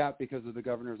couldn't get that because of the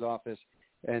governor's office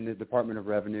and the Department of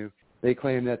Revenue. They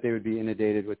claim that they would be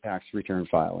inundated with tax return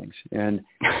filings, and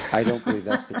I don't believe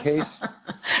that's the case.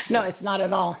 No, it's not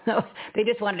at all. No, they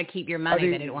just wanted to keep your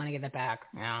money. They didn't want to give it back.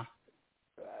 Yeah.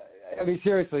 I mean,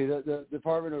 seriously, the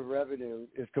Department of Revenue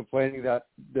is complaining that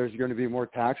there's going to be more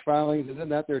tax filings. Isn't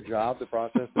that their job, to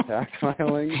process the tax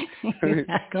filings?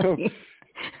 Exactly.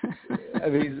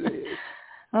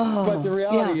 But the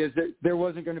reality is that there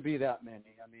wasn't going to be that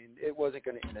many. I mean, it wasn't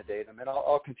going to inundate them, and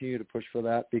I'll continue to push for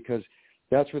that because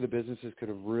that's where the businesses could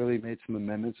have really made some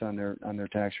amendments on their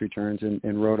tax returns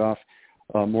and wrote off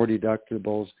more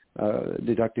deductibles,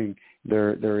 deducting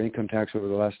their income tax over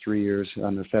the last 3 years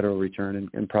on the federal return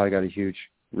and probably got a huge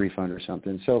refund or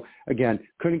something. So, again,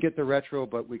 couldn't get the retro,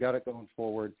 but we got it going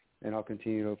forward, and I'll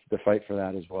continue to fight for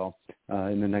that as well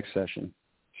in the next session.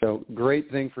 So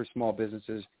great thing for small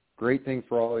businesses, great thing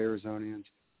for all Arizonians.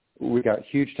 we got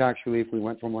huge tax relief. We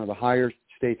went from one of the higher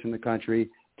states in the country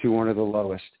to one of the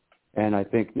lowest. And I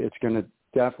think it's going to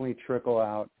definitely trickle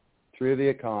out through the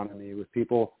economy with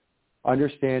people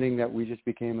understanding that we just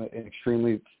became an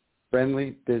extremely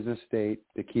friendly business state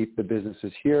to keep the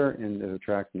businesses here and to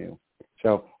attract new.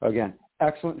 So, again,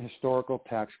 excellent historical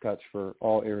tax cuts for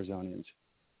all Arizonians.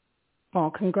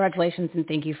 Well, congratulations, and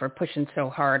thank you for pushing so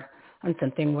hard on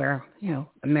something where,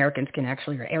 Americans can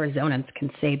actually, or Arizonans can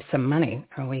save some money,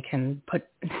 or we can put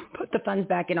the funds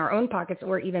back in our own pockets,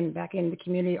 or even back in the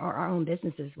community or our own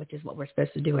businesses, which is what we're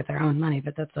supposed to do with our own money.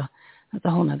 But that's a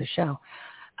whole nother show.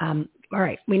 All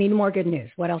right, we need more good news.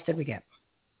 What else did we get?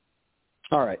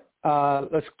 All right,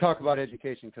 let's talk about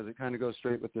education, because it kind of goes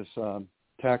straight with this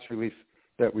tax relief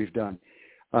that we've done.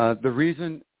 The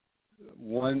reason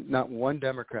not one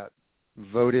Democrat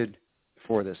voted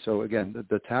for this. So again,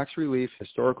 the tax relief,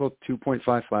 historical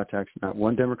 2.5 flat tax, not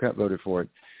one Democrat voted for it.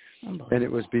 And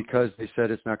it was because they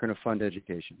said it's not going to fund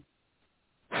education.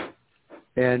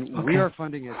 And we are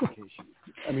funding education.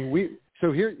 I mean,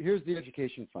 so here's the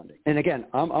education funding. And again,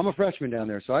 I'm a freshman down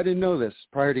there, so I didn't know this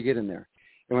prior to getting there.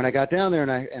 And when I got down there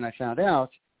and I found out,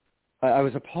 I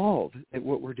was appalled at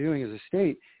what we're doing as a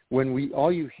state when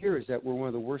all you hear is that we're one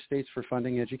of the worst states for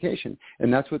funding education.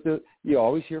 And that's what you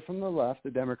always hear from the left,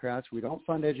 the Democrats. We don't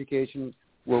fund education.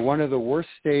 We're one of the worst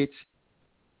states.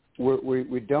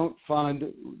 We don't fund.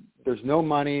 There's no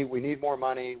money. We need more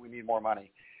money. We need more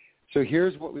money. So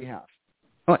here's what we have.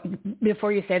 Well,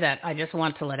 before you say that, I just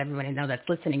want to let everybody know that's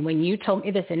listening. When you told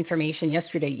me this information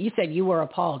yesterday, you said you were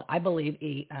appalled. I believe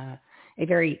a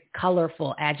very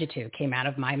colorful adjective came out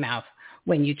of my mouth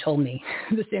when you told me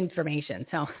this information.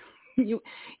 So you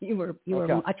were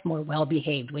much more well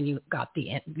behaved when you got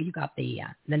the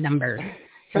numbers.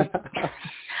 So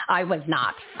I was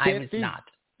not.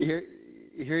 Here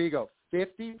you go.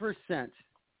 50%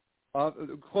 of,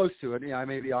 close to it. I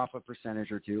may be off a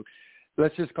percentage or two.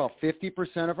 Let's just call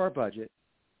 50% of our budget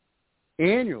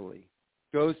annually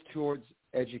goes towards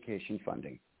education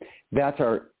funding. That's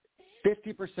our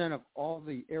 50% of all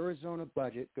the Arizona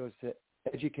budget goes to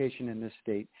education in this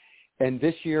state. And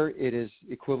this year it is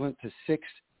equivalent to $6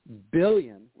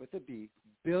 billion, with a B,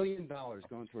 $billion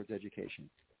going towards education.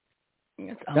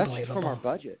 That's just from our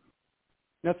budget.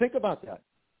 Now think about that.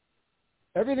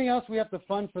 Everything else we have to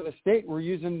fund for the state, we're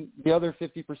using the other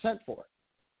 50% for.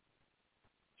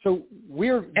 So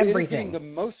we're getting the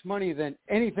most money than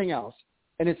anything else,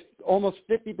 and it's almost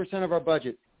 50% of our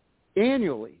budget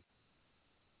annually.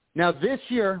 Now this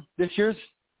year's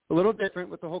a little different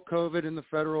with the whole COVID and the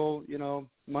federal,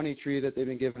 money tree that they've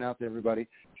been giving out to everybody.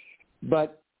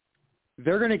 But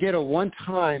they're going to get a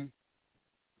one-time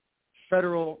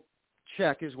federal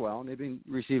check as well, and they've been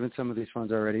receiving some of these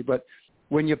funds already. But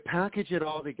when you package it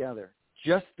all together,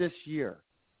 just this year,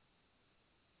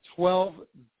 $12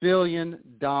 billion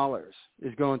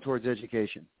is going towards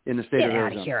education in the state of Arizona.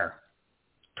 Get out of here.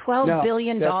 $12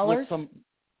 billion?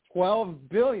 $12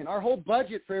 billion. Our whole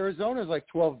budget for Arizona is like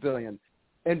 $12 billion.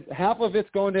 And half of it's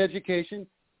going to education,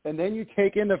 and then you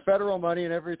take in the federal money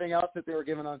and everything else that they were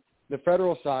given on the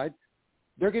federal side.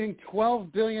 They're getting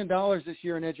 $12 billion this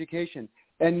year in education,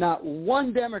 and not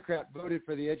one Democrat voted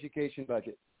for the education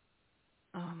budget.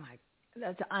 Oh, my,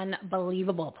 that's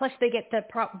unbelievable. Plus, they get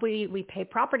we pay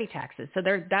property taxes, so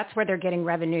that's where they're getting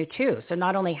revenue too. So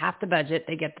not only half the budget,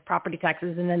 they get the property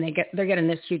taxes, and then they're getting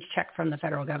this huge check from the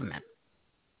federal government.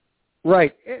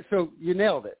 Right. So you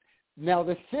nailed it. Now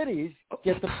the cities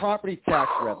get the property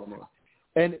tax revenue,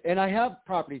 and I have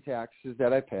property taxes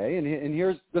that I pay, and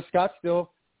here's the Scottsdale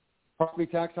property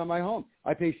tax on my home.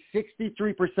 I pay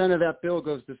 63% of that bill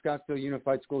goes to Scottsdale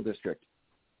Unified School District.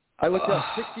 I looked up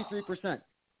 63%.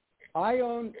 I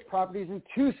own properties in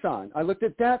Tucson. I looked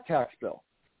at that tax bill.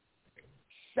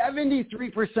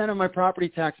 73% of my property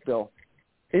tax bill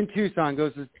in Tucson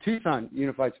goes to Tucson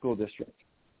Unified School District.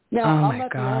 Now, I'm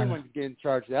not the only one getting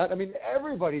charged that. I mean,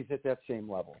 everybody's at that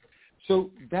same level. So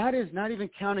that is not even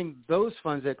counting those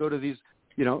funds that go to these,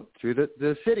 through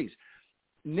the cities.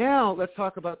 Now let's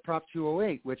talk about Prop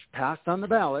 208, which passed on the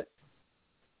ballot.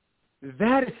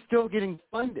 That is still getting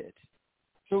funded.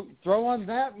 So throw on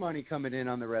that money coming in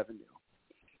on the revenue.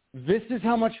 This is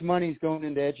how much money is going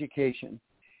into education.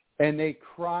 And they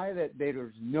cry that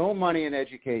there's no money in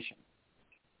education.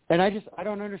 And I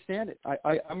don't understand it.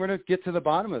 I'm going to get to the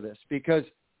bottom of this, because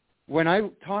when I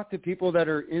talk to people that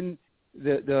are in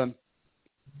the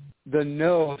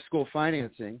know of school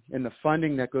financing and the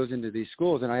funding that goes into these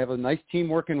schools, and I have a nice team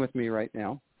working with me right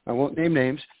now. I won't name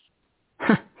names.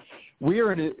 We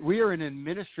are an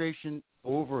administration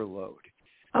overload.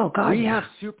 Oh God! We have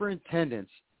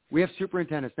superintendents.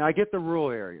 Now I get the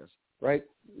rural areas. right?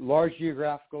 Large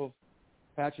geographical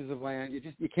patches of land.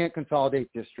 You can't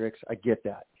consolidate districts. I get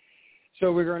that.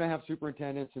 So we're going to have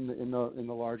superintendents in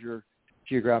the larger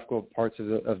geographical parts of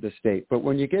the state. But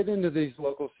when you get into these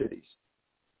local cities,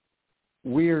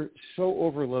 we're so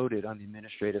overloaded on the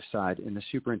administrative side and the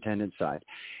superintendent side.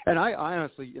 And I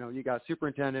honestly, you got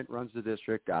superintendent, runs the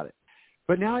district, got it.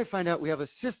 But now I find out we have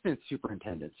assistant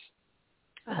superintendents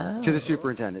to the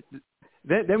superintendent.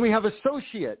 Then we have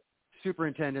associate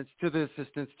superintendents to the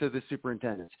assistants to the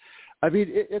superintendents. I mean,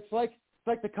 it's like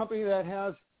the company that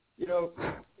has,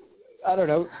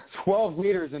 12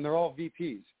 leaders and they're all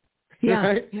VPs. Yeah,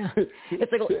 right? yeah.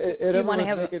 It's like you want to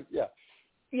have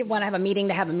you want to have a meeting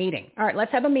to have a meeting. All right,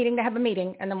 let's have a meeting to have a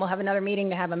meeting, and then we'll have another meeting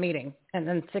to have a meeting, and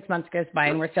then 6 months goes by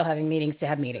and we're still having meetings to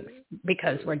have meetings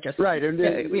because we're just right. And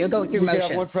we'll go through we motions.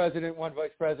 have one president, one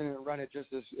vice president, and run it just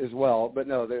as well. But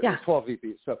no, there's 12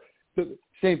 VPs. So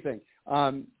same thing.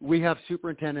 We have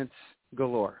superintendents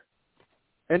galore.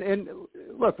 And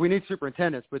look, we need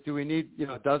superintendents, but do we need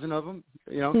a dozen of them?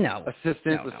 No.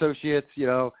 Assistants, associates.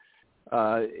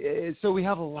 So we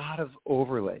have a lot of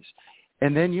overlays,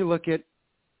 and then you look at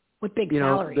with big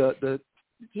salaries. The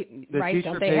right?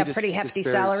 Don't they have pretty hefty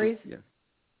salaries? Yeah.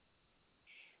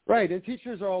 Right, and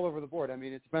teachers are all over the board. I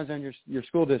mean, it depends on your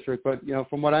school district, but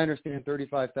from what I understand,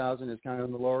 $35,000 is kind of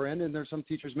on the lower end, and there's some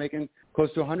teachers making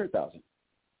close to $100,000.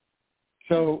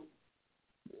 So.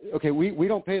 Okay, we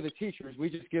don't pay the teachers. We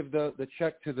just give the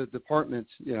check to the departments,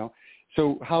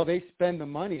 So how they spend the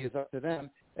money is up to them,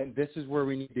 and this is where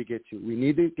we need to get to. We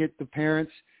need to get the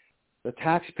parents, the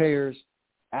taxpayers,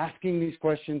 asking these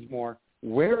questions more.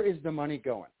 Where is the money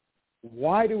going?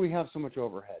 Why do we have so much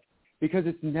overhead? Because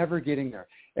it's never getting there.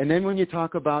 And then when you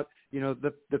talk about,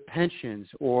 the pensions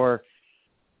or,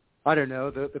 I don't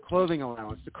know, the clothing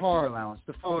allowance, the car allowance,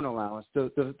 the phone allowance,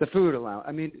 the food allowance.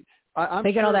 I mean,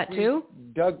 they get all that too?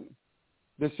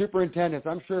 The superintendents,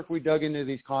 I'm sure if we dug into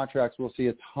these contracts, we'll see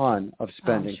a ton of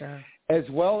spending. Oh, sure. As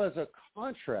well as a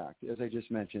contract, as I just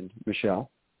mentioned,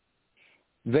 Michelle.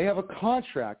 They have a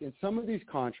contract, and some of these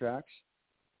contracts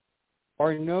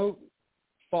are no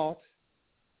fault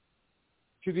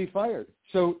to be fired.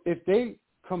 So if they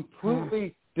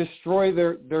completely destroy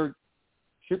their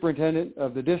superintendent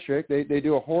of the district, they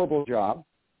do a horrible job,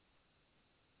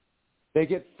 they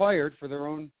get fired for their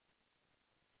own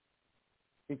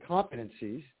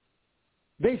incompetencies,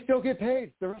 they still get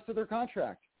paid the rest of their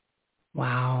contract.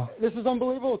 Wow. This is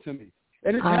unbelievable to me.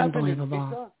 And it's happened in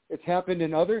Pisa. It's happened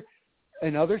in other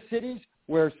cities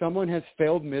where someone has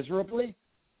failed miserably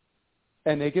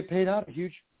and they get paid out a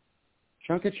huge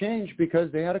chunk of change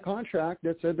because they had a contract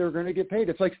that said they were going to get paid.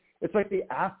 It's like the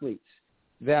athletes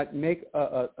that make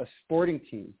a sporting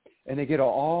team and they get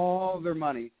all their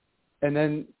money and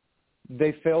then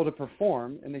they fail to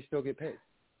perform and they still get paid.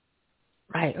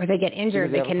 Right, or they get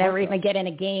injured. They can never even get in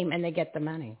a game, and they get the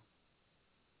money.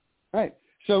 Right.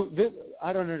 So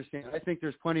I don't understand. I think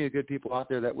there's plenty of good people out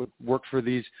there that would work for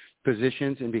these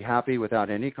positions and be happy without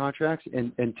any contracts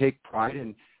and take pride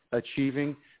in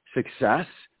achieving success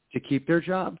to keep their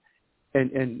job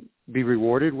and be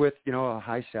rewarded with, a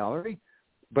high salary.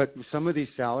 But some of these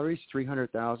salaries,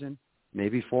 $300,000,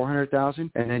 maybe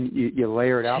 $400,000, and then you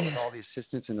layer it out with all the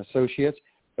assistants and associates.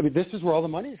 I mean, this is where all the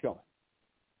money is going.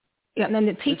 Yeah, and then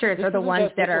the teachers are the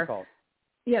ones that difficult.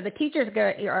 the teachers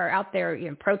are out there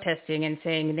protesting and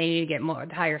saying they need to get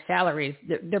higher salaries.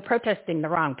 They're protesting the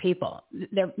wrong people.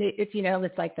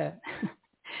 It's like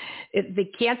the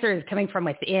cancer is coming from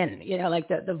within. Like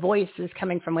the voice is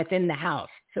coming from within the house.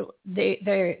 So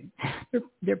they're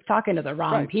talking to the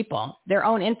wrong people. Their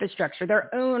own infrastructure,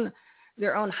 their own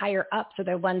higher ups are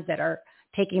the ones that are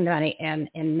taking the money and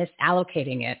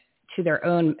misallocating it to their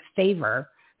own favor.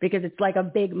 Because it's like a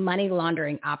big money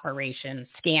laundering operation,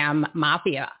 scam,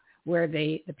 mafia, where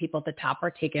the people at the top are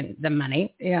taking the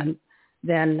money and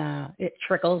then it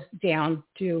trickles down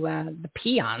to the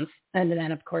peons. And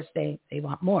then, of course, they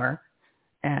want more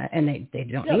and they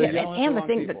don't need it. And the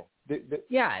thing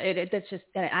that's just,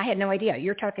 I had no idea.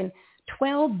 You're talking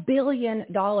 $12 billion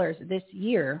this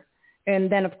year.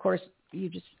 And then, of course, you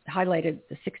just highlighted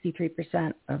the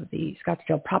 63% of the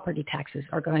Scottsdale property taxes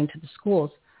are going to the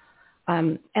schools.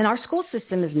 And our school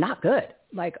system is not good.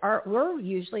 We're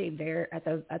usually there at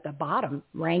the bottom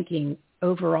ranking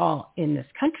overall in this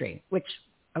country, which,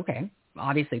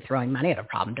 obviously throwing money at a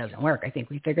problem doesn't work. I think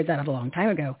we figured that out a long time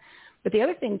ago. But the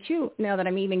other thing too, now that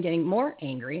I'm even getting more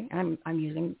angry, I'm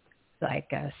using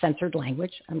censored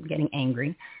language. I'm getting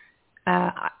angry.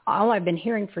 All I've been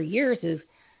hearing for years is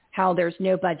how there's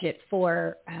no budget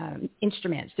for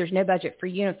instruments. There's no budget for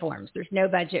uniforms. There's no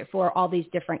budget for all these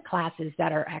different classes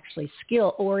that are actually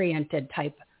skill-oriented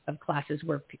type of classes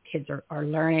where kids are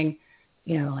learning,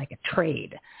 like a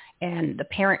trade, and the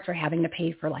parents are having to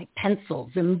pay for like pencils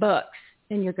and books.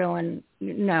 And you're going,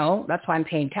 no, that's why I'm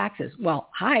paying taxes. Well,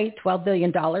 hi, $12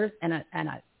 billion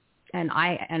and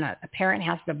a parent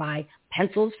has to buy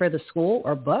pencils for the school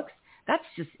or books. That's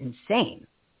just insane.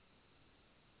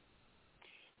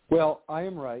 Well, I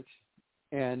am right.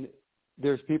 And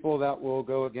there's people that will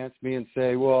go against me and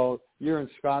say, well, you're in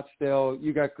Scottsdale.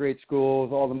 You got great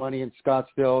schools, all the money in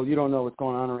Scottsdale. You don't know what's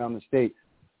going on around the state.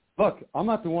 Look, I'm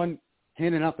not the one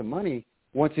handing out the money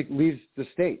once it leaves the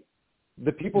state.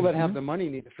 The people that have the money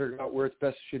need to figure out where it's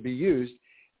best should be used.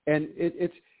 And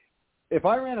it's if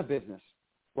I ran a business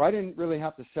where I didn't really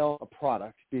have to sell a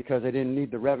product because I didn't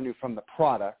need the revenue from the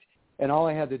product, and all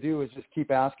I had to do was just keep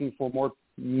asking for more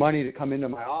money to come into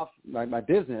my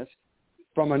business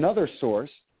from another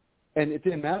source, and it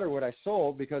didn't matter what I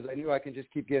sold because I knew I can just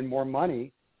keep getting more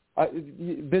money,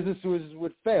 businesses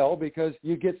would fail because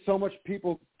you get so much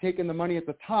people taking the money at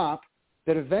the top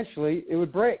that eventually it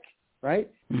would break.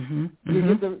 Right? You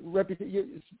get the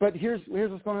reputation, but here's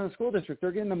what's going on in the school district.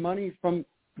 They're getting the money from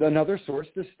another source,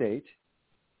 the state.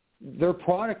 Their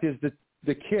product is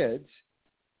the kids,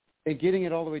 and getting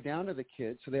it all the way down to the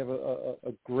kids, so they have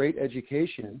a great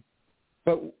education.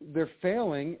 But they're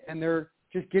failing, and they're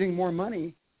just getting more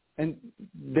money, and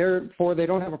therefore they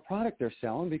don't have a product they're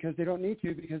selling because they don't need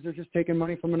to, because they're just taking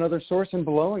money from another source and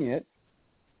blowing it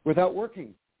without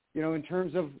working. In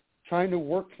terms of trying to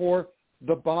work for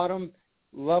the bottom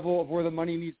level of where the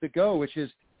money needs to go, which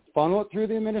is funnel it through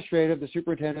the administrative, the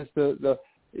superintendents, the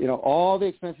all the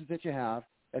expenses that you have,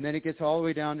 and then it gets all the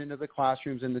way down into the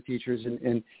classrooms and the teachers,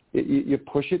 and you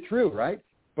push it through, right?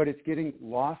 But it's getting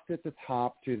lost at the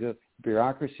top to the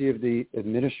bureaucracy of the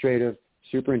administrative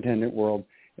superintendent world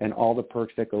and all the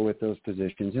perks that go with those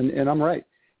positions. And I'm right.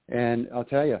 And I'll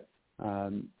tell you,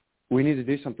 we need to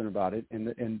do something about it. And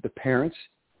the parents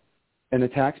and the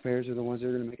taxpayers are the ones that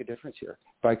are going to make a difference here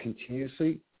by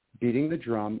continuously beating the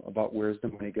drum about where's the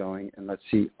money going. And let's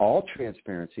see all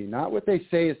transparency, not what they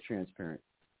say is transparent,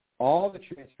 all the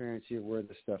transparency of where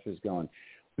the stuff is going.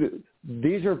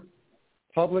 These are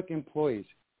public employees.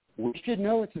 We should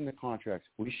know what's in the contracts.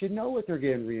 We should know what they're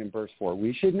getting reimbursed for.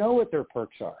 We should know what their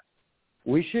perks are.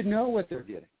 We should know what they're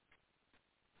getting.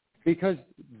 Because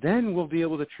then we'll be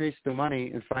able to trace the money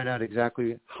and find out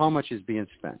exactly how much is being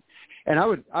spent. And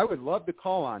I would love to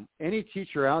call on any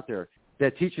teacher out there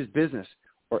that teaches business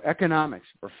or economics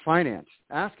or finance,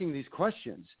 asking these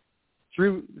questions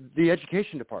through the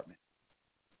education department,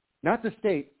 not the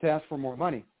state to ask for more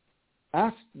money.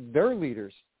 Ask their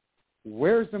leaders,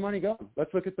 where's the money going?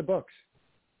 Let's look at the books.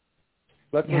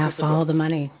 Follow the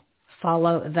money.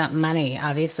 Follow that money.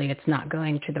 Obviously, it's not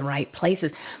going to the right places.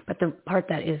 But the part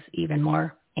that is even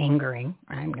more angering,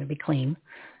 I'm going to be clean,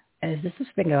 is this has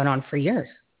been going on for years.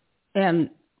 And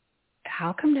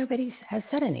how come nobody has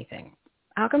said anything?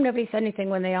 How come nobody said anything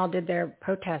when they all did their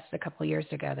protests a couple of years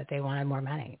ago that they wanted more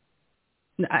money?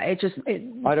 I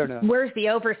don't know. Where's the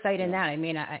oversight in that? I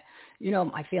mean,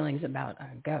 my feelings about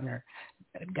Governor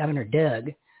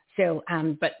Doug. So,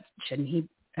 but shouldn't he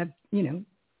have,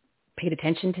 paid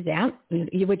attention to that?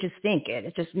 You would just think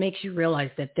it just makes you realize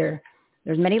that there's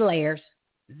many layers.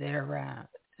 There,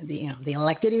 the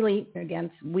elected elite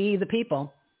against we the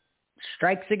people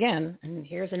strikes again. And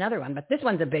here's another one, but this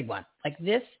one's a big one. Like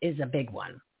this is a big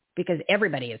one because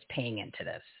everybody is paying into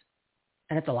this,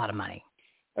 and it's a lot of money.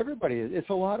 Everybody is. It's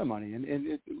a lot of money,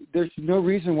 and there's no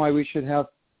reason why we should have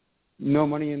no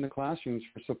money in the classrooms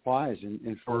for supplies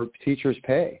and for teachers'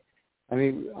 pay. I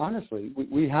mean, honestly,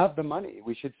 we have the money.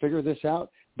 We should figure this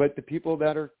out. But the people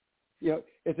that are,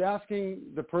 it's asking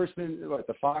the person,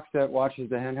 the fox that watches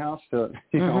the hen house to,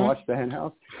 watch the hen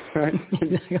house, right?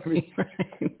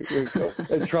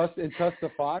 and trust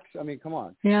the fox. I mean, come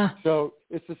on. Yeah. So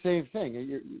it's the same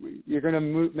thing. You're going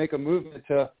to make a movement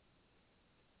to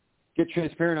get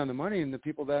transparent on the money, and the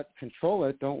people that control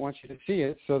it don't want you to see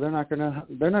it, so they're not going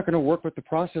to work with the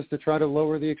process to try to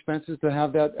lower the expenses to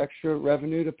have that extra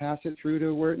revenue to pass it through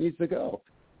to where it needs to go.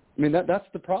 I mean, that's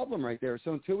the problem right there.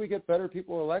 So until we get better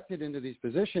people elected into these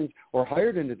positions or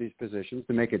hired into these positions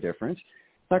to make a difference,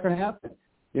 it's not going to happen.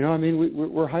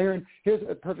 We're hiring. Here's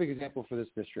a perfect example for this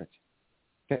district.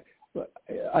 Okay,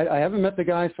 I haven't met the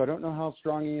guy, so I don't know how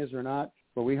strong he is or not,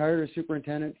 but we hired a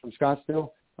superintendent from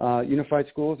Scottsdale Unified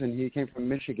Schools, and he came from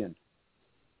Michigan.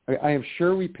 I am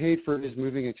sure we paid for his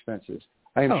moving expenses.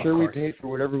 I am sure we paid for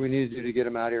whatever we needed to do to get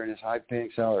him out here in his high-paying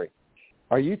salary.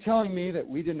 Are you telling me that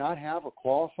we did not have a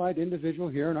qualified individual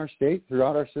here in our state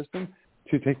throughout our system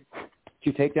to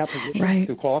take that position,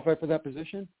 to qualify for that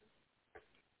position?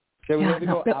 That we had to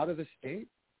go out of the state?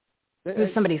 It was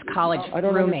somebody's college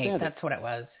roommate. It. That's what it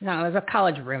was. No, it was a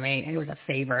college roommate, and it was a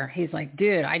favor. He's like,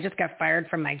 dude, I just got fired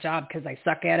from my job because I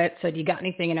suck at it. So do you got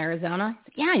anything in Arizona?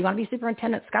 Said, yeah, you want to be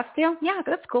superintendent at Scottsdale? Yeah,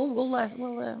 that's cool.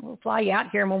 We'll fly you out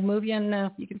here and we'll move you,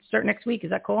 and you can start next week. Is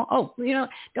that cool? Oh,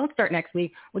 don't start next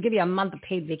week. We'll give you a month of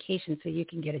paid vacation so you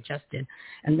can get adjusted,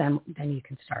 and then you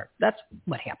can start. That's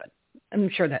what happened. I'm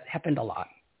sure that happened a lot.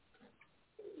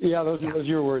 Yeah, those are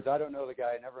your words. I don't know the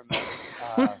guy. I never met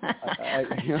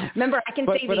him. Remember, I can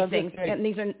say these things, and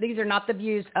these are not the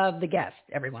views of the guest,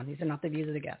 everyone. These are not the views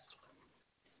of the guest.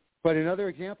 But another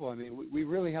example, I mean, we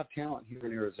really have talent here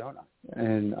in Arizona,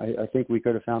 and I think we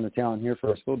could have found the talent here for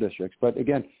our school districts. But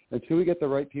again, until we get the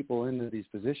right people into these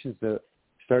positions to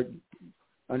start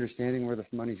understanding where the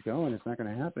money's going, it's not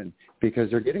going to happen because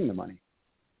they're getting the money.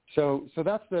 So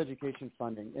that's the education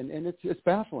funding, and it's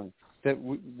baffling that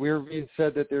we're being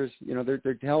said that there's,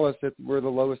 they tell us that we're the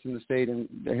lowest in the state, and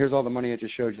here's all the money I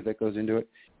just showed you that goes into it.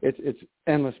 It's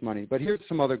endless money. But here's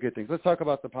some other good things. Let's talk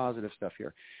about the positive stuff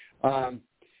here.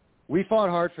 We fought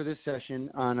hard for this session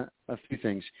on a few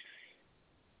things,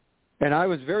 and I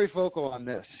was very vocal on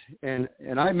this, and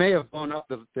I may have blown up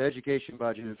the education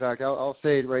budget. In fact, I'll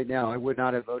say it right now, I would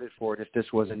not have voted for it if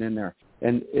this wasn't in there,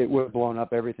 and it would have blown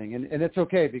up everything. And it's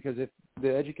okay, because if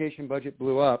the education budget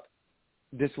blew up,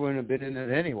 this wouldn't have been in it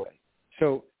anyway.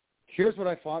 So here's what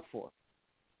I fought for.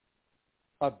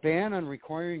 A ban on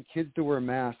requiring kids to wear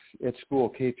masks at school,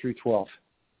 K through 12,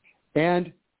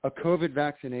 and a COVID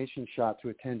vaccination shot to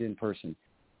attend in person.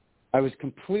 I was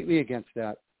completely against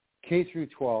that. K through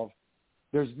 12,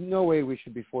 there's no way we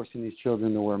should be forcing these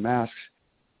children to wear masks.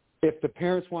 If the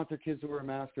parents want their kids to wear a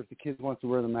mask, or if the kids want to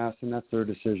wear the mask, then that's their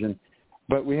decision.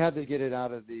 But we had to get it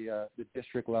out of the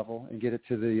district level and get it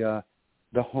to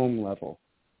the home level.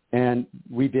 And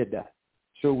we did that.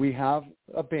 So we have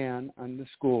a ban on the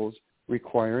schools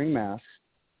requiring masks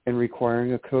and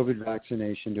requiring a COVID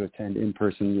vaccination to attend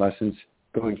in-person lessons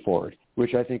going forward,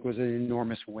 which I think was an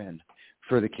enormous win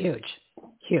for the kids.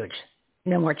 Huge.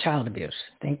 No more child abuse.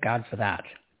 Thank God for that.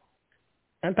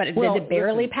 But did it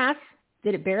barely pass?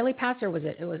 Did it barely pass, or was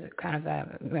it kind of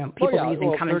people were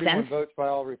using common 31 sense? votes by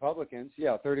all Republicans.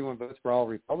 Yeah, 31 votes for all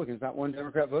Republicans. Not one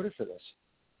Democrat voted for this.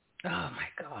 Oh my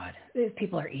God, these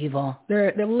people are evil.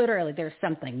 They're literally, there's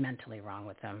something mentally wrong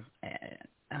with them,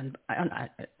 and I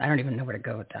don't even know where to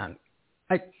go with that.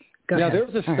 Go ahead. There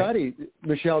was a study, right.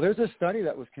 Michelle. There's a study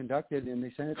that was conducted, and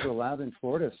they sent it to a lab in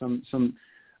Florida. Some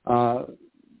moms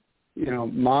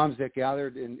that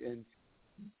gathered and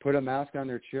put a mask on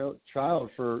their child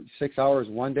for 6 hours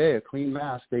one day, a clean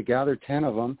mask. They gathered 10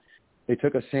 of them. They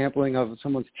took a sampling of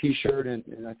someone's T-shirt and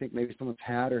I think maybe someone's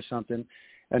hat or something,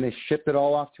 and they shipped it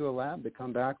all off to a lab to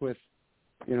come back with,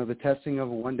 the testing of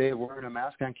one day of wearing a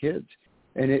mask on kids.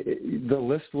 And the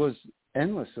list was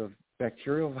endless of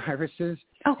bacterial viruses.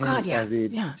 Oh, God, yeah.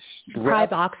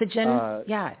 Deprived oxygen.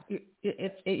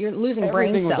 You're losing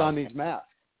brain cells. Everything was on these masks.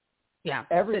 Yeah.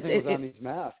 Everything was on these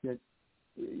masks. It's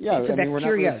a bacteria we're not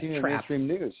really seeing trap. Mainstream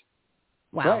news.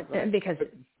 Wow. Right. Because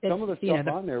some of the stuff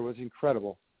on there was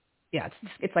incredible. Yeah,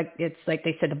 it's like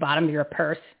they said the bottom of your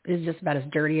purse is just about as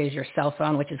dirty as your cell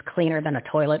phone, which is cleaner than a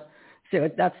toilet. So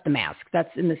that's the mask. That's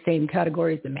in the same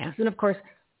category as the mask. And of course,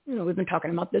 we've been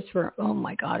talking about this for, oh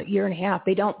my God, a year and a half.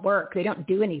 They don't work. They don't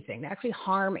do anything. They actually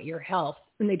harm your health,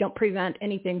 and they don't prevent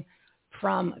anything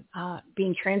from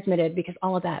being transmitted, because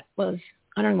all of that was,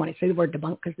 I don't want to say the word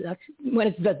debunk, because that's, when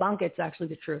it's debunk, it's actually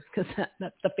the truth, because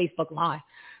that's the Facebook lie.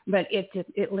 But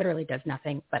it literally does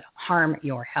nothing but harm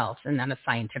your health, and that is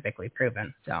scientifically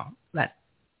proven. So let's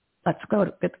go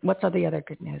to, what's all the other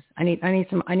good news? I need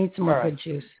some more good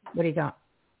juice. What do you got?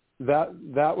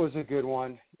 That was a good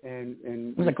one, and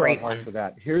it was a great one for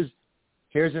that. Here's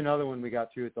another one we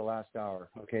got through at the last hour.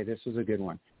 Okay, this was a good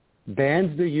one.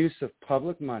 Bans the use of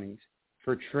public monies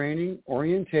for training,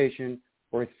 orientation,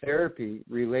 or therapy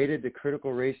related to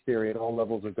critical race theory at all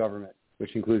levels of government,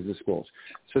 which includes the schools.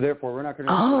 So therefore, we're not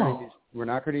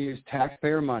going to use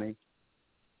taxpayer money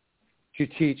to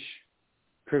teach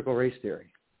critical race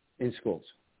theory in schools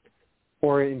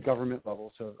or in government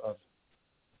levels of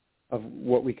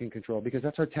what we can control, because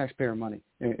that's our taxpayer money,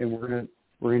 and we're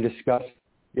going to discuss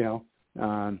the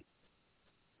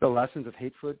lessons of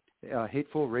hateful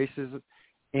racism,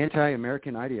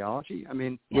 anti-American ideology. I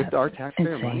mean, with our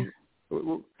taxpayer money.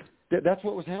 That's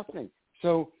what was happening.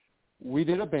 So we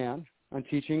did a ban on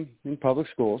teaching in public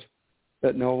schools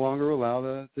that no longer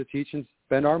allow to teach and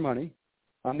spend our money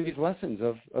on these lessons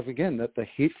of again, the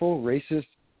hateful, racist,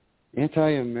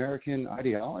 anti-American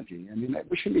ideology. I mean,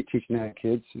 we shouldn't be teaching that to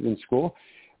kids in school.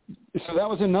 So that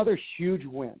was another huge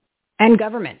win. And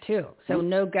government, too. So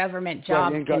no government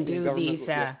job can do these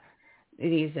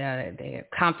the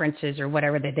conferences or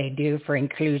whatever that they do for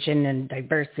inclusion and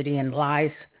diversity and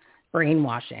lies,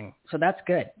 brainwashing. So that's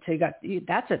good. So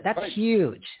that's right.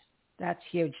 Huge. That's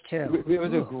huge too. It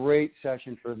was a great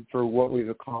session for what we've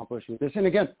accomplished with this. And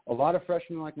again, a lot of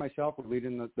freshmen like myself were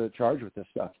leading the charge with this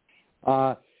stuff.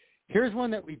 Here's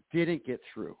one that we didn't get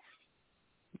through,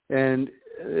 and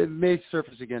it may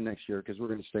surface again next year because we're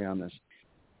going to stay on this.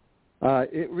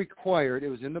 It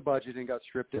was in the budget and got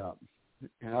stripped out.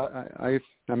 And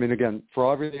I mean, again,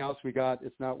 for everything else we got,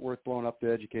 it's not worth blowing up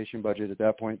the education budget at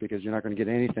that point because you're not going to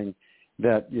get anything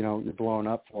that, you're blowing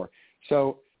up for.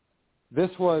 So this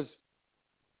was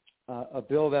a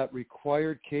bill that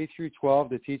required K through 12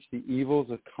 to teach the evils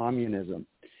of communism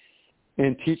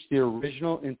and teach the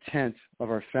original intent of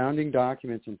our founding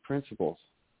documents and principles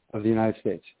of the United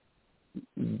States.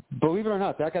 Believe it or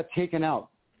not, that got taken out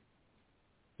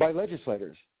by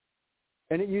legislators.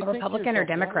 And you think Republican or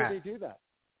Democrat? Why would they do that?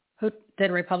 Who did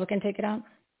a Republican take it out?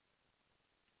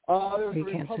 There was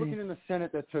a Republican in the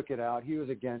Senate that took it out. He was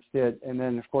against it. And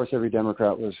then, of course, every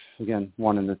Democrat was, again,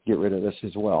 wanting to get rid of this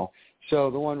as well. So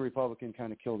the one Republican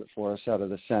kind of killed it for us out of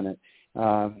the Senate.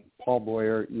 Paul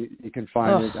Boyer, you can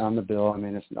find it on the bill. I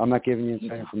mean, I'm not giving you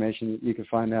inside information. You can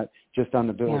find that just on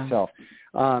the bill itself.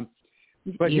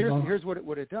 But here's what it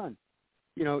would have done.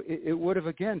 It would have,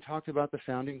 again, talked about the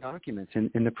founding documents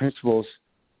and the principles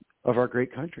of our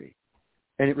great country.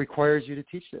 And it requires you to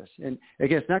teach this. And,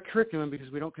 again, it's not curriculum because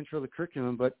we don't control the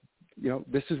curriculum, but,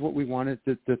 this is what we wanted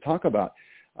to talk about.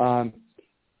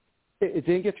 It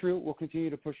didn't get through. We'll continue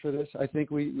to push for this. I think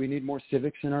we need more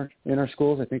civics in our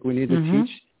schools. I think we need to teach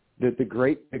the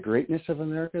greatness of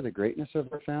America, the greatness of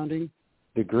our founding,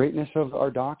 the greatness of our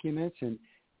documents, and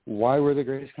why we're the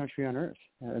greatest country on earth.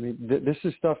 I mean, this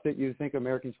is stuff that you think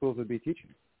American schools would be teaching.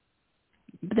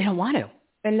 But they don't want to.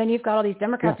 And then you've got all these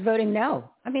Democrats voting no.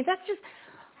 I mean, that's just,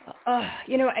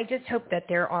 I just hope that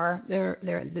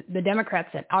the Democrats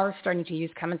that are starting to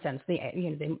use common sense, the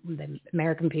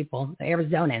American people, the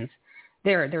Arizonans,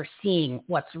 they're seeing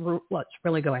what's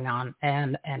really going on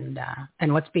and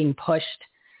what's being pushed,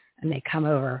 and they come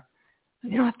over.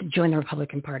 You don't have to join the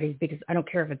Republican Party because I don't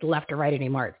care if it's left or right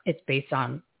anymore. It's based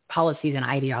on policies and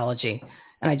ideology.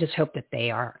 And I just hope that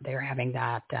they're having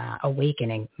that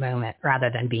awakening moment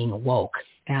rather than being woke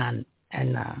and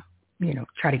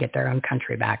try to get their own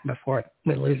country back before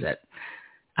we lose it.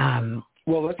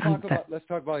 Well, let's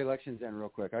talk about elections then real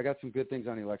quick. I got some good things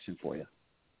on election for you.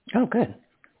 Oh, good.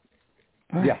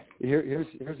 Right. Yeah,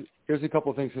 here's a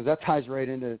couple of things because that ties right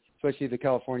into especially the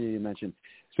California you mentioned.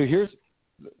 So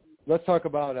let's talk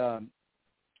about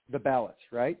the ballots,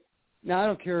 right? Now I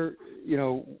don't care,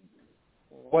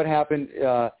 what happened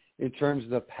in terms of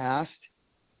the past,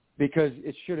 because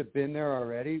it should have been there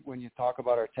already when you talk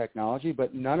about our technology,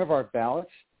 but none of our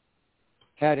ballots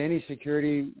had any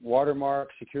security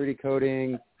watermarks, security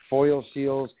coding, foil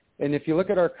seals. And if you look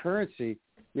at our currency,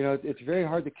 it's very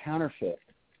hard to counterfeit.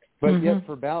 But yet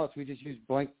for ballots, we just use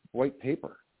blank white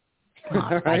paper.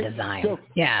 Right? By design.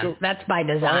 That's by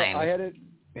design. I had it.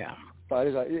 Yeah. By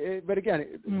design. But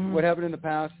again, what happened in the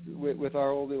past with our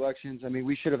old elections, I mean,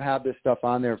 we should have had this stuff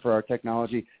on there for our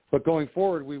technology. But going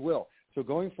forward, we will. So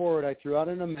going forward, I threw out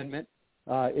an amendment.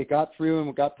 It got through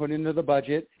and got put into the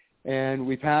budget, and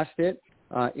we passed it.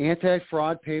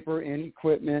 Anti-fraud paper and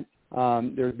equipment.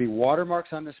 There would be watermarks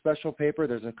on the special paper.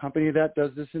 There's a company that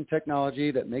does this in technology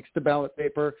that makes the ballot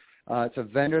paper. It's a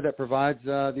vendor that provides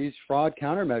these fraud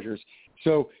countermeasures.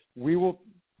 So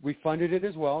we funded it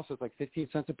as well. So it's like 15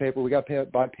 cents a paper. We got to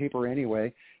buy paper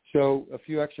anyway. So a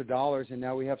few extra dollars, and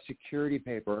now we have security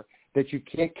paper that you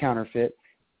can't counterfeit.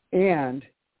 And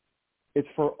it's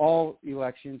for all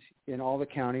elections in all the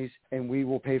counties, and we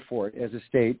will pay for it as a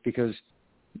state because,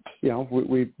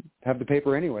 we have the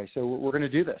paper anyway. So we're going to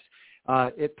do this.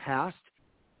 It passed.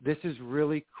 This is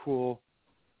really cool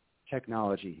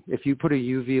technology. If you put a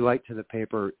UV light to the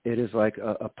paper, it is like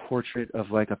a portrait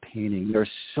of like a painting. There's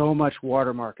so much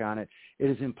watermark on it. It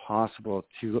is impossible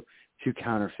to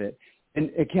counterfeit. And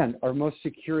again, our most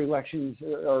secure elections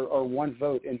are one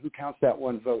vote, and who counts that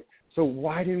one vote? So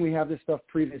why didn't we have this stuff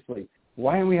previously?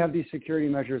 Why didn't we have these security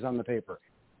measures on the paper?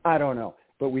 I don't know,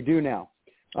 but we do now.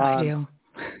 I do.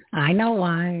 I know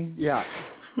why. Yeah.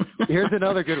 Here's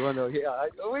another good one, though. Yeah,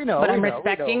 we know. But I'm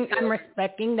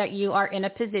respecting that you are in a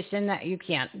position that you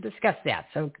can't discuss that.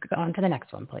 So go on to the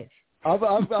next one, please. I'm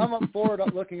up forward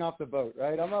looking off the boat,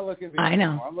 right? I'm not looking behind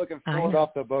anymore. I'm looking forward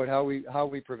off the boat, how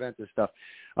we prevent this stuff.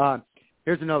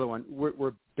 Here's another one.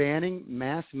 We're banning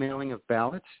mass mailing of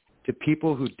ballots to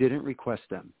people who didn't request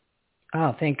them.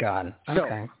 Oh, thank God.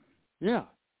 Okay. So, yeah.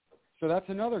 So that's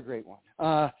another great one.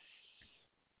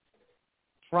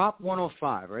 Prop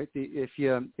 105, right? If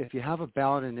you have a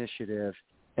ballot initiative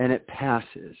and it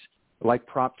passes, like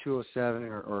Prop 207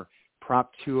 or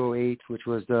Prop 208, which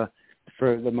was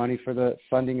for the money for the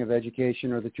funding of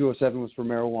education, or the 207 was for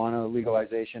marijuana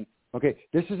legalization. Okay,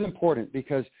 this is important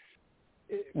because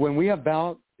when we have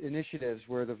ballot initiatives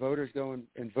where the voters go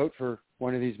and vote for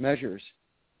one of these measures,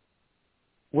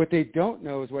 what they don't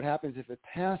know is what happens if it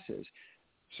passes.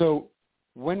 So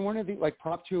when one of the, like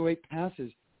Prop 208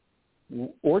 passes,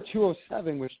 or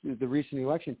 207, which is the recent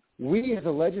election, we as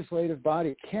a legislative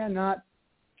body cannot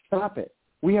stop it.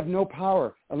 We have no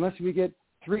power unless we get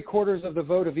 3/4 of the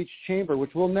vote of each chamber,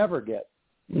 which we'll never get.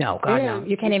 No, God, no.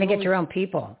 You can't even get your own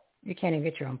people. You can't even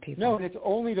get your own people. No, and it's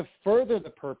only to further the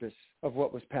purpose of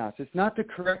what was passed. It's not to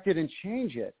correct it and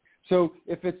change it. So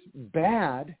if it's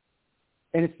bad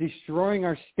and it's destroying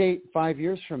our state 5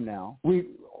 years from now,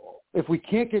 if we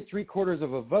can't get 3/4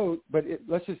 of a vote, but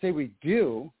let's just say we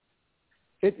do,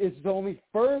 it is to only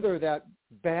further that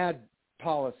bad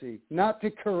policy, not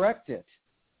to correct it.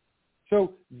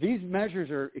 So these measures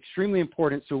are extremely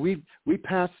important. So we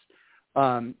passed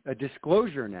a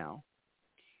disclosure now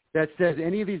that says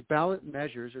any of these ballot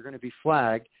measures are going to be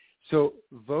flagged so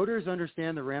voters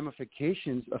understand the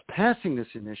ramifications of passing this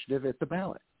initiative at the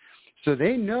ballot. So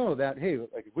they know that, hey,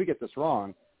 like if we get this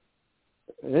wrong,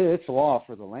 it's law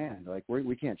for the land. Like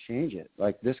we can't change it.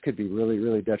 Like this could be really,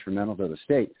 really detrimental to the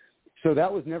state. So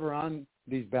that was never on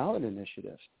these ballot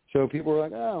initiatives. So people were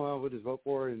like, oh, well, we'll just vote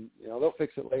for it and they'll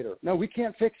fix it later. No, we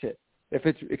can't fix it if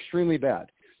it's extremely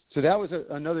bad. So that was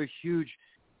another huge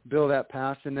bill that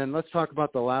passed. And then let's talk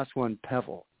about the last one,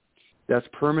 PEVL. That's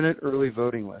Permanent Early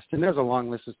Voting List. And there's a long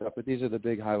list of stuff, but these are the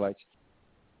big highlights.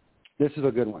 This is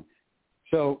a good one.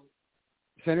 So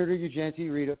Senator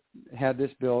Ugenti had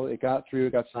this bill. It got through.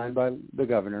 It got signed by the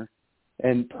governor.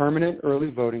 And Permanent Early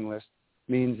Voting List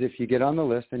means if you get on the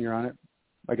list and you're on it,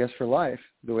 I guess, for life,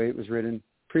 the way it was written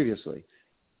previously.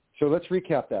 So let's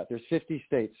recap that. There's 50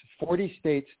 states. 40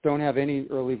 states don't have any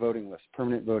early voting list,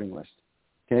 permanent voting list.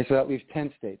 Okay, so that leaves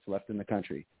 10 states left in the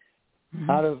country. Mm-hmm.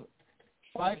 Out of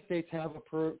 5 states have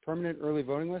a permanent early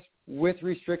voting list with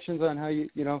restrictions on how you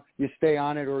stay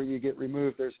on it or you get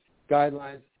removed. There's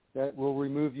guidelines that will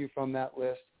remove you from that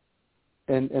list,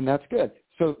 and that's good.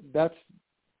 So that's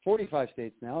 45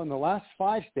 states now, and the last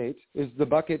 5 states is the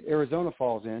bucket Arizona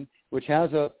falls in, which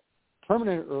has a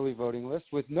permanent early voting list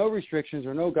with no restrictions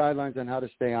or no guidelines on how to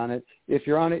stay on it. If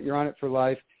you're on it for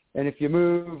life, and if you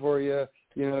move or you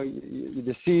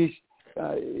deceased,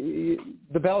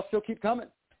 the ballots still keep coming.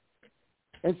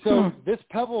 And so this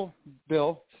PEVL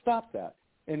bill stopped that.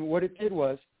 And what it did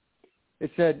was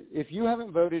it said, if you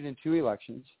haven't voted in 2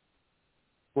 elections,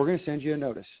 we're going to send you a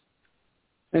notice.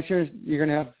 And you're going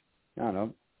to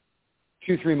have,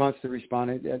 2-3 months to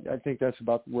respond. I think that's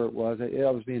about where it was.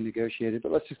 It was being negotiated,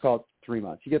 but let's just call it 3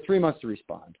 months. You get 3 months to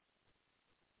respond.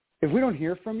 If we don't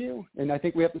hear from you, and I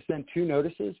think we have to send 2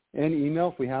 notices and email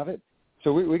if we have it.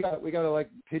 So we got to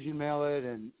like pigeon mail it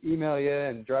and email you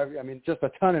and drive. I mean, just a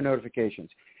ton of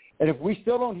notifications. And if we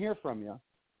still don't hear from you,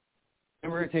 then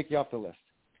we're going to take you off the list.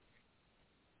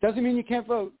 Doesn't mean you can't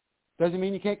vote. Doesn't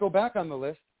mean you can't go back on the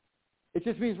list. It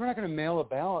just means we're not going to mail a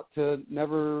ballot to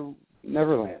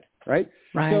Neverland, right?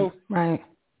 Right.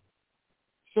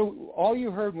 So all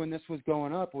you heard when this was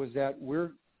going up was that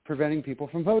we're preventing people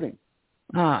from voting.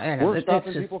 We're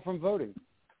stopping people from voting.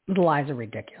 The lies are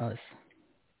ridiculous.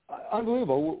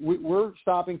 Unbelievable. We're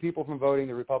stopping people from voting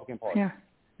the Republican Party. Yeah.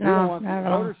 We don't want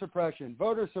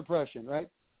voter suppression, right?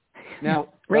 Now,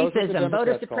 racism,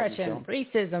 voter suppression,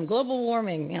 racism, global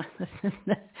warming. Yeah.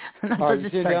 You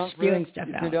sit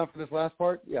down for this last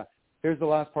part? Yeah. Here's the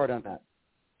last part on that.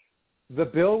 The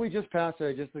bill we just passed,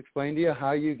 I just explained to you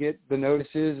how you get the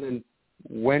notices and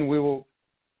when we will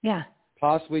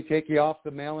possibly take you off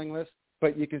the mailing list,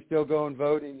 but you can still go and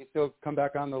vote and you still come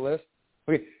back on the list.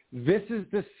 Okay, this is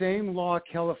the same law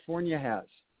California has.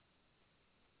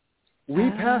 We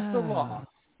passed a law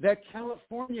that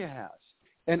California has,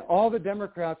 and all the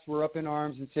Democrats were up in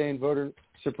arms and saying voter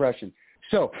suppression.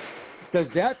 So does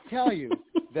that tell you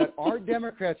that our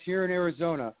Democrats here in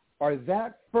Arizona are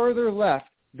that further left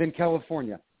than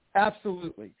California?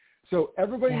 Absolutely. So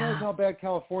everybody knows how bad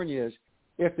California is.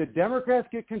 If the Democrats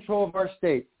get control of our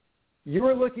state,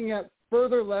 you're looking at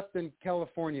further left than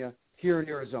California here in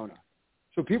Arizona.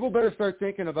 So people better start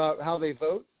thinking about how they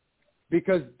vote,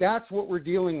 because that's what we're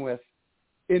dealing with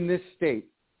in this state,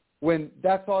 when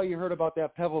that's all you heard about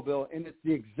that PEVL bill, and it's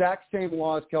the exact same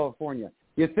law as California.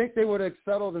 You'd think they would have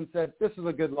settled and said, this is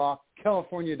a good law,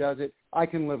 California does it, I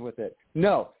can live with it.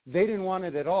 No, they didn't want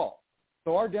it at all.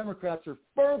 So our Democrats are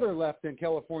further left than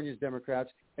California's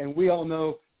Democrats, and we all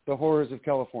know the horrors of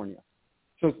California.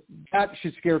 So that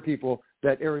should scare people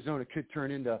that Arizona could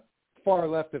turn into far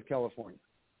left of California.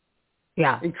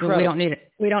 Yeah, incredible.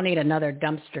 We don't need another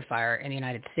dumpster fire in the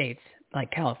United States like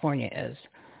California is,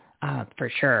 for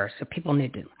sure. So people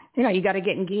need to, you got to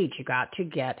get engaged. You got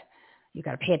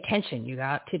to pay attention. You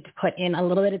got to put in a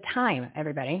little bit of time,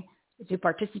 everybody, to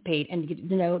participate and get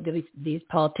to know these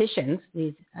politicians,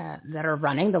 these that are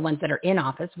running, the ones that are in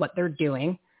office, what they're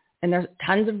doing. And there's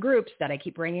tons of groups that I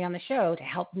keep bringing on the show to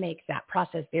help make that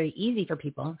process very easy for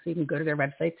people. So you can go to their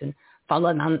websites and follow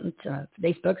them on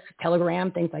Facebook, Telegram,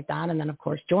 things like that. And then, of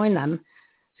course, join them.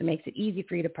 So it makes it easy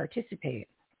for you to participate.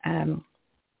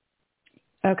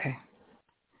 Okay.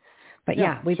 But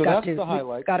we've got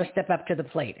to step up to the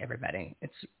plate, everybody.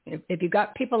 If you've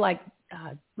got people like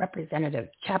Representative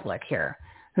Chaplik here,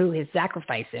 who is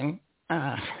sacrificing,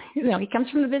 he comes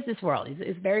from the business world. He's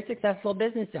a very successful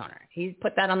business owner. He's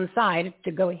put that on the side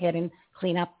to go ahead and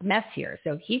clean up mess here.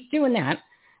 So he's doing that,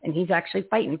 and he's actually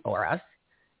fighting for us.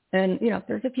 And,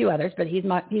 there's a few others, but he's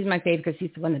my favorite because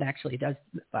he's the one that actually does,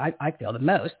 I feel, the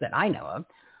most that I know of.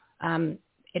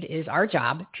 It is our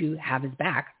job to have his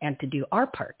back and to do our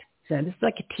part. So this is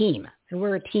like a team. So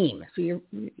we're a team. So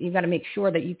you've got to make sure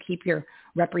that you keep your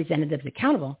representatives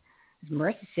accountable. As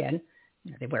Marissa said,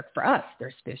 they work for us.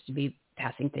 They're supposed to be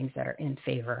passing things that are in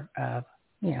favor of,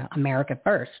 America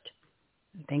first.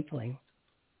 And thankfully,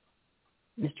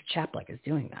 Mr. Chaplik is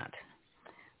doing that.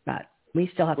 But we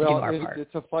still have to do our part.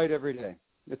 It's a fight every day.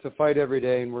 It's a fight every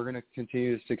day, and we're going to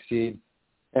continue to succeed.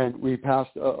 And we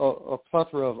passed a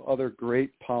plethora of other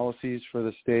great policies for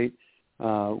the state.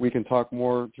 We can talk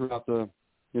more throughout the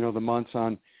months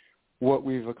on what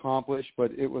we've accomplished,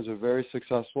 but it was a very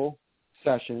successful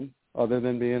session, other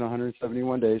than being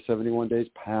 171 days, 71 days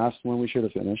past when we should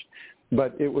have finished.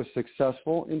 But it was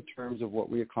successful in terms of what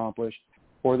we accomplished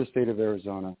for the state of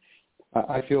Arizona.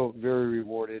 I feel very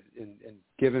rewarded in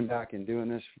giving back and doing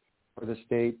this for the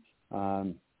state.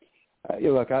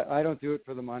 Look, I don't do it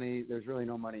for the money. There's really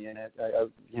no money in it.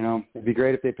 It'd be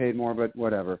great if they paid more, but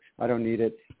whatever. I don't need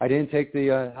it. I didn't take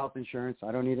the health insurance.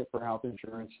 I don't need it for health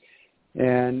insurance.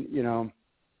 And,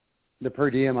 the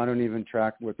per diem, I don't even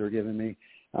track what they're giving me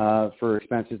for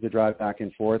expenses to drive back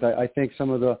and forth. I think some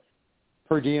of the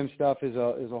per diem stuff is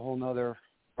a whole nother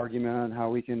argument on how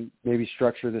we can maybe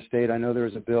structure the state. I know there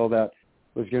was a bill that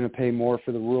was going to pay more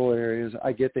for the rural areas.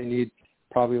 I get they need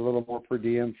probably a little more per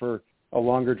diem for a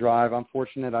longer drive. I'm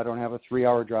fortunate I don't have a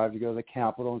 3-hour drive to go to the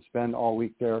Capitol and spend all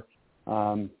week there.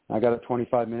 I got a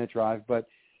 25-minute drive. But,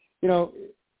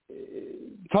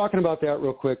 talking about that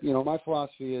real quick, my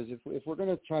philosophy is if we're going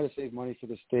to try to save money for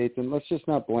the state, then let's just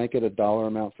not blanket a dollar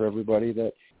amount for everybody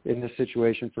that in this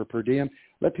situation for per diem.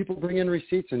 Let people bring in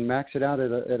receipts and max it out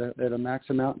at a max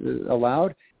amount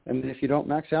allowed. And if you don't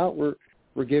max out, we're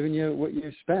giving you what you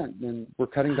spent, and we're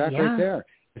cutting back right there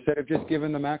instead of just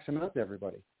giving the max amount to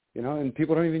everybody. And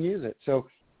people don't even use it. So,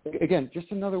 again,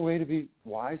 just another way to be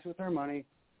wise with our money,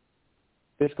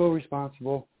 fiscal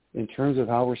responsible in terms of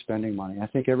how we're spending money. I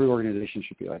think every organization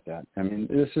should be like that. I mean,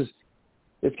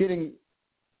 it's getting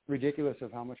ridiculous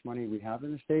of how much money we have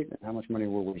in the state and how much money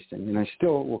we're wasting. And I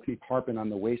still will keep harping on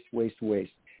the waste,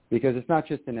 because it's not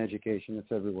just in education,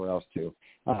 it's everywhere else too.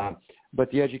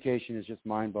 But the education is just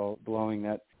mind-blowing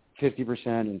that 50%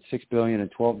 and $6 billion and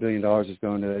 $12 billion is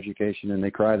going to education, and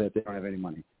they cry that they don't have any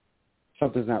money.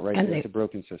 Something's not right. It's a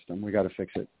broken system. We got to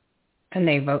fix it. And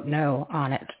they vote no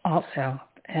on it also.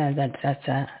 And then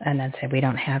say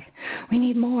we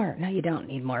need more. No, you don't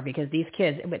need more, because these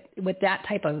kids with that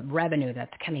type of revenue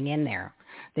that's coming in there,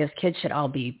 those kids should all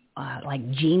be like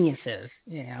geniuses.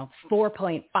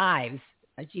 4.5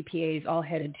 GPAs, all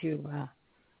headed to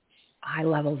high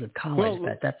levels of college,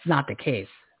 but that's not the case.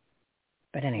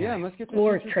 But anyway, let's get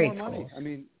or teachers trade more money. schools. I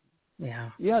mean,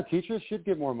 yeah, teachers should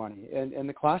get more money, and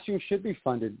the classrooms should be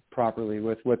funded properly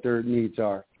with what their needs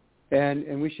are,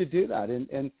 and we should do that.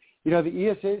 And the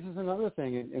ESAs is another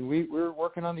thing, and we're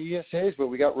working on the ESAs, but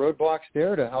we got roadblocks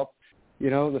there to help,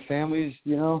 the families,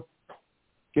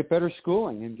 get better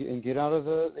schooling and get out of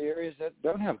the areas that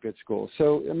don't have good schools.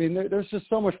 So, I mean, there's just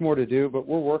so much more to do, but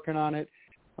we're working on it.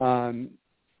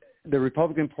 The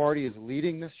Republican Party is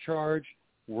leading this charge.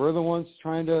 We're the ones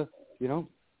trying to,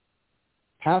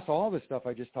 pass all the stuff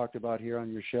I just talked about here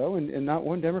on your show, and not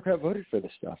one Democrat voted for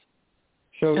this stuff.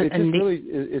 So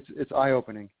it's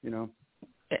eye-opening,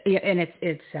 Yeah, and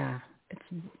it's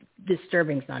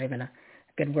disturbing. It's not even a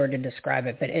good word to describe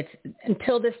it, but it's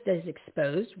until this is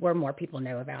exposed, where more people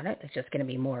know about it, it's just going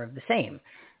to be more of the same.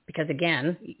 Because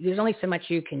again, there's only so much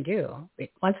you can do.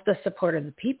 Once the support of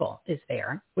the people is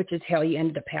there, which is how you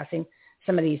ended up passing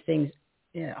some of these things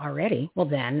already, well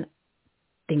then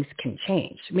things can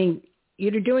change. I mean,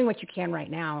 you're doing what you can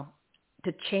right now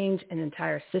to change an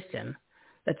entire system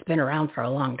that's been around for a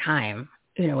long time,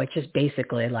 which is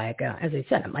basically like, as I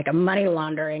said, like a money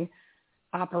laundering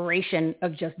operation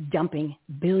of just dumping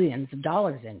billions of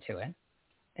dollars into it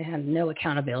and no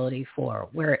accountability for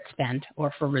where it's spent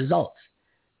or for results.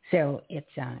 So it's,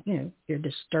 you're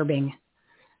disturbing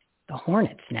the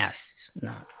hornet's nest.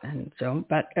 No. And so,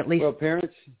 but at least. Well,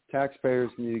 parents,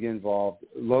 taxpayers need to get involved.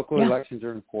 Local elections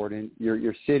are important.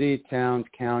 Your city, towns,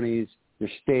 counties, your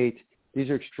state, these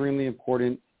are extremely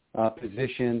important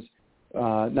positions,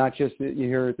 not just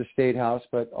here at the State House,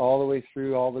 but all the way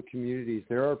through all the communities.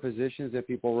 There are positions that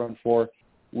people run for.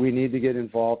 We need to get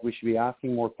involved. We should be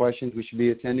asking more questions. We should be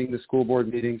attending the school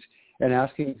board meetings and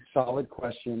asking solid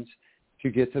questions to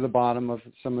get to the bottom of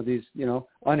some of these,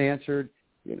 unanswered,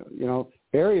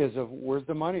 areas of where's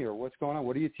the money or what's going on.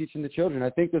 What are you teaching the children? I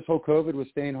think this whole COVID was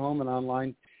staying home and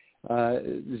online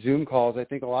Zoom calls. I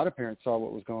think a lot of parents saw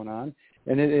what was going on,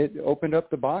 and it opened up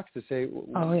the box to say,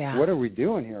 what are we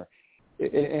doing here?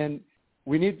 And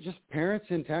we need just parents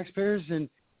and taxpayers and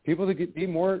people to be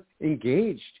more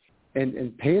engaged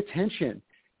and pay attention,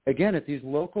 again, at these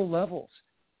local levels,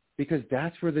 because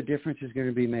that's where the difference is going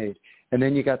to be made. And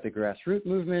then you got the grassroots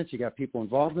movements, you got people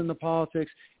involved in the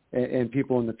politics, and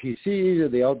people in the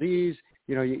PC, the LDs,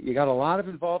 you got a lot of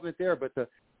involvement there, but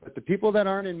the people that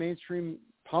aren't in mainstream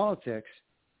politics,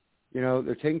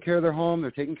 they're taking care of their home,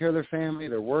 they're taking care of their family,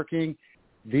 they're working.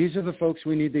 These are the folks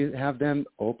we need to have them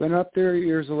open up their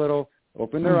ears a little,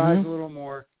 open their eyes a little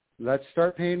more. Let's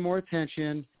start paying more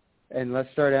attention, and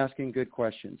let's start asking good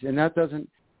questions. And that doesn't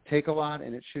take a lot,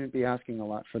 and it shouldn't be asking a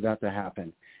lot for that to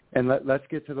happen. And let's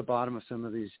get to the bottom of some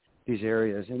of these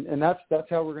areas, and that's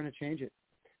how we're going to change it.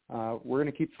 We're going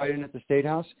to keep fighting at the State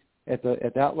House at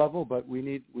that level, but we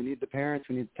need the parents,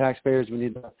 we need the taxpayers, we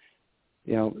need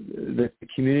the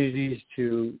communities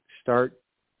to start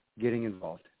getting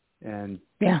involved, and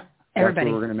everybody. That's where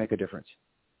we're going to make a difference.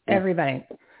 Everybody.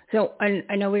 So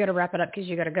I know we got to wrap it up because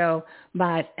you got to go,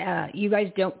 but you guys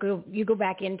you go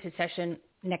back into session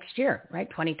next year, right?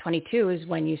 2022 is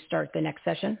when you start the next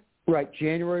session. Right.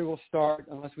 January will start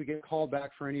unless we get called back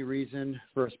for any reason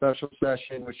for a special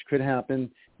session, which could happen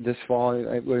this fall.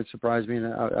 It would surprise me,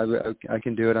 and I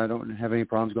can do it. I don't have any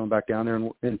problems going back down there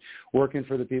and working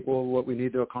for the people what we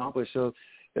need to accomplish. So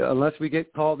unless we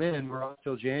get called in, we're on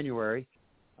till January,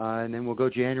 and then we'll go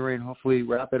January and hopefully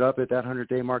wrap it up at that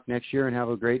 100-day mark next year and have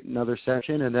a great another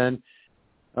session. And then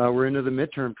we're into the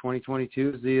midterm.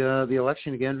 2022 is the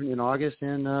election again in August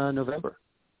and November.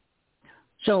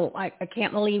 So I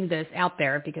can't leave this out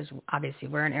there because obviously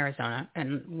we're in Arizona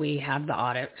and we have the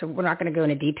audit. So we're not going to go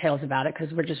into details about it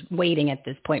because we're just waiting at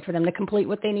this point for them to complete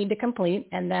what they need to complete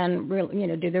and then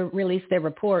release their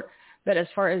report. But as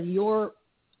far as your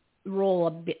role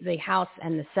of the House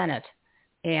and the Senate,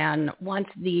 and once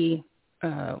the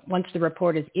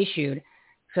report is issued,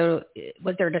 so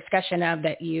was there a discussion of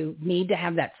that you need to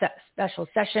have that special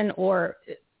session, or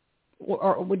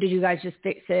did you guys just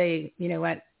say, you know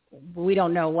what? We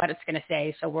don't know what it's going to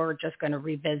say, so we're just going to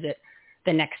revisit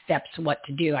the next steps, what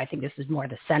to do. I think this is more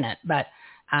the Senate, but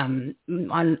on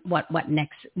what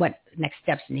next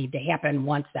steps need to happen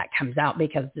once that comes out,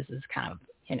 because this is kind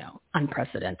of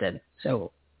unprecedented.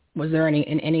 So, was there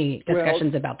any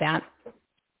discussions about that?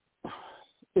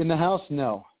 In the House,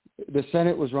 no. The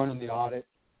Senate was running the audit.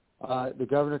 The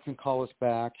governor can call us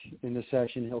back in the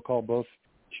session. He'll call both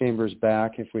chambers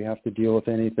back if we have to deal with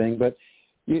anything, but.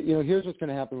 Here's what's going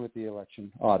to happen with the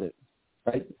election audit,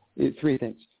 right? Three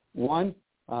things. One,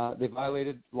 they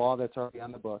violated law that's already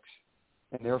on the books,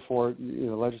 and therefore, the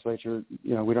legislature,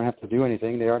 we don't have to do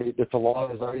anything. The law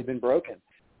has already been broken.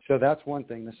 So that's one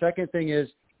thing. The second thing is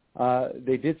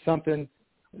they did something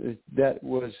that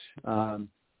was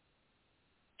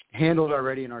handled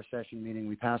already in our session, meaning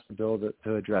we passed the bill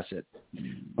to address it.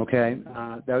 Okay?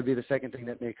 That would be the second thing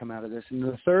that may come out of this. And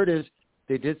the third is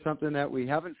they did something that we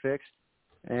haven't fixed,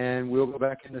 and we'll go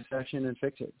back into session and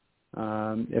fix it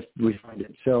if we find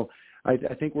it. So I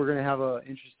think we're going to have an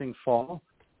interesting fall.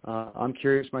 I'm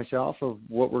curious myself of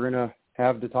what we're going to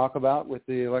have to talk about with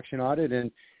the election audit,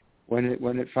 and when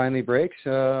it finally breaks,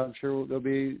 I'm sure there'll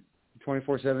be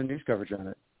 24/7 news coverage on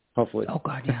it. Hopefully. Oh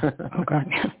God, yeah. Oh God.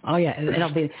 Oh yeah.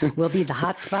 We'll be the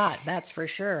hot spot. That's for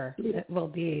sure. It will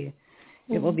be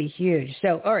huge.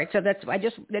 So, all right. So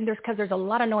there's a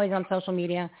lot of noise on social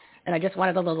media, and I just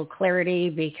wanted a little clarity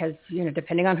because,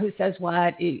 depending on who says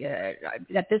what,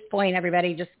 at this point,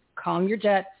 everybody just calm your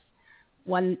jets.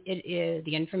 When the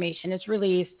information is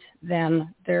released,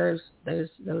 then those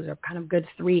are kind of good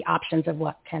three options of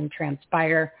what can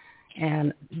transpire.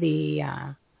 And the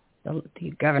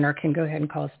the governor can go ahead and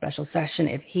call a special session.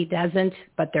 If he doesn't,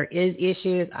 but there is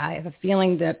issues, I have a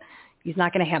feeling that he's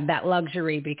not going to have that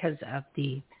luxury because of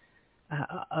the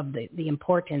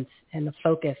importance and the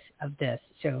focus of this.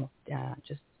 So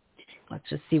let's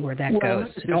just see where that goes.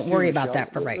 So don't worry about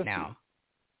that for right now.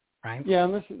 Right? Yeah,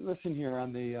 and listen here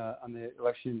on the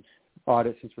election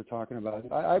audit, since we're talking about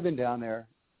it. I've been down there.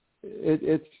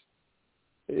 It's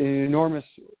an enormous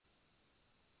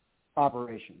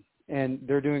operation, and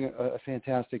they're doing a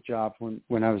fantastic job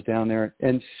when I was down there.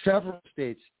 And several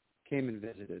states came and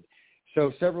visited.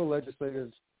 So several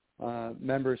legislative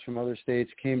members from other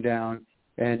states came down,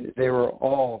 and they were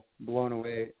all blown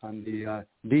away on the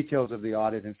details of the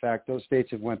audit. In fact, those states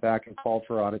have went back and called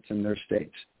for audits in their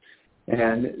states.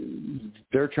 And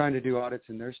they're trying to do audits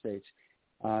in their states.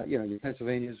 Your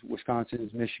Pennsylvania's,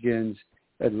 Wisconsin's, Michigan's,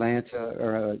 Atlanta,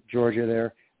 or Georgia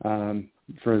there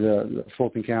for the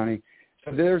Fulton County.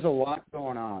 So there's a lot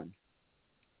going on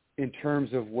in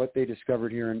terms of what they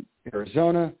discovered here in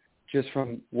Arizona, just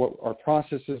from what our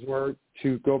processes were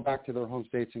to go back to their home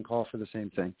states and call for the same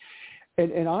thing.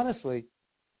 And honestly,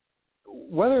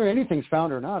 whether anything's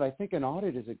found or not, I think an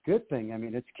audit is a good thing. I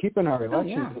mean, it's keeping our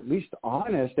elections at least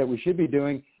honest that we should be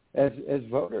doing as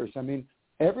voters. I mean,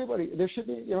 everybody, there should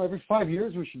be, every 5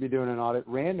 years we should be doing an audit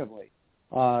randomly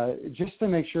just to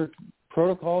make sure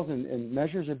protocols and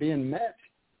measures are being met,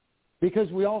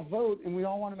 because we all vote and we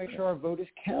all want to make sure our vote is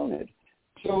counted.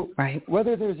 So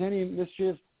whether there's any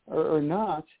mischief or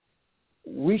not,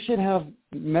 we should have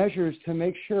measures to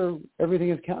make sure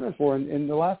everything is counted for. In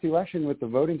the last election with the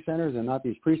voting centers and not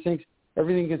these precincts,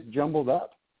 everything gets jumbled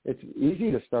up. It's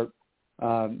easy to start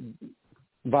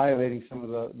violating some of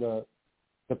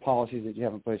the policies that you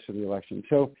have in place for the election.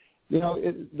 So, we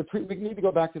need to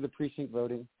go back to the precinct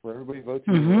voting where everybody votes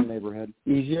in their neighborhood.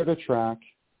 Easier to track.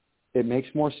 It makes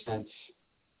more sense.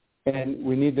 And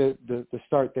we need to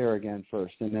start there again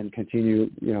first and then continue,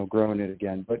 growing it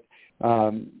again. But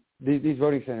these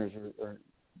voting centers are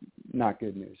not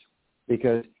good news,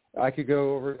 because I could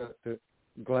go over to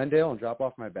Glendale and drop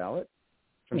off my ballot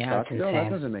from Scottsdale. That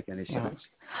doesn't make any sense.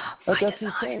 That's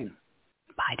insane.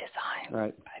 By design.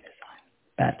 Right.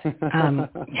 But I'm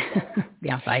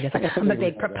a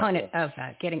big proponent of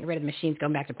getting rid of machines,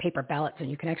 going back to paper ballots,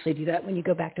 and you can actually do that when you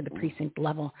go back to the precinct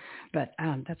level. But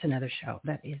that's another show.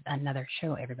 That is another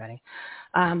show, everybody.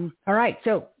 All right,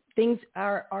 so things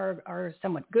are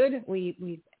somewhat good.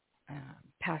 We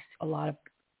passed a lot of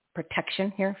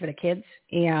protection here for the kids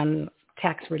and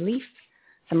tax relief,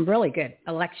 some really good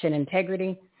election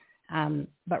integrity.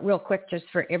 But real quick, just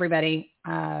for everybody,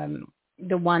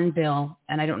 the one bill,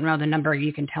 and I don't know the number,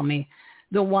 you can tell me,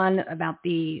 the one about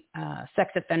the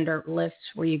sex offender list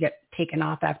where you get taken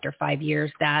off after 5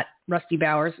 years, that Rusty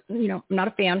Bowers, I'm not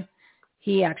a fan.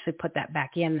 He actually put that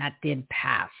back in. That did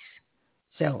pass.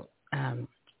 So do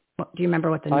you remember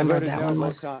what the number of that one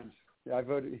was? Times. Yeah, I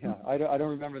voted. Yeah, I don't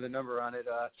remember the number on it.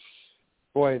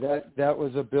 Boy, that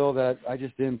was a bill that I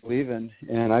just didn't believe in,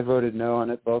 and I voted no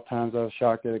on it both times. I was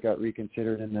shocked that it got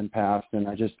reconsidered and then passed, and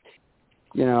I just,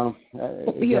 you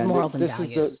have morals and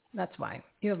values. That's why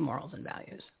you have morals and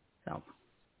values. So,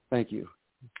 thank you.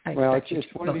 It's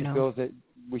one of these bills that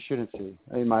we shouldn't see,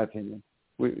 in my opinion.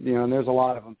 And there's a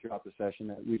lot of them throughout the session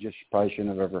that we just probably shouldn't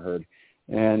have ever heard.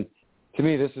 And to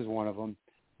me, this is one of them.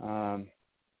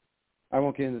 I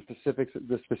won't get into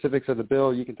the specifics of the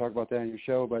bill. You can talk about that on your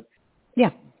show, but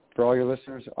for all your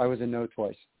listeners, I was a no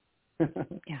twice.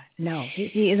 No,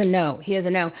 he is a no. He is a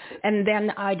no. And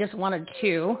then I just wanted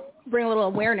to bring a little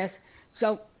awareness.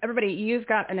 So everybody, you've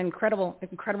got an incredible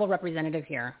representative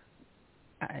here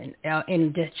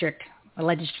in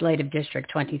legislative district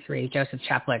 23, Joseph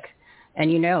Chaplik.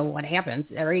 And you know what happens.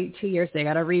 Every 2 years they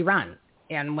got to rerun.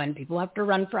 And when people have to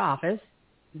run for office,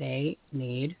 they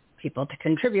need people to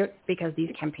contribute, because these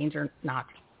campaigns are not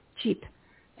cheap.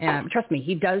 Trust me,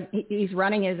 he's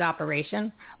running his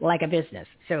operation like a business.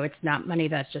 So it's not money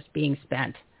that's just being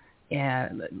spent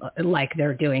like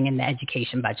they're doing in the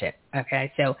education budget.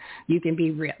 Okay, so you can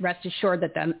be rest assured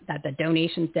that the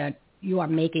donations that you are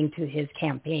making to his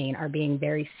campaign are being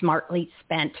very smartly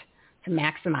spent to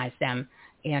maximize them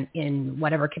and in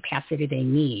whatever capacity they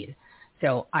need.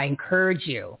 So I encourage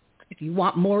you, if you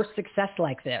want more success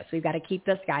like this, we've got to keep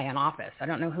this guy in office. I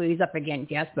don't know who he's up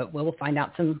against yet, but we'll find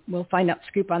out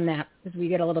scoop on that as we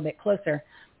get a little bit closer.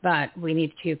 But we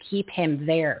need to keep him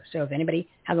there. So if anybody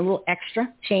has a little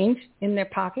extra change in their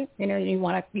pocket, you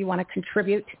want to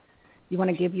contribute, you want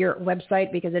to give your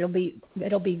website, because it'll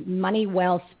be money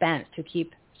well spent to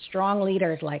keep strong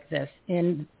leaders like this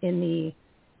in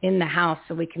the House,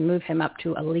 so we can move him up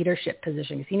to a leadership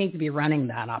position, because he needs to be running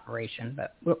that operation.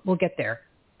 But we'll get there.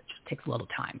 takes a little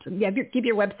time. So give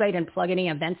your website and plug any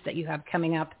events that you have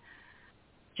coming up,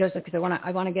 Joseph, because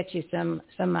I want to get you some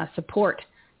support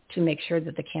to make sure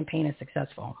that the campaign is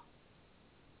successful.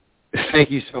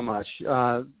 Thank you so much.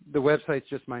 The website's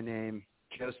just my name,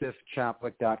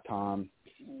 josephchaplik.com.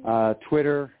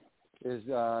 Twitter is,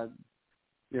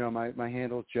 my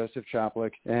handle is Joseph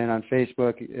Chaplik, and on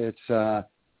Facebook it's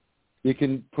you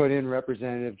can put in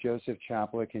Representative Joseph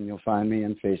Chaplik, and you'll find me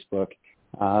on Facebook.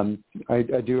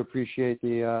 I do appreciate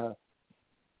the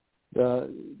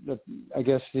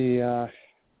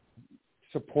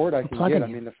support I can get. I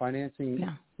mean, the financing.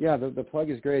 Yeah, the plug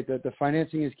is great. The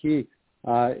financing is key.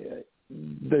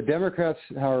 The Democrats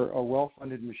are a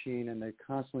well-funded machine, and they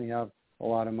constantly have a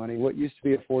lot of money. What used to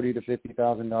be a $40,000 to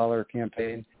 $50,000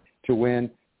 campaign to win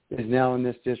is now in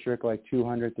this district like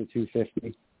 $200,000 to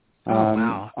 $250,000.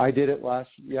 Wow! I did it last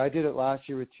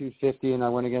year with $250,000, and I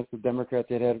went against the Democrat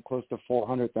that had close to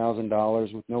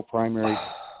 $400,000 with no primary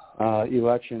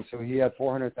election. So he had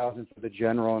 $400,000 for the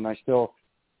general, and I still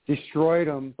destroyed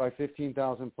him by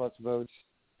 15,000 plus votes.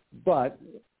 But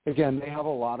again, they have a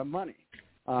lot of money.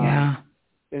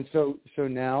 And so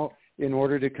now, in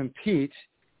order to compete,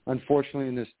 unfortunately,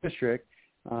 in this district,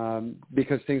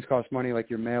 because things cost money, like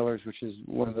your mailers, which is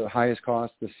one of the highest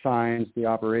costs, the signs, the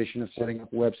operation of setting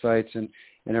up websites, and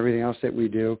everything else that we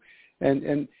do,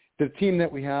 and the team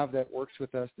that we have that works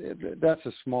with us, that's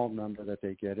a small number that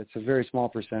they get. It's a very small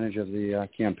percentage of the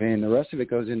campaign. The rest of it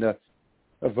goes into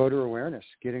voter awareness,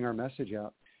 getting our message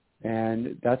out.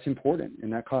 And that's important,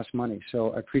 and that costs money.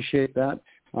 So I appreciate that.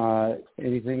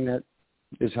 Anything that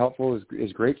is helpful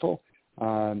is grateful.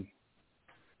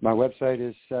 My website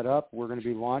is set up. We're going to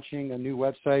be launching a new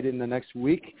website in the next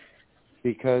week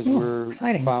because we're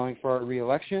filing for our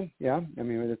reelection. Yeah, I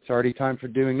mean, it's already time for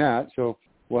doing that. So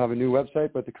we'll have a new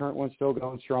website, but the current one's still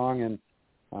going strong,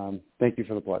 and thank you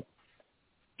for the plug.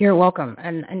 You're welcome.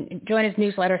 And join his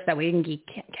newsletter so that we can be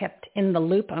kept in the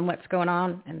loop on what's going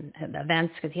on and the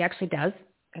events, because he actually does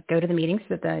go to the meetings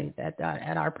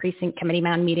at our precinct committee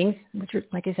man meetings, which are,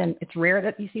 like I said, it's rare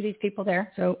that you see these people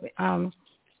there. So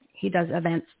he does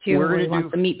events too where he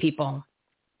wants to meet people.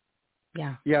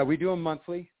 Yeah. Yeah, we do them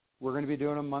monthly. We're going to be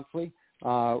doing them monthly.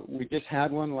 We just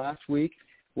had one last week.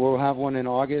 We'll have one in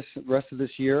August, the rest of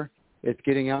this year. It's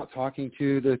getting out, talking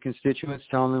to the constituents,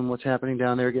 telling them what's happening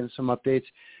down there, getting some updates.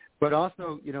 But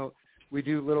also, we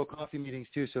do little coffee meetings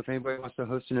too. So if anybody wants to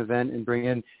host an event and bring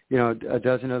in, a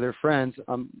dozen of their friends,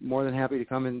 I'm more than happy to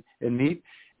come in and meet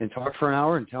and talk for an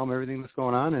hour and tell them everything that's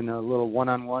going on in a little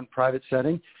one-on-one private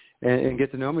setting and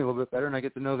get to know me a little bit better. And I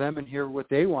get to know them and hear what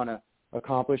they want to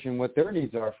accomplish and what their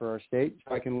needs are for our state.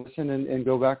 So I can listen and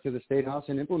go back to the State House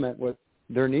and implement what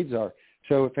their needs are.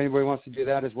 So if anybody wants to do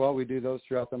that as well, we do those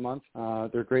throughout the month.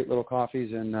 They're great little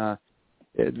coffees, and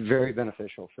it's very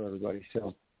beneficial for everybody.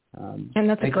 So, and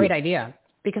that's a great idea,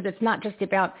 because it's not just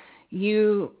about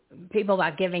people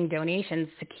about giving donations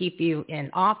to keep you in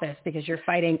office, because you're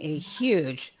fighting a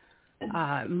huge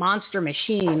monster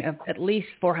machine of at least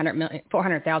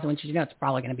 $400,000, which it's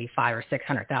probably going to be $500,000 or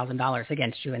 $600,000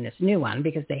 against you in this new one,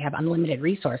 because they have unlimited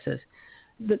resources.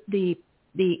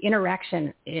 The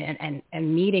interaction and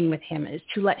meeting with him is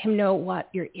to let him know what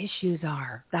your issues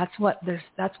are. That's what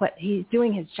he's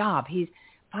doing his job. He's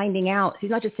finding out. He's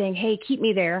not just saying, hey, keep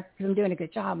me there because I'm doing a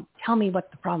good job. Tell me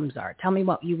what the problems are. Tell me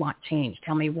what you want changed.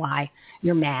 Tell me why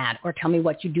you're mad, or tell me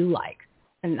what you do like.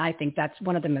 And I think that's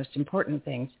one of the most important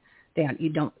things. Dan,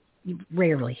 you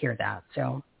rarely hear that.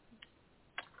 So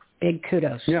big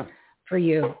kudos for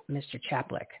you, Mr.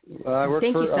 Chaplik. I work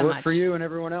Thank you so much. For you and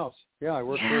everyone else. Yeah, I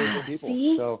work for the people.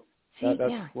 See? So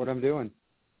that's what I'm doing.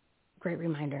 Great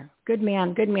reminder. Good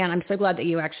man. Good man. I'm so glad that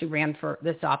you actually ran for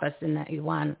this office and that you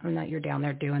won, and that you're down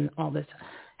there doing all this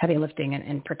heavy lifting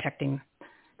and protecting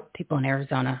people in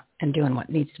Arizona and doing what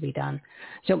needs to be done.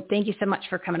 So thank you so much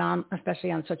for coming on,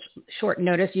 especially on such short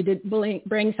notice. You did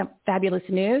bring some fabulous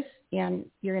news, and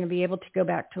you're going to be able to go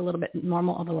back to a little bit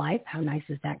normal of a life. How nice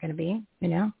is that going to be,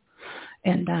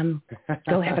 And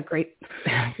go have a great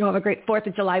 4th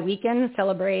of July weekend.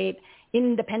 Celebrate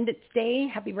Independence Day.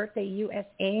 Happy birthday,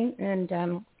 USA.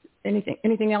 And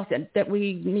anything else that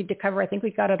we need to cover? I think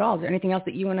we got it all. Is there anything else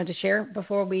that you wanted to share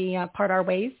before we part our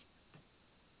ways?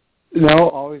 No,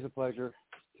 always a pleasure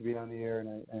to be on the air,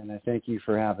 and I thank you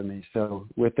for having me. So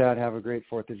with that, have a great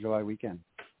 4th of July weekend.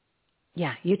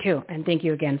 Yeah, you too. And thank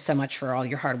you again so much for all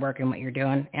your hard work and what you're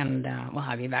doing. And we'll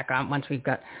have you back on once we've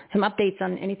got some updates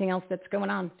on anything else that's going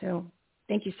on. So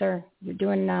thank you, sir. You're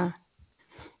doing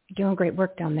great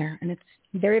work down there, and it's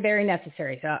very, very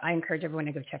necessary. So I encourage everyone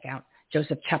to go check out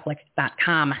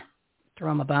josephchaplik.com.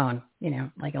 Throw him a bone,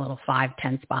 like a little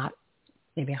 5-10 spot.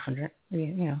 maybe 100,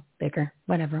 maybe, bigger,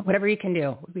 whatever you can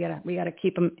do. We gotta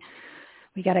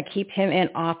keep him in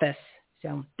office.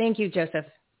 So thank you, Joseph.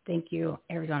 Thank you,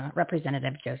 Arizona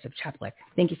Representative Joseph Chaplik.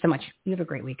 Thank you so much. You have a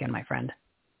great weekend, my friend.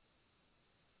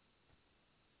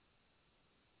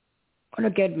 What a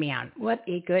good man. What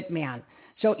a good man.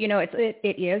 So,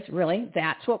 it is really,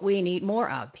 that's what we need more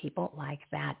of, people like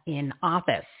that in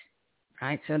office,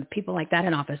 right? So the people like that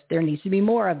in office, there needs to be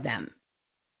more of them.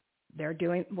 They're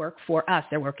doing work for us.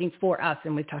 They're working for us.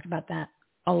 And we've talked about that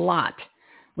a lot.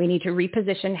 We need to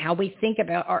reposition how we think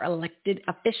about our elected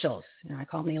officials. I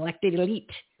call him the elected elite.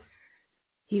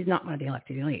 He's not one of the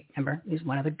elected elite. Remember, he's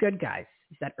one of the good guys.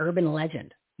 He's that urban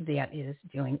legend that is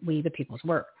doing we the people's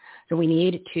work. So we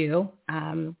need to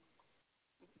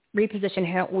reposition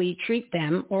how we treat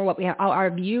them, or what our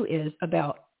view is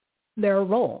about their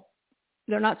role.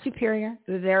 They're not superior.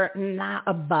 They're not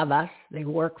above us. They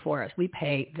work for us. We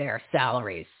pay their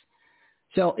salaries.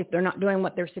 So if they're not doing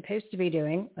what they're supposed to be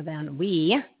doing, then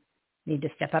we need to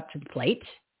step up to the plate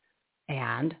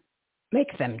and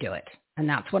make them do it. And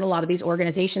that's what a lot of these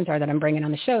organizations are that I'm bringing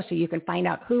on the show, so you can find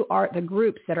out who are the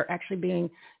groups that are actually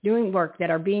doing work, that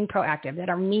are being proactive, that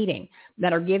are meeting,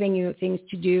 that are giving you things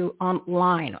to do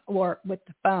online or with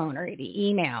the phone or the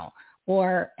email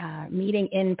or meeting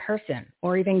in person,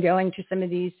 or even going to some of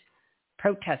these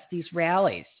protests, these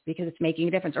rallies, because it's making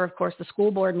a difference. Or, of course, the school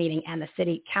board meeting and the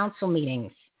city council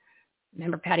meetings.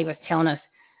 Remember, Patty was telling us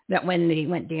that when they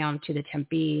went down to the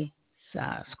Tempe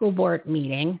school board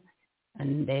meeting,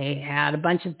 and they had a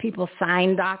bunch of people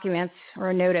sign documents or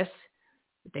a notice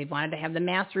that they wanted to have the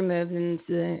mask removed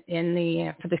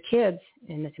for the kids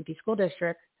in the Tempe school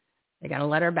district. They got a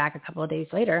letter back a couple of days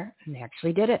later, and they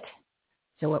actually did it.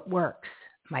 So it works.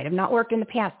 Might have not worked in the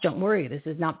past. Don't worry. This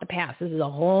is not the past. This is a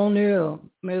whole new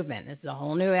movement. This is a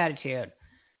whole new attitude.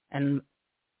 And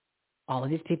all of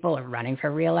these people are running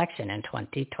for re-election in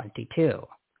 2022.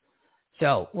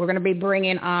 So we're going to be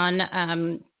bringing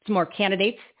on some more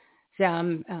candidates,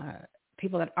 some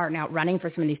people that are now running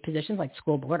for some of these positions like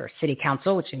school board or city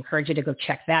council, which I encourage you to go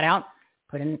check that out.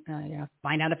 Put in,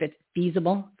 find out if it's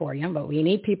feasible for you. But we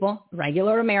need people,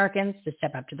 regular Americans, to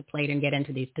step up to the plate and get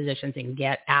into these positions and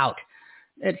get out.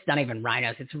 It's not even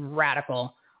rhinos. It's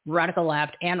radical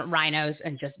left and rhinos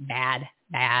and just bad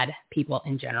people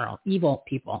in general, evil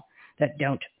people that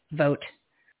vote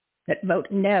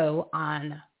no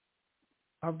on,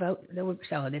 or vote.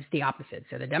 So it's the opposite.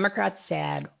 So the Democrats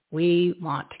said, we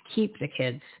want to keep the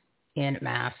kids in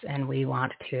mass and we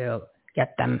want to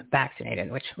get them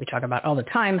vaccinated, which we talk about all the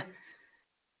time,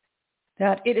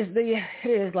 that it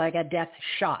is like a death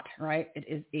shot, right? It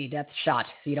is a death shot.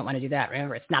 So you don't want to do that.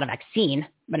 Remember, it's not a vaccine,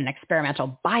 but an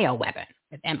experimental bioweapon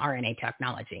with mRNA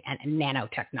technology and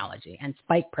nanotechnology and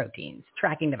spike proteins,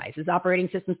 tracking devices, operating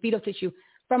systems, fetal tissue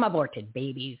from aborted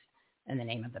babies. And the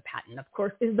name of the patent, of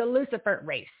course, is the Lucifer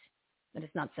race. That is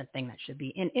not something that should be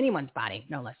in anyone's body,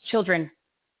 no less children.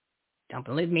 Don't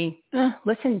believe me?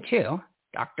 Listen to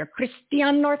Dr.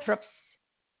 Christiane Northrup's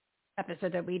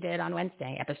episode that we did on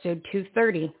Wednesday, episode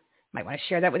 230. Might want to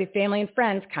share that with your family and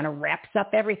friends. Kind of wraps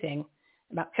up everything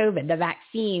about COVID, the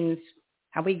vaccines,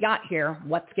 how we got here,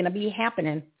 what's going to be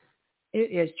happening. It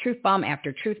is truth bomb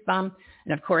after truth bomb.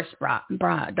 And, of course,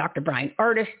 Dr. Brian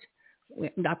Ardis. We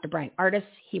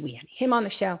had him on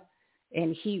the show.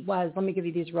 And he was, let me give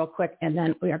you these real quick, and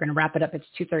then we are going to wrap it up. It's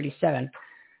 2:37.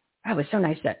 It was so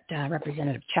nice that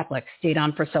Representative Chaplik stayed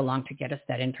on for so long to get us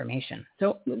that information.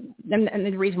 So, and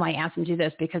the reason why I asked him to do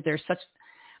this, because there's such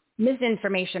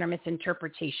misinformation or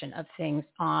misinterpretation of things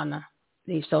on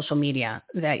the social media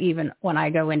that even when I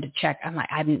go in to check, I'm like,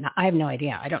 I have no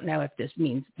idea. I don't know if this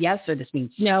means yes or this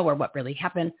means no or what really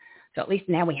happened. So at least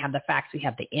now we have the facts, we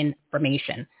have the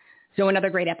information. So another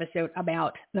great episode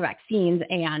about the vaccines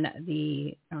and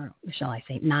the, or shall I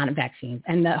say, non-vaccines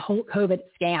and the whole COVID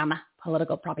scam,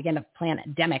 political propaganda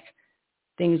pandemic,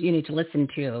 things you need to listen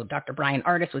to. Dr. Brian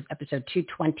Ardis was episode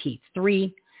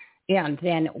 223. And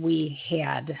then we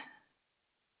had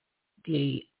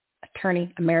the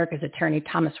attorney, America's Attorney,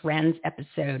 Thomas Renz,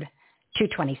 episode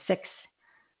 226.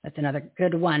 That's another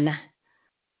good one.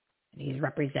 He's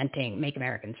representing Make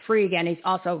Americans Free again. He's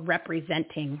also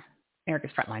representing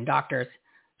America's Frontline Doctors.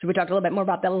 So we talked a little bit more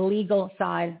about the legal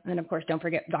side. And, of course, don't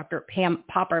forget Dr. Pam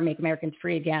Popper, Make Americans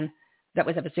Free again. That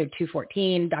was episode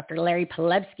 214. Dr. Larry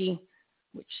Pilevsky,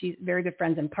 which she's very good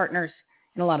friends and partners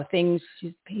in a lot of things.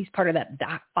 He's part of that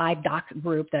five doc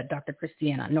group that Dr.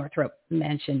 Christiane Northrup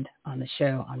mentioned on the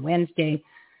show on Wednesday.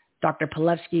 Dr.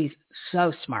 Pilevsky's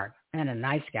so smart and a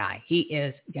nice guy. He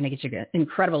is going to get you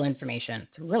incredible information.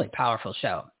 It's a really powerful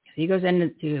show. He goes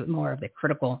into more of the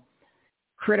critical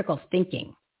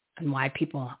thinking and why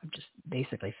people just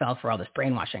basically fell for all this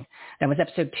brainwashing. That was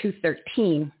episode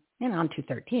 213. And on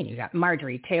 213, you got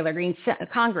Marjorie Taylor Greene,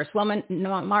 Congresswoman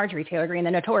Marjorie Taylor Greene,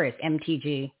 the notorious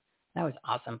MTG. That was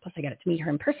awesome. Plus, I got to meet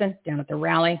her in person down at the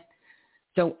rally.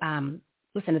 So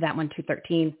listen to that one,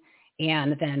 213.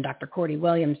 And then Dr. Cordy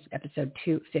Williams, episode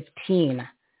 215.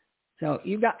 So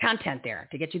you've got content there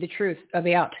to get you the truth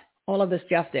about all of the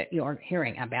stuff that you're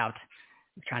hearing about.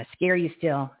 I'm trying to scare you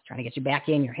still, trying to get you back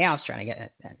in your house, trying to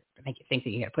make you think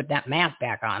that you got to put that mask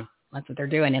back on. That's what they're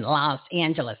doing in Los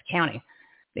Angeles County.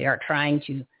 They are trying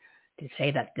to say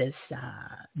that this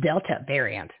Delta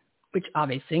variant, which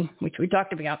we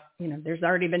talked about, there's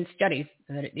already been studies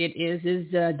that it is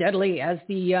as deadly as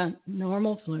the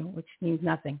normal flu, which means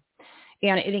nothing.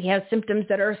 And it has symptoms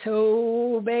that are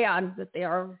so bad that they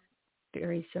are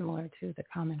very similar to the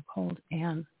common cold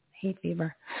and hay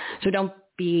fever. So don't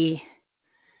be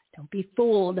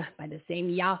fooled by the same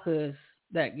yahoos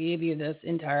that gave you this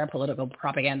entire political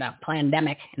propaganda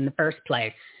pandemic in the first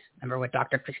place. Remember what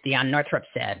Dr. Christiane Northrup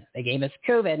said. They gave us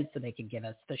COVID so they could give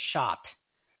us the shot,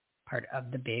 part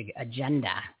of the big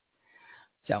agenda.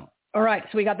 So, all right,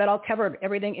 so we got that all covered.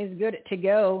 Everything is good to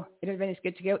go. Everything is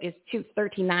good to go. It's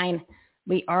 2:39.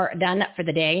 We are done for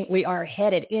the day. We are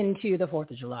headed into the 4th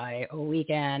of July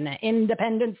weekend.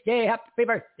 Independence Day. Happy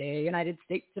birthday, United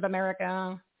States of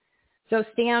America. So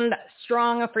stand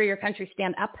strong for your country.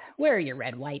 Stand up. Wear your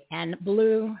red, white, and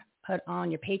blue. Put on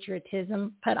your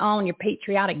patriotism. Put on your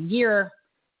patriotic gear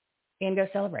and go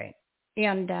celebrate.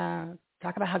 And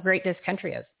talk about how great this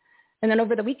country is. And then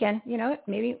over the weekend,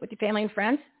 maybe with your family and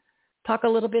friends, talk a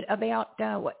little bit about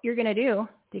what you're going to do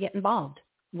to get involved.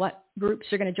 What groups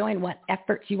you're going to join, what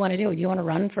efforts you want to do. Do you want to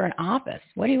run for an office?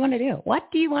 What do you want to do?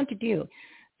 What do you want to do?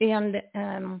 And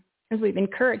as we've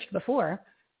encouraged before,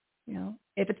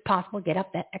 if it's possible, get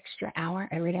up that extra hour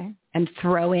every day and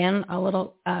throw in a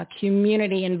little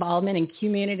community involvement and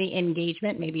community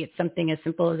engagement. Maybe it's something as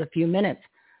simple as a few minutes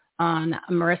on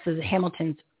Marissa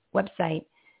Hamilton's website,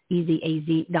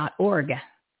 easyaz.org.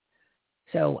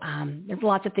 So there's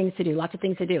lots of things to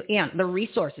do. And the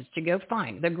resources to go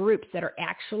find, the groups that are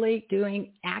actually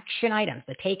doing action items,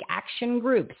 the take action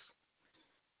groups,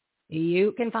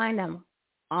 you can find them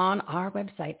on our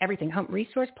website,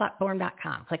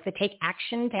 everythinghomeresourceplatform.com. Click the Take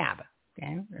Action tab.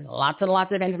 Okay, there's lots and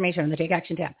lots of information on the Take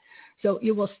Action tab. So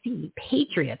you will see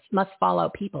patriots must follow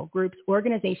people, groups,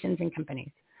 organizations, and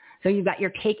companies. So you've got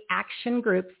your Take Action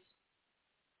groups.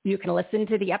 You can listen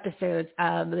to the episodes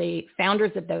of the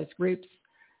founders of those groups.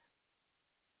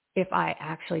 If I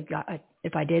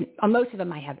did, most of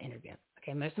them I have interviewed.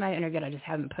 Okay, most of them I interviewed, I just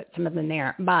haven't put some of them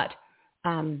there. But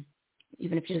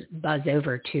even if you just buzz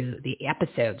over to the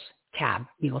episodes tab,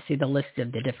 you will see the list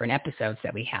of the different episodes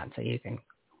that we had. So you can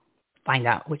find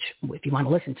out which, if you want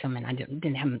to listen to them, and I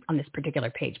didn't have them on this particular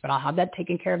page, but I'll have that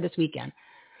taken care of this weekend.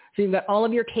 So you've got all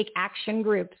of your Take Action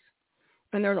groups,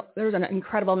 and there's an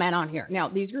incredible amount on here. Now,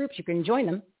 these groups, you can join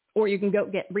them, or you can go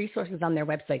get resources on their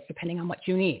websites, depending on what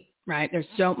you need, right? There's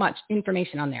so much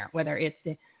information on there, whether it's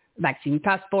the vaccine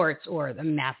passports or the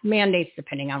mask mandates,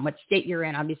 depending on what state you're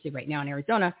in. Obviously, right now in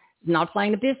Arizona, it's not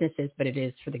applying to businesses, but it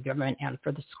is for the government and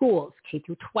for the schools, K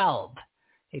through 12.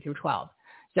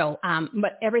 So,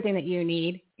 but everything that you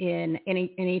need in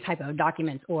any type of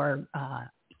documents or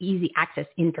easy access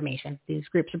information, these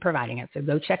groups are providing it. So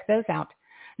go check those out.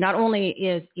 Not only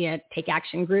is it Take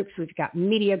Action groups, we've got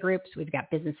media groups, we've got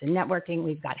business and networking,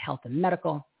 we've got health and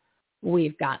medical,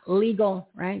 we've got legal,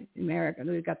 right? America,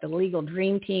 we've got the legal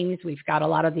dream teams, we've got a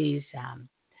lot of these,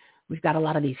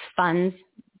 funds.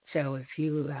 So if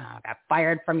you got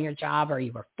fired from your job or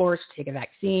you were forced to take a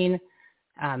vaccine,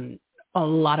 a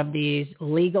lot of these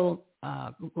legal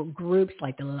groups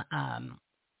like the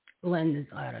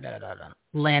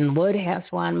Lynn Wood has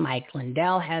one, Mike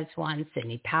Lindell has one,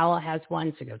 Sidney Powell has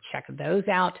one. So go check those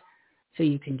out so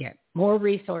you can get more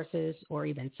resources or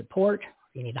even support.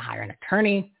 You need to hire an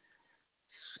attorney.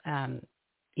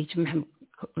 Each of them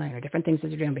have different things that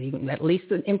they're doing, but you can, at least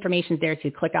the information's there. So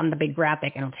you click on the big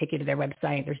graphic and it'll take you to their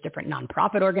website. There's different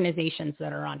nonprofit organizations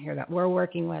that are on here that we're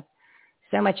working with.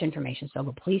 So much information.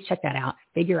 So please check that out.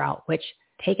 Figure out which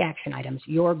Take Action items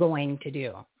you're going to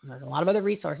do. There's a lot of other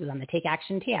resources on the Take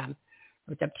Action tab.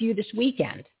 It's up to you this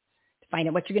weekend to find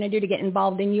out what you're going to do to get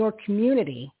involved in your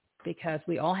community, because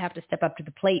we all have to step up to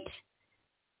the plate,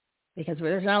 because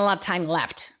there's not a lot of time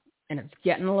left and it's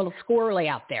getting a little squirrely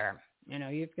out there. You know,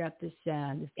 you've got this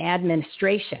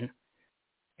administration.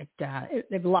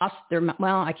 They've lost their,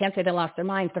 well, I can't say they lost their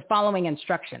minds. They're following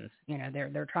instructions. You know,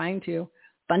 they're trying to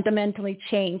fundamentally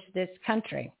change this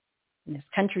country. And this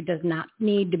country does not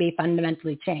need to be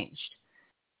fundamentally changed.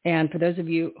 And for those of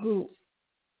you who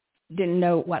didn't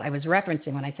know what I was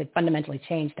referencing when I said fundamentally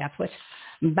change, that's what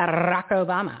Barack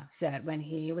Obama said when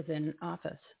he was in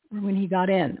office, or when he got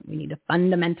in. We need to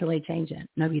fundamentally change it.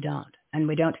 No, we don't. And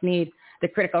we don't need the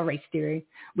critical race theory.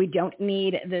 We don't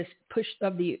need this push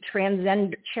of the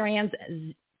transgender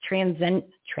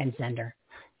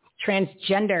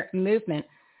movement,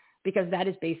 because that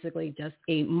is basically just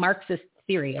a Marxist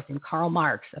theory. It's in Karl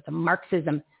Marx. It's a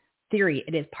Marxism theory.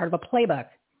 It is part of a playbook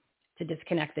to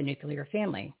disconnect the nuclear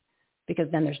family, because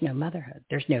then there's no motherhood.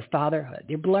 There's no fatherhood.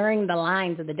 You're blurring the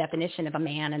lines of the definition of a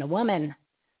man and a woman.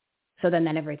 So then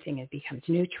everything becomes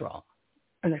neutral.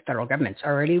 And the federal government's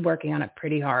already working on it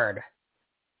pretty hard.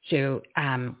 So,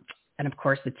 and of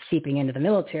course, it's seeping into the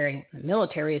military. The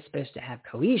military is supposed to have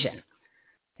cohesion.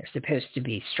 They're supposed to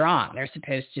be strong. They're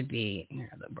supposed to be,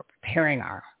 we're preparing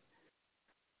our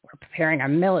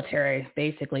military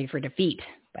basically for defeat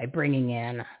by bringing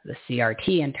in the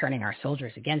CRT and turning our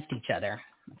soldiers against each other.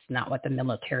 That's not what the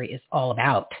military is all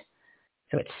about.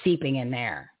 So it's seeping in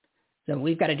there. So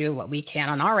we've got to do what we can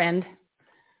on our end.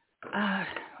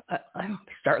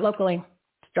 Start locally,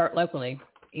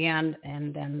 and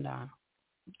then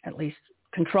at least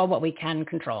control what we can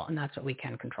control, and that's what we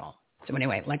can control. So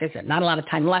anyway, like I said, not a lot of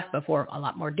time left before a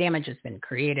lot more damage has been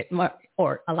created,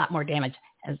 or a lot more damage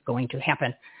is going to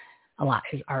happen. A lot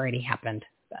has already happened,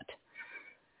 but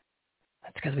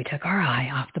that's because we took our eye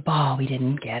off the ball. We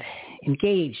didn't get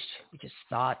engaged. We just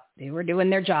thought they were doing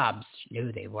their jobs.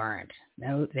 No, they weren't.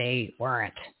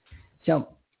 So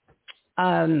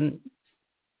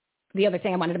the other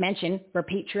thing I wanted to mention for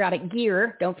patriotic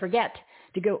gear, don't forget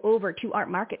to go over to our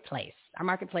marketplace. Our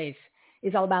marketplace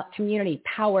is all about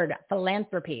community-powered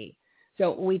philanthropy.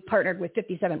 So we've partnered with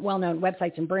 57 well-known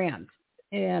websites and brands,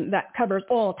 and that covers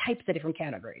all types of different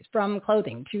categories, from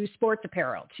clothing to sports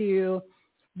apparel to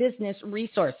business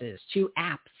resources to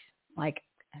apps like,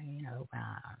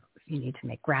 if you need to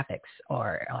make graphics,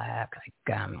 or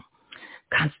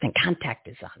Constant Contact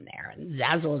is on there, and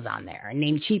Zazzle is on there, and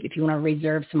Namecheap if you want to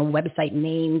reserve some website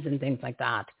names and things like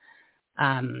that.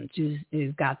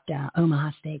 You've got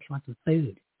Omaha Steaks, you want some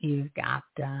food. You've got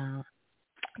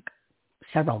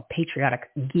several patriotic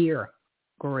gear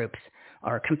groups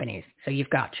or companies. So you've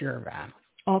got your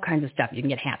all kinds of stuff. You can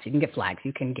get hats, you can get flags,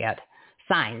 you can get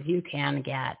signs, you can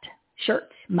get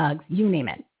shirts, mugs, you name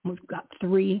it. We've got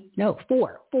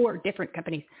four different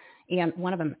companies. And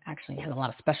one of them actually has a lot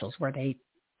of specials where they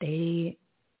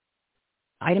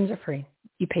items are free.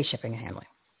 You pay shipping and handling.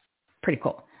 Pretty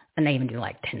cool. And they even do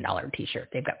like $10 t-shirts.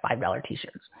 They've got $5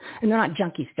 t-shirts. And they're not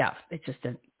junky stuff. It's just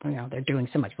they're doing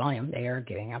so much volume. They are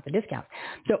giving out the discounts.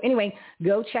 So anyway,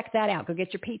 go check that out. Go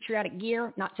get your patriotic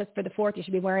gear, not just for the 4th. You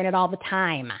should be wearing it all the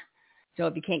time. So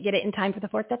if you can't get it in time for the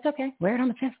 4th, that's okay. Wear it on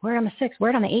the 5th. Wear it on the 6th.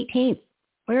 Wear it on the 18th.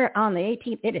 Wear it on the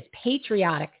 18th. It is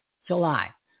Patriotic July.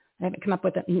 I haven't come up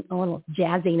with a little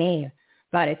jazzy name,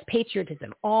 but it's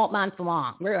patriotism all month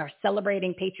long. We are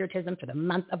celebrating patriotism for the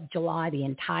month of July, the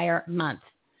entire month.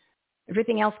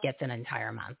 Everything else gets an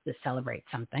entire month to celebrate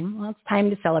something. Well, it's time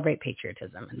to celebrate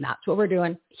patriotism, and that's what we're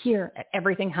doing here at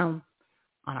Everything Home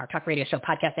on our Talk Radio Show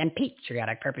podcast and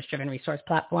Patriotic Purpose-Driven Resource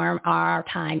Platform. Our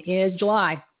time is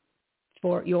July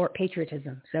for your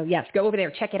patriotism. So yes, go over there,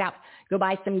 check it out. Go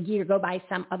buy some gear, go buy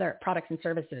some other products and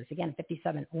services. Again,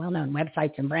 57 well-known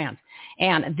websites and brands.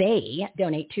 And they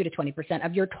donate 2 to 20%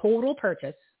 of your total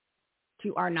purchase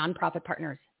to our nonprofit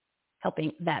partners,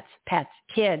 helping vets, pets,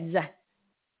 kids,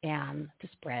 and to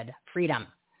spread freedom.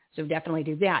 So definitely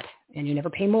do that. And you never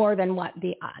pay more than what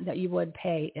that you would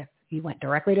pay if you went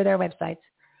directly to their websites.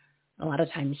 A lot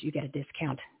of times you get a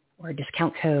discount or a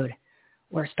discount code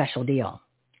or a special deal.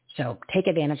 So take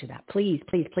advantage of that. Please,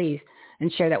 please, please, and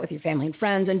share that with your family and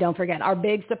friends. And don't forget, our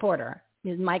big supporter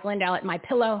is Mike Lindell at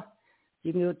MyPillow.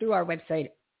 You can go through our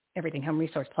website,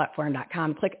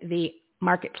 everythinghomeresourceplatform.com. Click the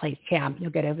Marketplace tab.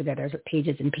 You'll get over there. There's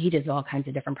pages and pages, all kinds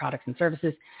of different products and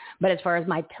services. But as far as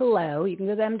MyPillow, you can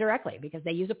go to them directly because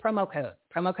they use a promo code.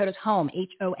 Promo code is HOME,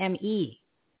 HOME.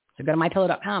 So go to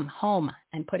mypillow.com, HOME,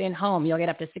 and put in HOME. You'll get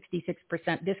up to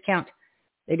 66% discount.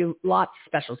 They do lots of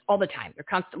specials all the time. They're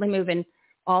constantly moving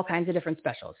all kinds of different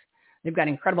specials. They've got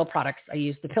incredible products. I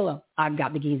use the pillow. I've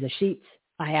got the Giza sheets.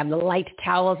 I have the light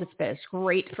towels. It's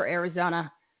great for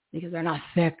Arizona because they're not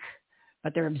thick,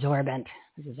 but they're absorbent.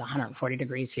 This is 140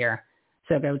 degrees here.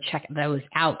 So go check those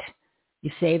out. You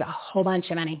save a whole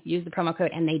bunch of money. Use the promo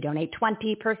code, and they donate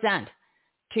 20%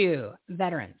 to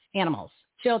veterans, animals,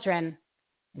 children,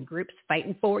 and groups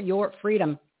fighting for your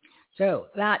freedom. So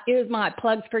that is my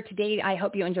plugs for today. I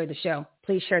hope you enjoyed the show.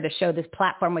 Please share the show, this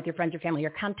platform with your friends, your family,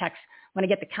 your contacts. Want to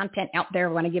get the content out there.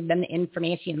 Want to give them the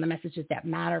information and the messages that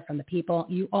matter from the people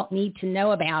you all need to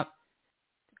know about.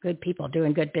 good people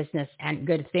doing good business and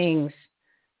good things.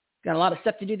 Got a lot of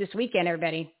stuff to do this weekend,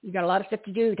 everybody. You got a lot of stuff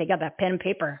to do. Take out that pen and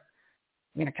paper.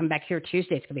 We're going to come back here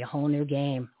Tuesday. It's going to be a whole new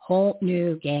game. We're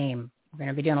going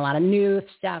to be doing a lot of new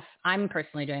stuff. I'm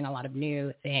personally doing a lot of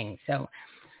new things. So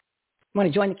want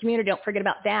to join the community, don't forget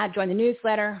about that. Join the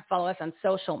newsletter. Follow us on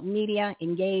social media.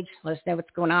 Engage. Let us know what's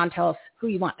going on. Tell us who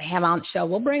you want to have on the show.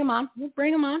 We'll bring them on.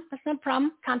 That's no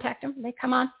problem. Contact them. They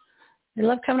come on. They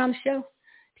love coming on the show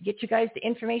to get you guys the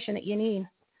information that you need.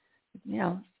 You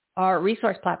know, our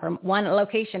resource platform, one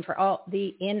location for all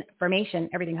the information,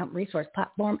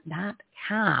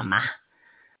 everythinghomeresourceplatform.com.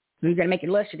 You're going to make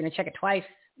your list. You're going to check it twice.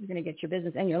 You're going to get your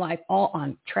business and your life all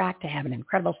on track to have an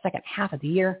incredible second half of the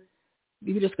year.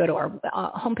 You can just go to our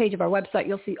homepage of our website.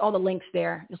 You'll see all the links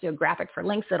there. You'll see a graphic for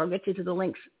links that'll get you to the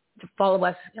links to follow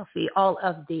us. You'll see all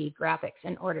of the graphics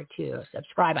in order to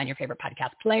subscribe on your favorite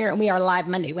podcast player. And we are live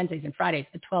Monday, Wednesdays, and Fridays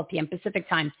at 12 p.m. Pacific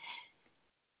time.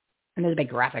 And there's a big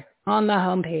graphic on the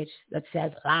homepage that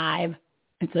says live.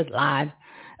 It says live.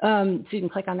 So you can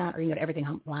click on that, or you can go to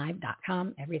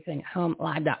everythinghomelive.com,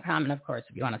 everythinghomelive.com. And, of course,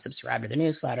 if you want to subscribe to the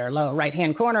newsletter, lower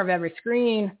right-hand corner of every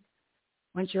screen,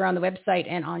 once you're on the website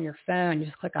and on your phone, you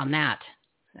just click on that.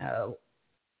 So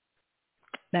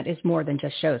that is more than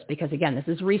just shows because, again, this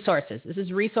is resources. This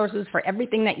is resources for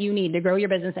everything that you need to grow your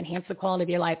business, enhance the quality of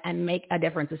your life, and make a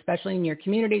difference, especially in your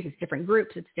communities. It's different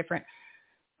groups. It's different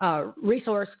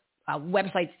resource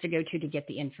websites to go to get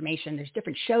the information. There's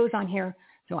different shows on here.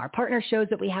 So our partner shows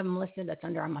that we have them listed. That's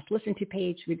under our must listen to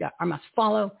page. We've got our must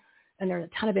follow, and there's a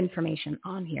ton of information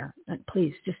on here. And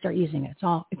please just start using it. It's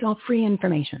all free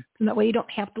information. And that way you don't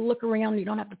have to look around. You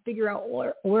don't have to figure out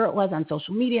where it was on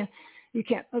social media. You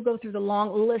can't go through the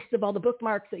long list of all the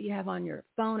bookmarks that you have on your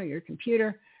phone or your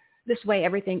computer. This way,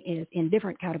 everything is in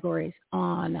different categories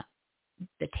on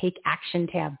the Take Action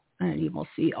tab, and you will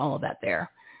see all of that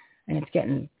there. And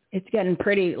it's getting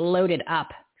pretty loaded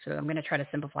up. So I'm going to try to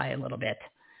simplify it a little bit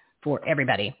for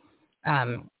everybody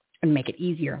and make it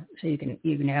easier so you can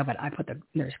know. But I put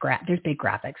there's big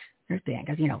graphics. There's big,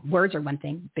 because words are one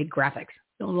thing, big graphics.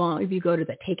 So if you go to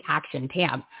the Take Action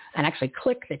tab and actually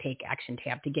click the Take Action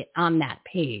tab to get on that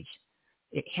page,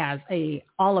 it has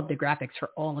all of the graphics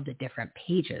for all of the different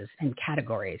pages and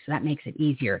categories. So that makes it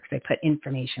easier because they put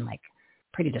information like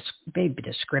pretty big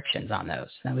descriptions on those.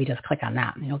 So we just click on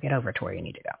that and you'll get over to where you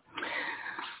need to go.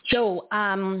 So,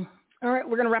 all right,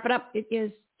 we're going to wrap it up. It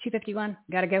is 2:51.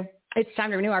 Got to go. It's time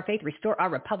to renew our faith, restore our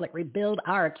republic, rebuild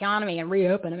our economy, and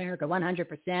reopen America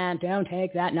 100%. Don't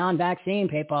take that non-vaccine,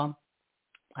 people.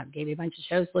 I gave you a bunch of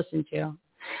shows to listen to.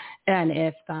 And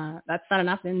if that's not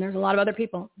enough, then there's a lot of other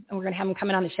people. And we're going to have them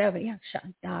coming on the show. But, yeah,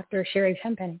 Dr. Sherry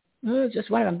Hempenny. Just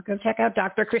one of them. Go check out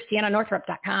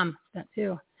drchristiananorthrup.com. That,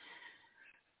 too.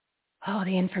 Oh,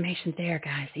 the information's there,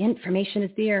 guys. The information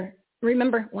is there.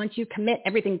 Remember, once you commit,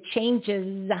 everything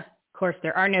changes. Of course,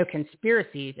 there are no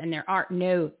conspiracies and there are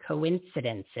no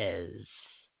coincidences.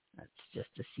 That's just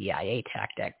a CIA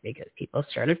tactic because people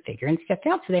started figuring stuff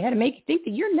out. So they had to make you think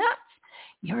that you're nuts.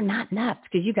 You're not nuts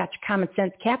because you got your common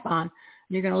sense cap on.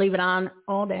 You're going to leave it on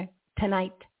all day,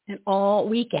 tonight, and all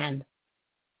weekend.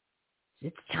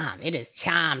 It's time. It is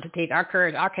time to take our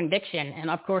courage, our conviction, and,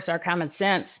 of course, our common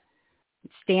sense.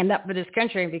 Stand up for this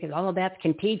country because all of that's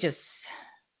contagious.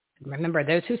 Remember,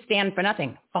 those who stand for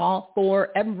nothing fall for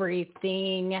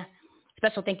everything.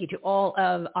 Special thank you to all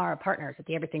of our partners at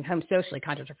the Everything Home Socially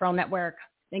Conscious Referral Network.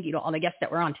 Thank you to all the guests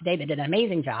that were on today that did an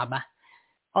amazing job.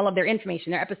 All of their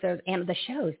information, their episodes, and the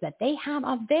shows that they have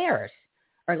of theirs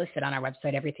are listed on our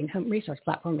website,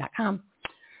 everythinghomeresourceplatform.com.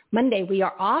 Monday, we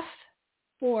are off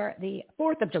for the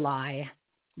 4th of July,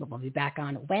 but we'll be back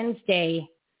on Wednesday.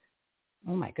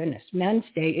 Oh, my goodness.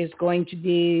 Wednesday is going to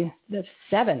be the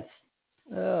 7th.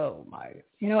 Oh, my.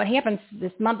 You know what happens?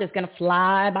 This month is going to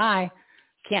fly by.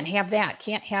 Can't have that.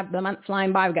 Can't have the month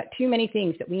flying by. We've got too many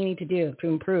things that we need to do to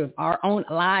improve our own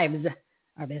lives,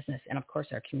 our business, and, of course,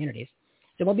 our communities.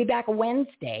 So we'll be back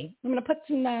Wednesday. I'm going to put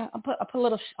some, I'll put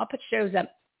shows up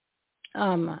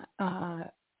on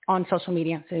social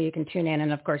media so you can tune in.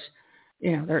 And, of course,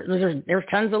 there's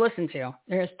tons to listen to.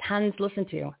 There's tons to listen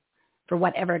to for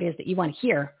whatever it is that you want to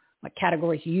hear, what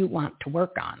categories you want to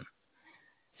work on.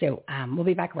 So we'll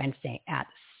be back Wednesday at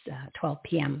 12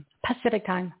 p.m. Pacific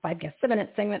time, 5 guest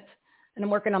 7-minute segments. And I'm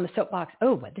working on the soapbox.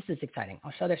 Oh, but this is exciting.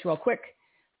 I'll show this real quick.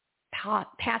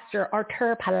 Pastor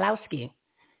Artur Pawlowski,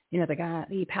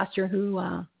 the pastor who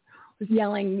was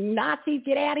yelling, Nazis,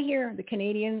 get out of here. The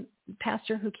Canadian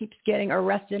pastor who keeps getting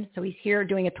arrested. So he's here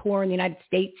doing a tour in the United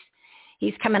States.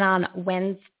 He's coming on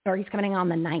he's coming on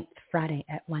the 9th, Friday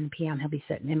at 1 p.m. He'll be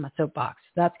sitting in my soapbox.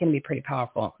 That's going to be pretty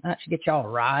powerful. That should get you all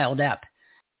riled up.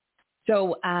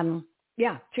 So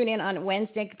Yeah, tune in on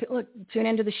Wednesday. Look, tune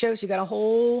into the shows. You got a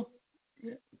whole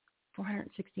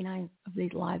 469 of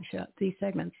these live shows, these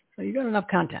segments. So you got enough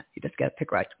content. You just got to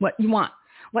pick right what you want.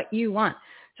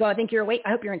 So I think you're awake. I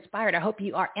hope you're inspired. I hope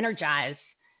you are energized.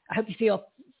 I hope you feel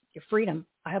your freedom.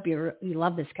 I hope you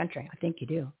love this country. I think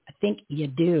you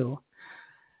do.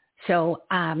 So,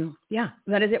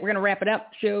 that is it. We're going to wrap it up.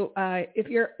 So if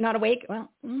you're not awake, well,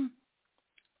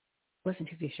 listen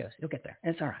to these shows. You'll get there.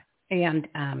 It's all right. And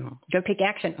go take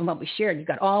action on what we shared. You've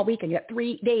got all week and you got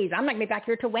 3 days. I'm not going to be back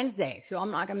here till Wednesday, so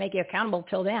I'm not going to make you accountable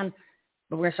till then.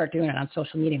 But we're going to start doing it on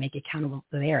social media, make you accountable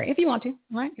there if you want to,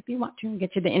 right? If you want to,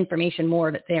 get you the information, more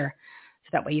of it there. So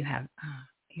that way you have,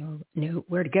 you'll know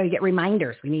where to go. You get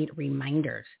reminders. We need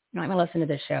reminders. I'm going to listen to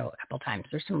this show a couple times.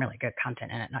 There's some really good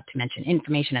content in it, not to mention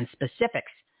information and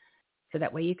specifics. So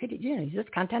that way you could use this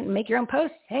content and make your own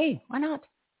posts. Hey, why not?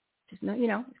 Just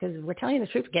know, because we're telling you the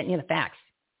truth, getting you the facts.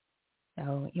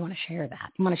 So you want to share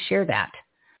that.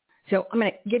 So I'm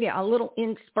going to give you a little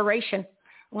inspiration.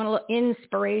 I want a little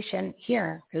inspiration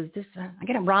here because this, I'm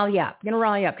going to rile you up.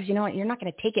 Because you know what? You're not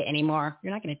going to take it anymore.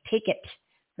 You're not going to take it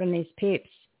from these peeps.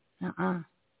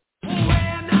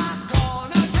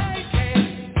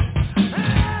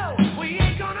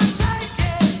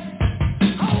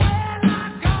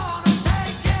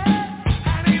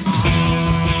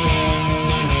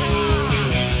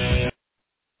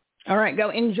 All right, go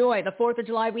enjoy the 4th of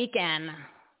July weekend.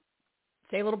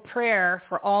 Say a little prayer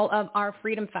for all of our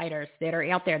freedom fighters that are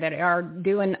out there that are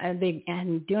doing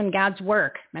doing God's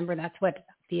work. Remember, that's what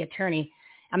the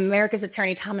America's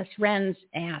attorney, Thomas Renz,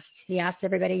 asked. He asked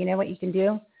everybody, you know what you can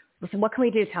do? We said, what can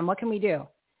we do, Tom? What can we do?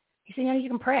 He said, you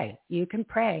can pray. You can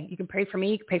pray. You can pray for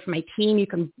me. You can pray for my team. You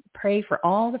can pray for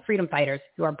all the freedom fighters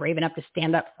who are brave enough to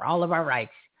stand up for all of our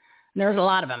rights. And there's a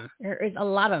lot of them. There is a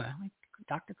lot of them. Like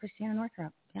Dr. Christiana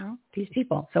Northrup, these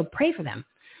people. So pray for them.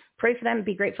 Pray for them and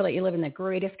be grateful that you live in the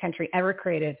greatest country ever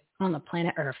created on the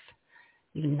planet Earth,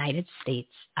 the United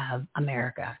States of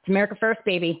America. It's America first,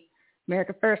 baby.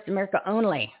 America first, America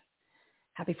only.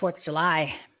 Happy 4th of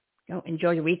July. Go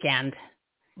enjoy your weekend.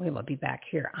 We will be back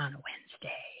here on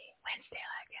Wednesday, like,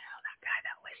 that guy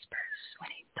that whispers when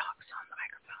he talks on the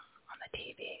microphone on the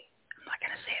TV. I'm not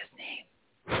going to say his name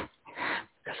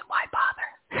because why bother?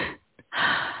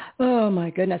 Oh, my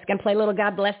goodness. Going to play a little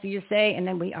God Bless You Say, and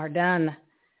then we are done.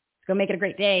 Go make it a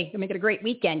great day. Go make it a great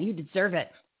weekend. You deserve it.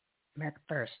 America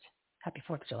first. Happy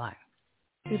 4th of July.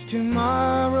 If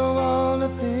tomorrow all the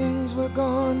things were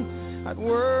gone, I'd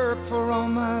work for all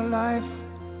my life,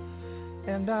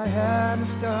 and I had to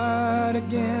start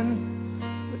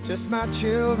again with just my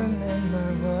children and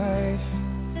my wife.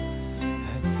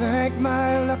 I'd thank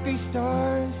my lucky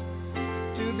stars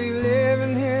to be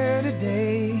living here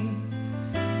today,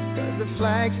 'cause the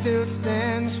flag still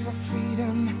stands for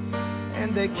freedom,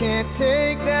 and they can't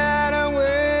take that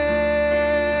away.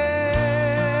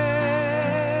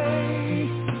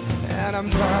 And I'm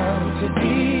proud to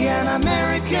be an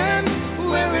American,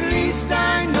 where at least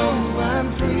I know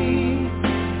I'm free.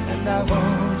 And I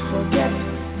won't forget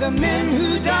the men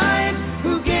who died,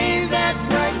 who gave that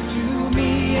right to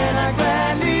me. And I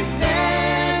gladly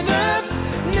stand up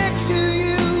next to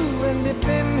you and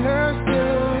defend her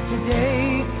still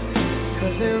today,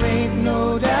 'cause there ain't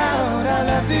no doubt I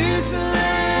love this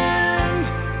land.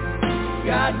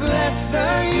 God bless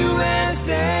the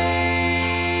USA.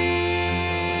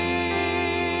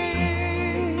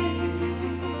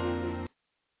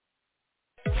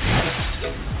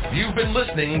 You've been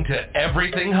listening to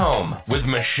Everything Home with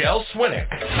Michelle Swinnick.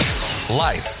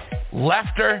 Life,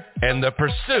 laughter, and the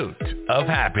pursuit of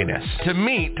happiness. To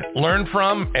meet, learn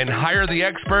from, and hire the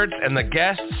experts and the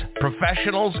guests,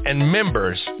 professionals, and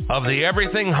members of the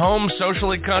Everything Home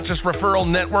Socially Conscious Referral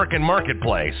Network and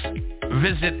Marketplace,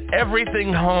 visit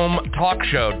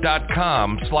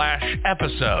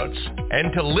everythinghometalkshow.com/episodes.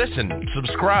 And to listen,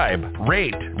 subscribe,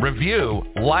 rate, review,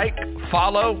 like,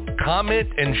 follow, comment,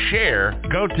 and share,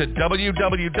 go to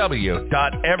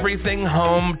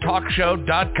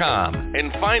www.everythinghometalkshow.com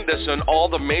and find us on all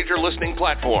the major listening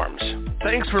platforms.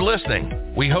 Thanks for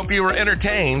listening. We hope you were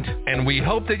entertained, and we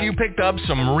hope that you picked up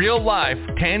some real-life,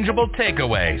 tangible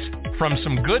takeaways from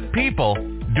some good people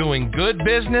doing good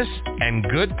business and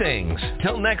good things.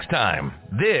 Till next time,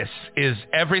 this is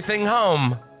Everything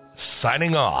Home,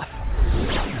 signing off.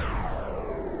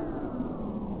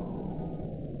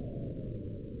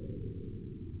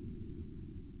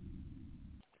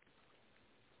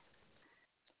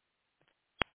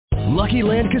 Lucky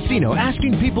Land Casino,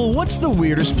 asking people, what's the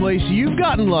weirdest place you've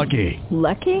gotten lucky?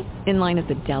 Lucky? In line at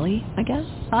the deli, I guess?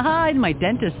 Aha, in my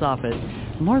dentist's office.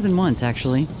 More than once,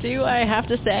 actually. Do I have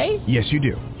to say? Yes, you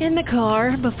do. In the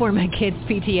car before my kids'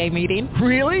 PTA meeting.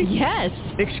 Really? Yes.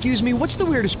 Excuse me, what's the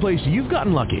weirdest place you've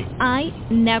gotten lucky? I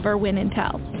never win and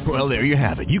tell. Well, there you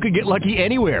have it. You can get lucky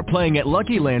anywhere, playing at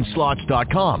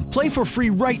LuckyLandSlots.com. Play for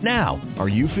free right now. Are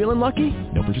you feeling lucky?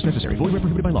 No purchase necessary. Void where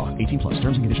prohibited by law. 18+.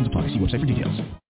 Terms and conditions apply. See website for details.